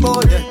rose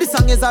bowl. Yeah. This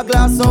song is a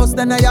glass house,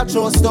 then I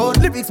throw stone.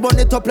 Lyrics burn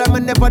it up like me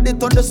never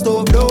did on the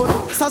stove down.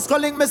 Saska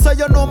link me so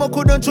you know me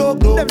couldn't choke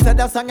though. Them said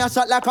that song I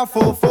shot like a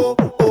fofo.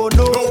 Oh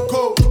no.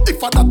 Loco.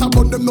 If I that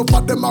about them, no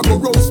for them I go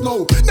roast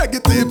now.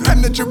 Negative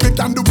energy we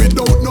can do we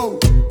don't know.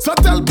 So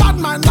tell bad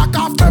man knock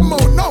off them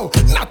out now.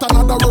 Not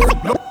another word.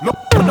 No.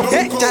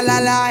 Hey,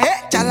 chalala,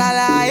 hey,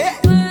 chalala, hey.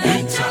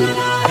 Hey,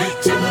 chalala, hey,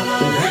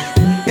 chalala, hey.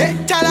 Hey,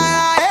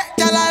 chalala, hey,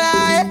 chalala,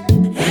 hey.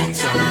 Hey,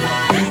 chalala,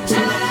 hey,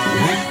 chalala,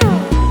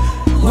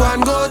 hey.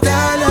 One go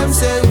tell them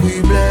say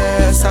we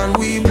bless and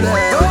we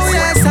bless. Oh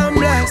yes, I'm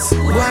blessed.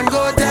 One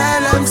go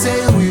tell them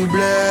say we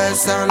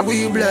bless and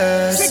we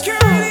bless.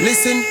 Security.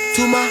 Listen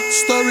to my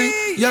story,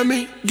 yeah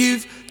me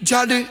give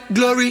Jah the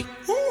glory.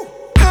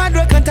 Hard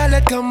work and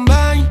talent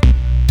combine.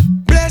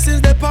 Blessings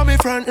they put me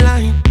front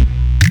line.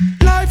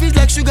 Life is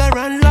like sugar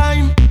and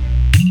lime.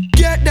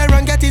 Get there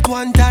and get it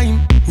one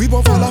time. We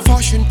both follow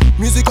fashion,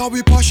 music how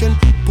we passion.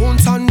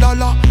 Pounds and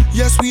dollar,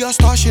 yes we are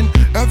stashing.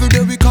 Every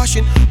day we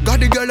caution, got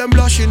the girl I'm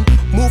blushing.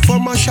 Move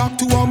from a shop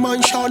to a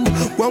mansion.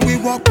 When we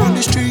walk on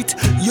the street,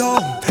 yo,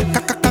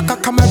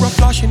 camera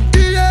flashing.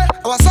 Yeah,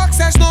 our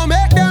success no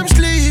make them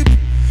sleep.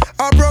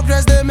 Our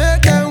progress they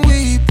make them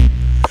weep.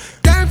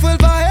 Thankful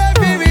for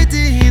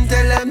everything.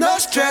 Tell them no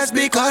stress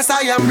because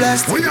I am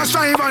blessed. We are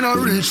strive and a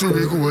reach to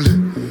the goal.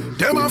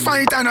 Them a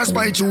fight and a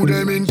spite through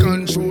them in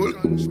control.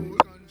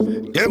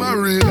 Them a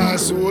real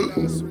asshole.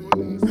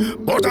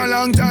 But a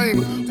long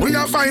time, we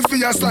a fight for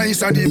a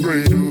slice of the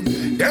bread.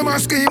 Them a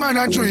scheme and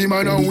a dream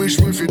and a wish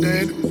we fi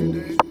dead.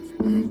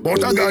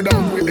 But I got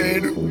down with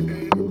head.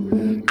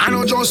 I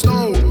know just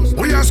now,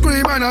 we a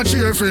scream and a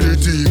cheer for the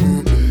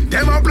team.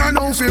 Them a plan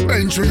out for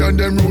bench we and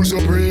them rule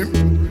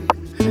supreme.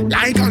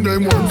 Like and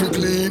them want to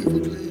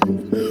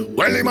clean.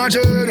 Well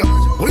imagine,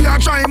 we a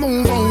try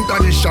move out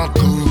of the shock.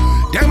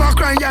 Them a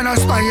cry and a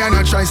spy and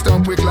a try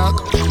stop we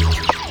clock.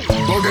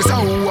 But guess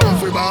how we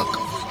want we back.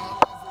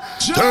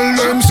 Tell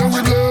them so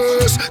we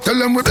bless. Tell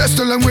them we bless,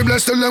 tell them we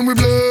bless, tell them we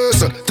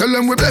bless. Tell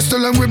them we bless, tell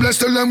them we bless,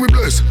 tell them we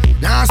bless.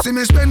 Now see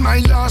me spend my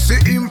last to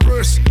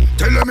impress.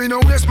 Tell them me no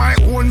waste my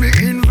own me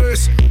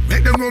invest.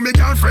 Make them know me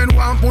girlfriend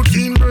want put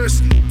in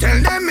verse.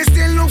 Tell them me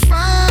still look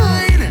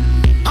fine.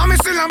 And me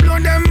still am blow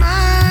them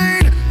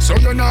mind. So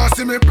you know see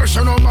see me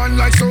pressure no man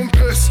like some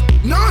pest.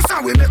 Now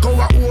so we make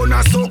our own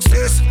a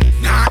success.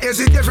 Now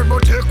hesitate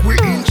but take we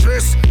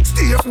interest.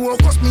 Stay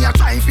focused, me a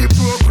trying for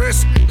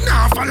progress.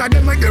 Now follow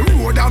them with the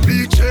road and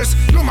beaches.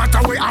 No matter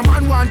where a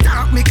man want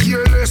talk, me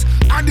careless.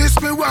 And this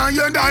me want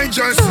you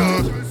digest.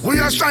 We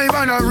a strive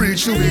and a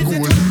reach to the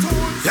goal.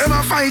 Them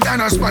a fight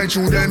and a spite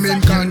through them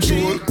in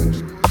control.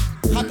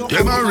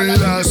 Them a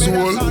real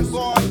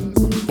asshole.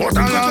 But a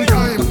long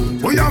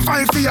time, we a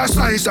fight for a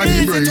slice of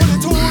the bread.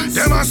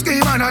 Them a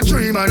scheme and a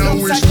dream and a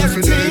wish to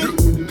be dead.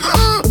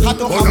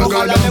 But a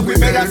God we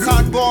made a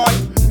son boy.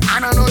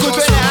 And I know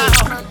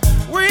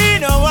we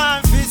don't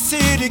want to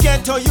see the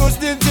ghetto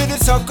used into the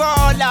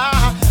Sokola.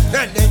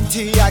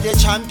 LNT are the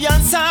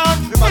champion sound.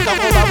 We must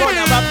have over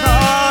never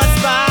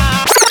prosper.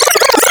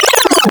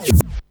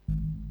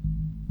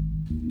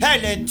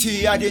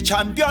 LNT are the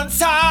champion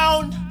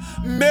sound.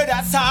 Made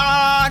a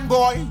sound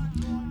boy.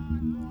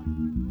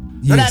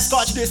 Yes. Let's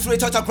touch this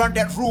straight out of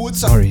grounded roots.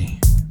 Sorry.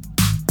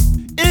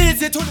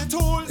 Easy to the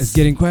tools. It's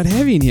getting quite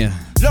heavy in here.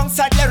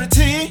 Alongside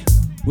Larity.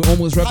 We're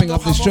almost wrapping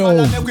up the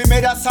show. We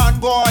made a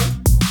sound boy.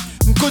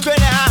 Good way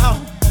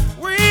now.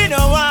 We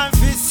don't want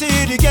to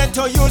see the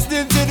ghetto used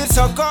into the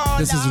Sokola.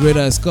 This is Red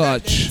Eye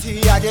Scotch.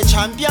 We are the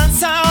champion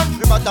sound.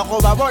 We must have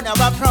over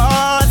never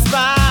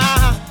prosper.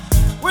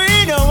 We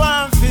don't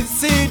want to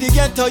see the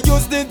ghetto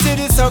used into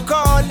the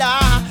Sokola.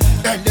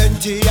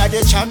 LNT are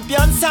the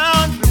champion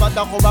sound. We must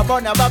have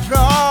over never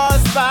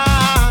prosper.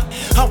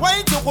 I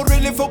wait to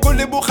really for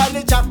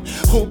Kulibukhali Jam.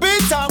 Who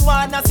beats and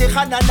wanna say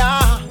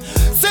Hanana.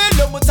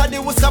 Selo mutani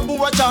usabu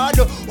wa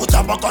chalo.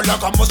 Utabakala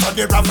kama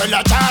sadi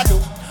Rafaela chalo.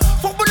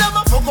 Fubula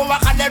mafuko wa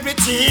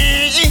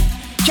Larity.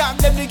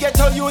 Can't let me get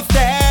to use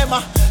them.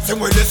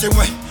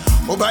 Singwe.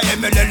 Uba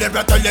emelele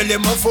batolele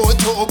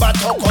mofoto uba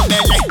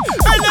tokomele.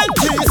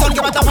 LNT son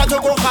ke bata pato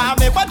go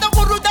khame. Bata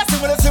kuruda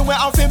singwe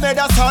afi made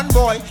a son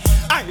boy.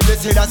 I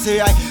listen I say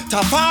I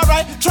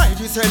Tafari try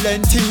this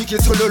LNT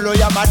kisololo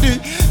ya madi.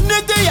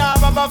 Nite ya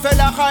baba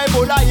fela khai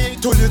bolai.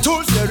 To the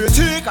tools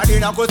Larity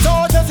kadina ko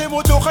sote se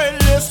mutu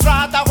khele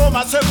strata go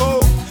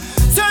maseko.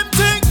 Same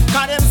thing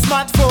got them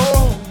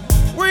smartphone.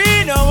 We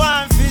don't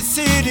want to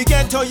see the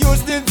ghetto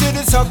used into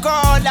the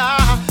Sokola.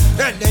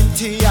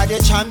 LNT are the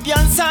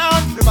champion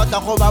sound. We must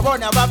have over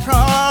never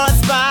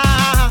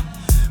prosper.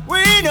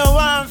 We don't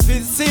want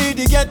to see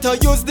the ghetto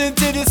used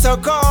into the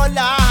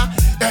Sokola.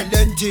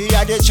 LNT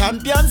are the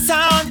champion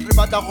sound. We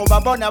must have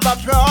over never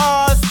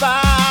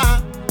prosper.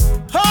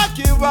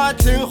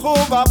 Hakiwati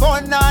huba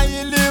bona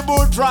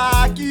ilibu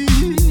dragi.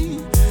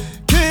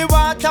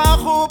 Kiwata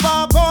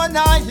huba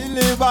bona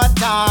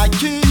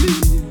ilibataki.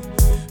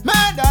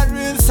 Man, that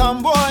real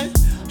some boy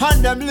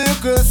and them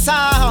little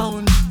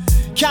sound.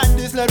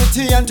 Candice,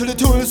 Larity and to the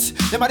tools.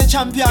 Them are the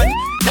champion,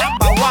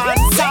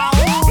 #1 sound.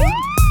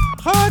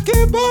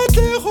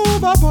 Hakibate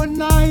huba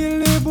bona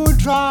ilibu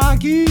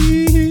dragi.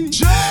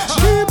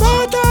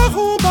 Kibata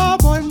huba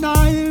bona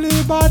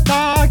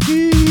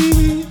ilibataki.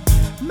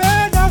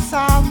 Man, that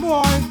some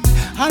boy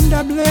and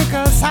them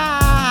little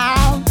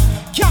sound.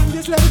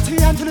 Candice,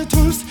 Larity and to the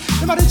tools.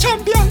 Them are the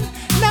champion,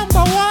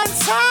 #1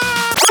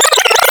 sound.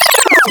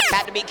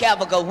 Have to be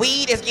careful because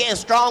weed is getting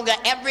stronger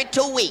every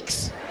 2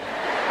 weeks.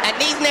 And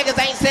these niggas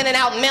ain't sending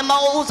out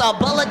memos or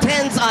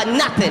bulletins or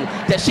nothing.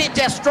 The shit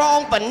just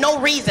strong for no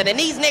reason. And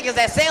these niggas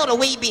that sell the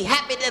weed be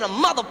happy than a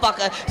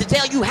motherfucker to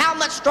tell you how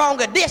much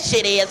stronger this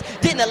shit is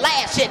than the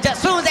last shit. Just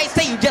as soon as they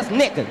see you, just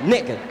nigga.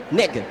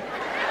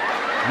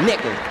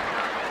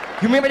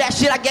 You remember that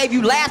shit I gave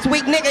you last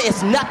week, nigga?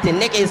 It's nothing,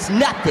 nigga. It's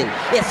nothing.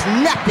 It's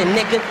nothing,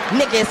 nigga.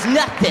 Nigga, it's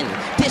nothing.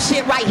 This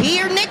shit right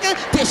here, nigga.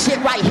 This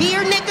shit right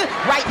here, nigga.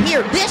 Right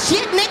here. This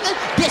shit, nigga.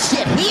 This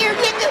shit here,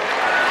 nigga.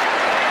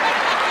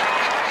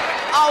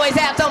 Always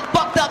have some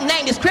fucked up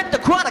name. It's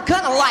Cryptochronic,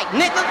 kinda like,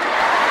 nigga.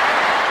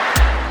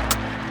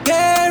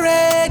 Get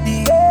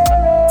ready.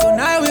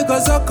 Tonight we go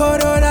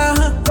Sokola.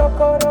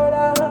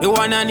 You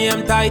wanna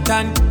name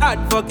Titan,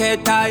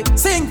 Advocate I.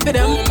 Sing for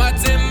them.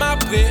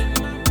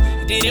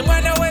 Dini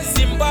mwana we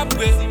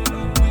Zimbabwe.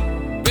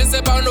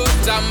 Pese pano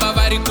tamba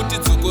vari kuti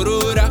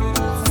tsugurura.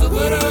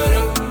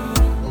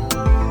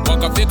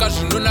 Wakapfeka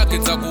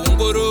zvinonakidza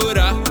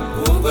kuongorora.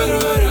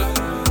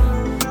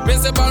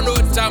 Pese pano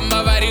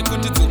tamba vari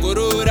kuti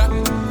tsugurura.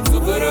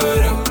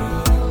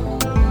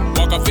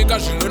 Wakapfeka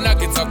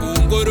zvinonakidza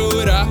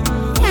kuongorora.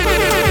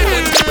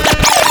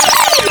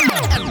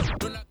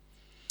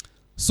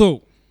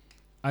 So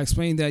I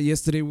explained that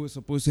yesterday we were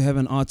supposed to have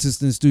an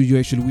artist in the studio.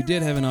 Actually, we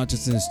did have an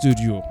artist in the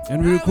studio,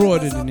 and we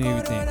recorded and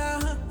everything,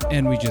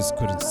 and we just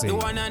couldn't say the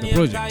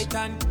project.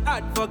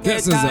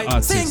 This is the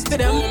artist. His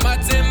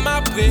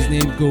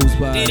name goes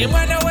by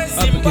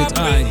Advocate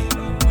I.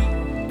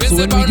 So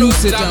when we do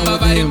sit down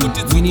with him,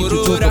 we need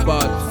to talk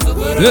about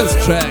this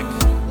track.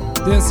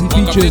 This he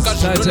features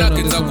Titan on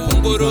this one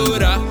from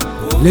Uganda.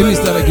 Let me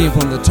start again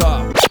from the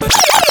top.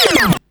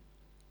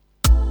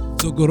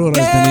 So Gorora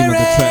is the name of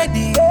the track.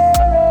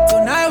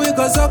 We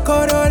go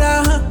Sokola.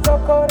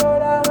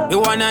 You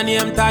wanna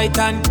name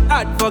Titan,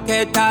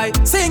 Advocate I.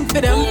 Sing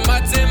for them.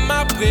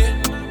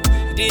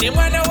 Dini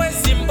mwana we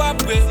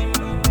Zimbabwe.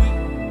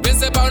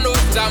 Pese pano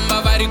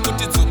vanotamba vari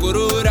kuti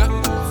tsukurura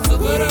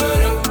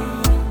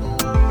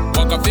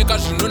wakapfeka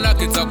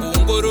zvinonakidza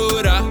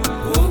kuongorora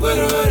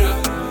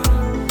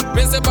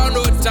pese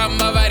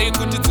panotamba vari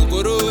kuti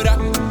tsukurura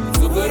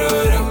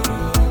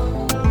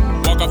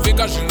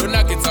wakapfeka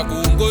zvinonakidza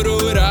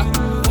kuongorora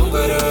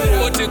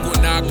oti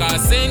kunaka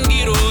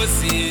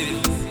sengirozi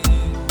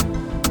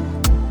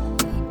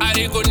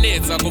ari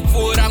kunetsa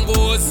kupfuura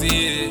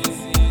ngozi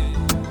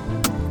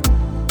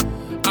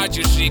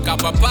achisvika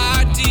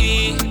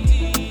papati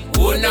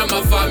una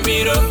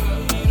mafambiro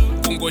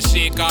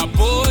kungosvika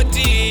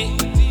poti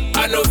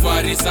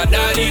anovharisa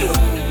dariro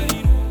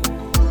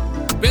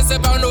pese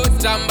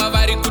panotamba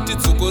vari kuti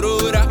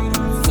tsukurura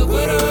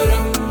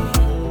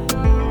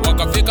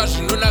wakapfeka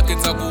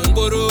zvinonakidza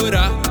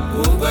kuongorora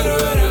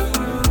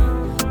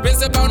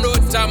pese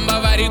panotamba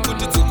vari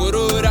kuti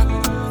tsukurura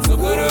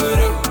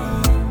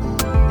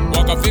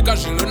wakapfeka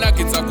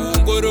zvinonakidza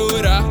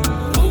kuongorora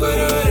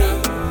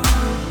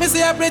Me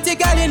see a pretty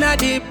girl in a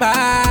the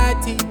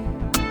party.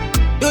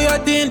 Do your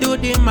thing, do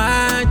the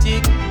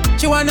magic.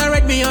 She wanna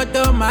ride me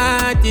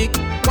automatic.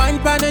 Wine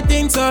pan the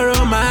thing so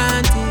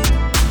romantic.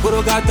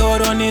 Buruga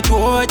toro ni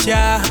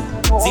tuocha.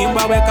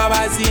 Zimbabwe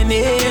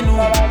kabazinenu.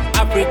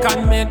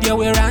 African media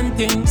we run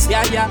things.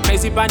 Yeah.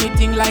 Crazy pan the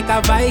thing like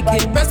a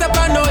Viking. Press up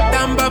no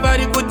tamba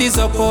bari kuti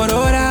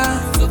sokorora.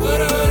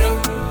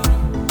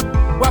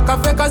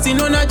 Wakafeka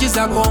sinona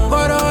jiza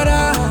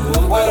kongorora.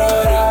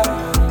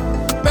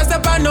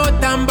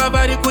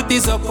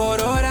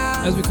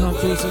 As we come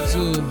closer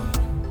to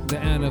the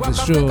end of the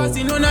show,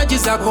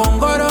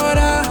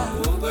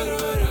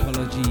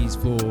 apologies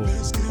for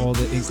all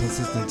the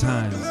inconsistent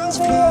times.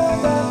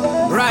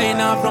 Right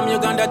now from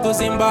Uganda to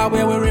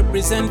Zimbabwe, we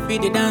represent for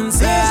the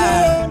dancer.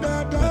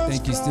 But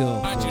thank you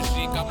still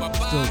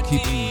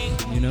keeping,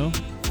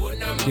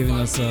 giving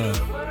us an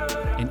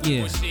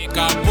ear.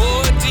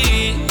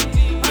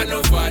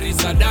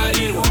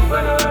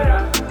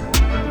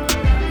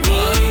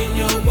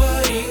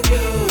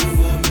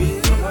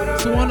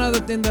 So one other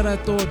thing that I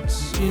thought,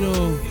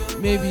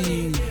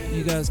 maybe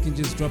you guys can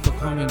just drop a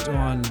comment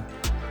on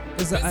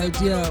is the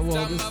idea,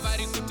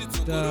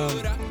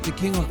 the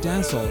King of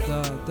Dancehall,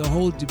 the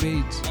whole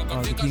debate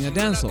of the King of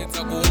Dancehall.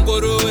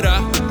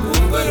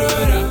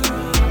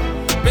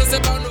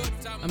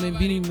 I mean,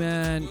 Beenie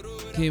Man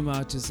came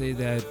out to say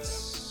that,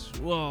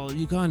 well,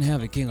 you can't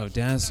have a King of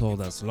Dancehall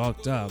that's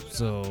locked up,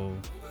 so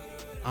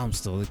I'm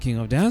still the King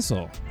of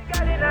Dancehall.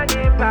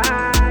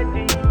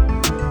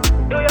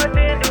 Do your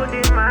thing, do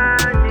the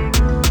magic.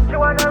 She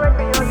wanna rip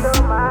me on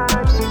the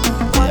magic.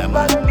 Yeah,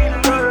 man.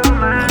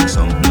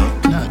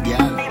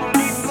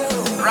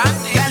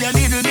 Girl, your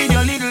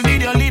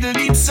little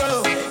bit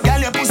so. Girl,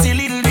 your pussy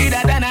little bit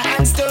than a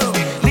hand stove.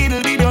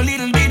 Little bit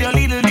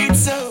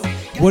so.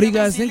 What do you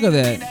guys think of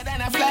that?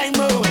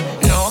 No,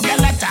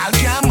 girl at all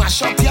can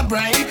mash up your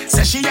brain.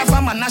 Say she have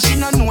a man, she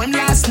don't know him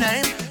last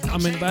name. I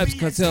mean, Vybz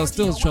Kartel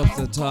still tops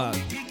the top.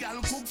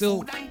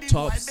 Still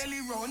tops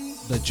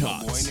the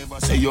charts.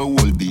 Say you all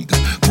big.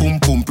 Pum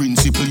pum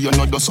principle, you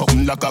know do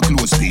something like a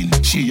clothespin.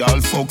 She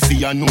all fuck for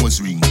your nose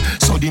ring.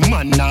 So the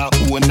man now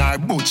own her,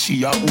 but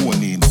she a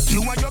own him.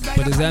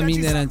 But does that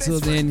mean that until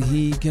then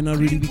he cannot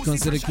really be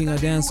considered King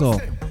of Dancehall?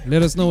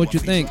 Let us know what you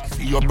think.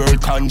 Your birth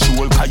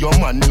control, cause your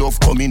man love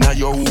coming at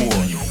your own.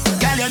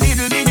 Girl, your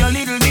little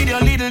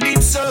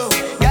bit so.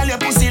 Girl, your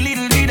pussy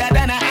little bit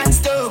than a hand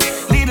stove.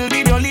 Little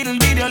bit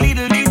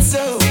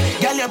so.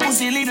 Girl, your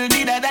pussy little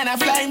bit than a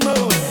flying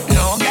boat.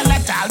 No, girl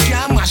at all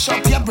can mash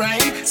up your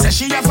brain. Say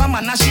she have a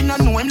man and she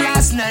don't know him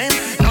last name.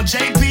 No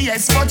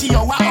JPS, but you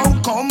are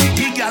outcome.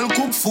 The girl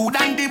cook food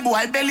and the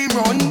boy belly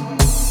run.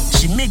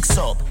 She mix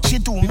up, she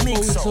do mix up.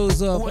 Before we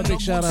close up, a big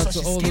shout out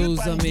to all those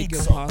that make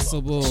it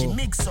possible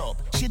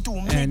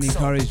and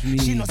encourage me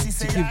to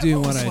keep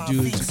doing what I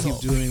do, to keep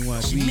doing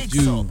what we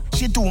do. A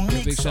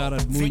big shout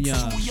out Munya,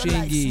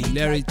 Shingy,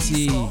 Larry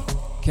T,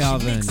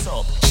 Calvin,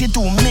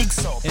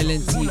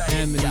 LNT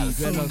Family,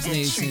 Dreadlocks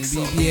Nation,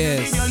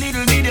 BBS,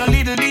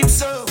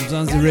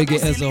 Zanzi Reggae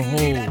as a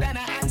whole.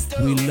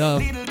 We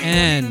love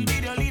and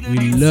we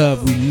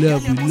love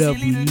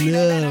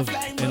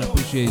and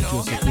appreciate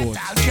your support.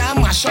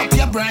 Mash up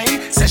your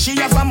brain. Say she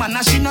have a man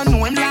and she don't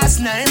know him last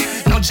name.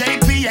 No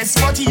JPS,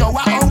 but you are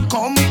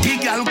outcome. The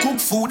girl cook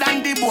food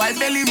and the boy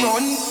belly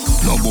run.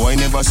 No boy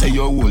never say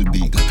you all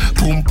big.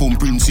 Pum pum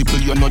principle,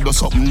 you know do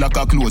something like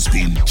a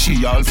clothespin.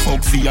 She all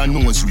fuck for your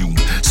nose ring.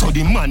 So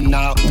the man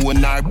now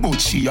own her,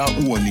 but she a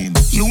own him.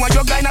 You and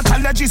your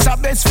gynecologist are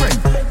best friend.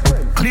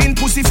 Clean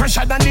pussy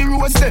fresher than the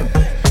rose them.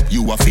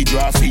 You a fi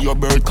draw for your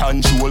birth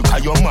control,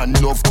 cause your man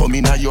love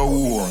coming at your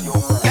own.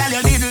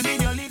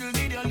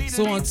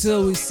 So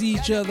until we see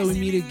each other, we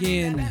meet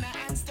again,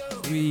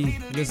 we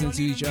listen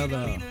to each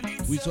other,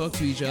 we talk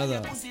to each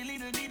other,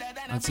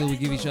 until we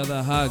give each other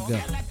a hug.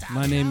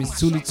 My name is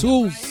Tuli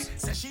Tools,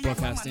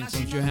 broadcasting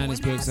from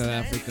Johannesburg, South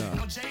Africa,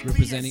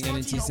 representing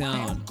LNT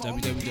Sound,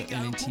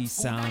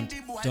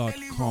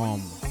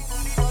 www.lntsound.com.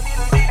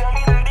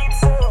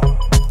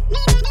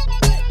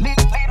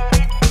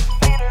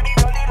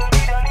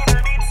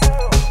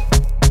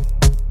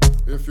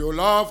 If you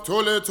love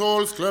Tully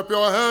Tools, clap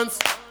your hands.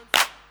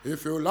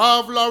 If you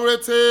love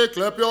Larity,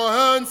 clap your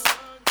hands.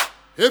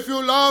 If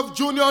you love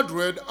Junior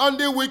Dread and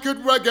the Wicked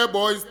Reggae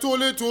Boys,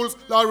 Tully Tools,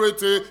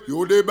 Larity,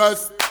 you the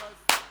best.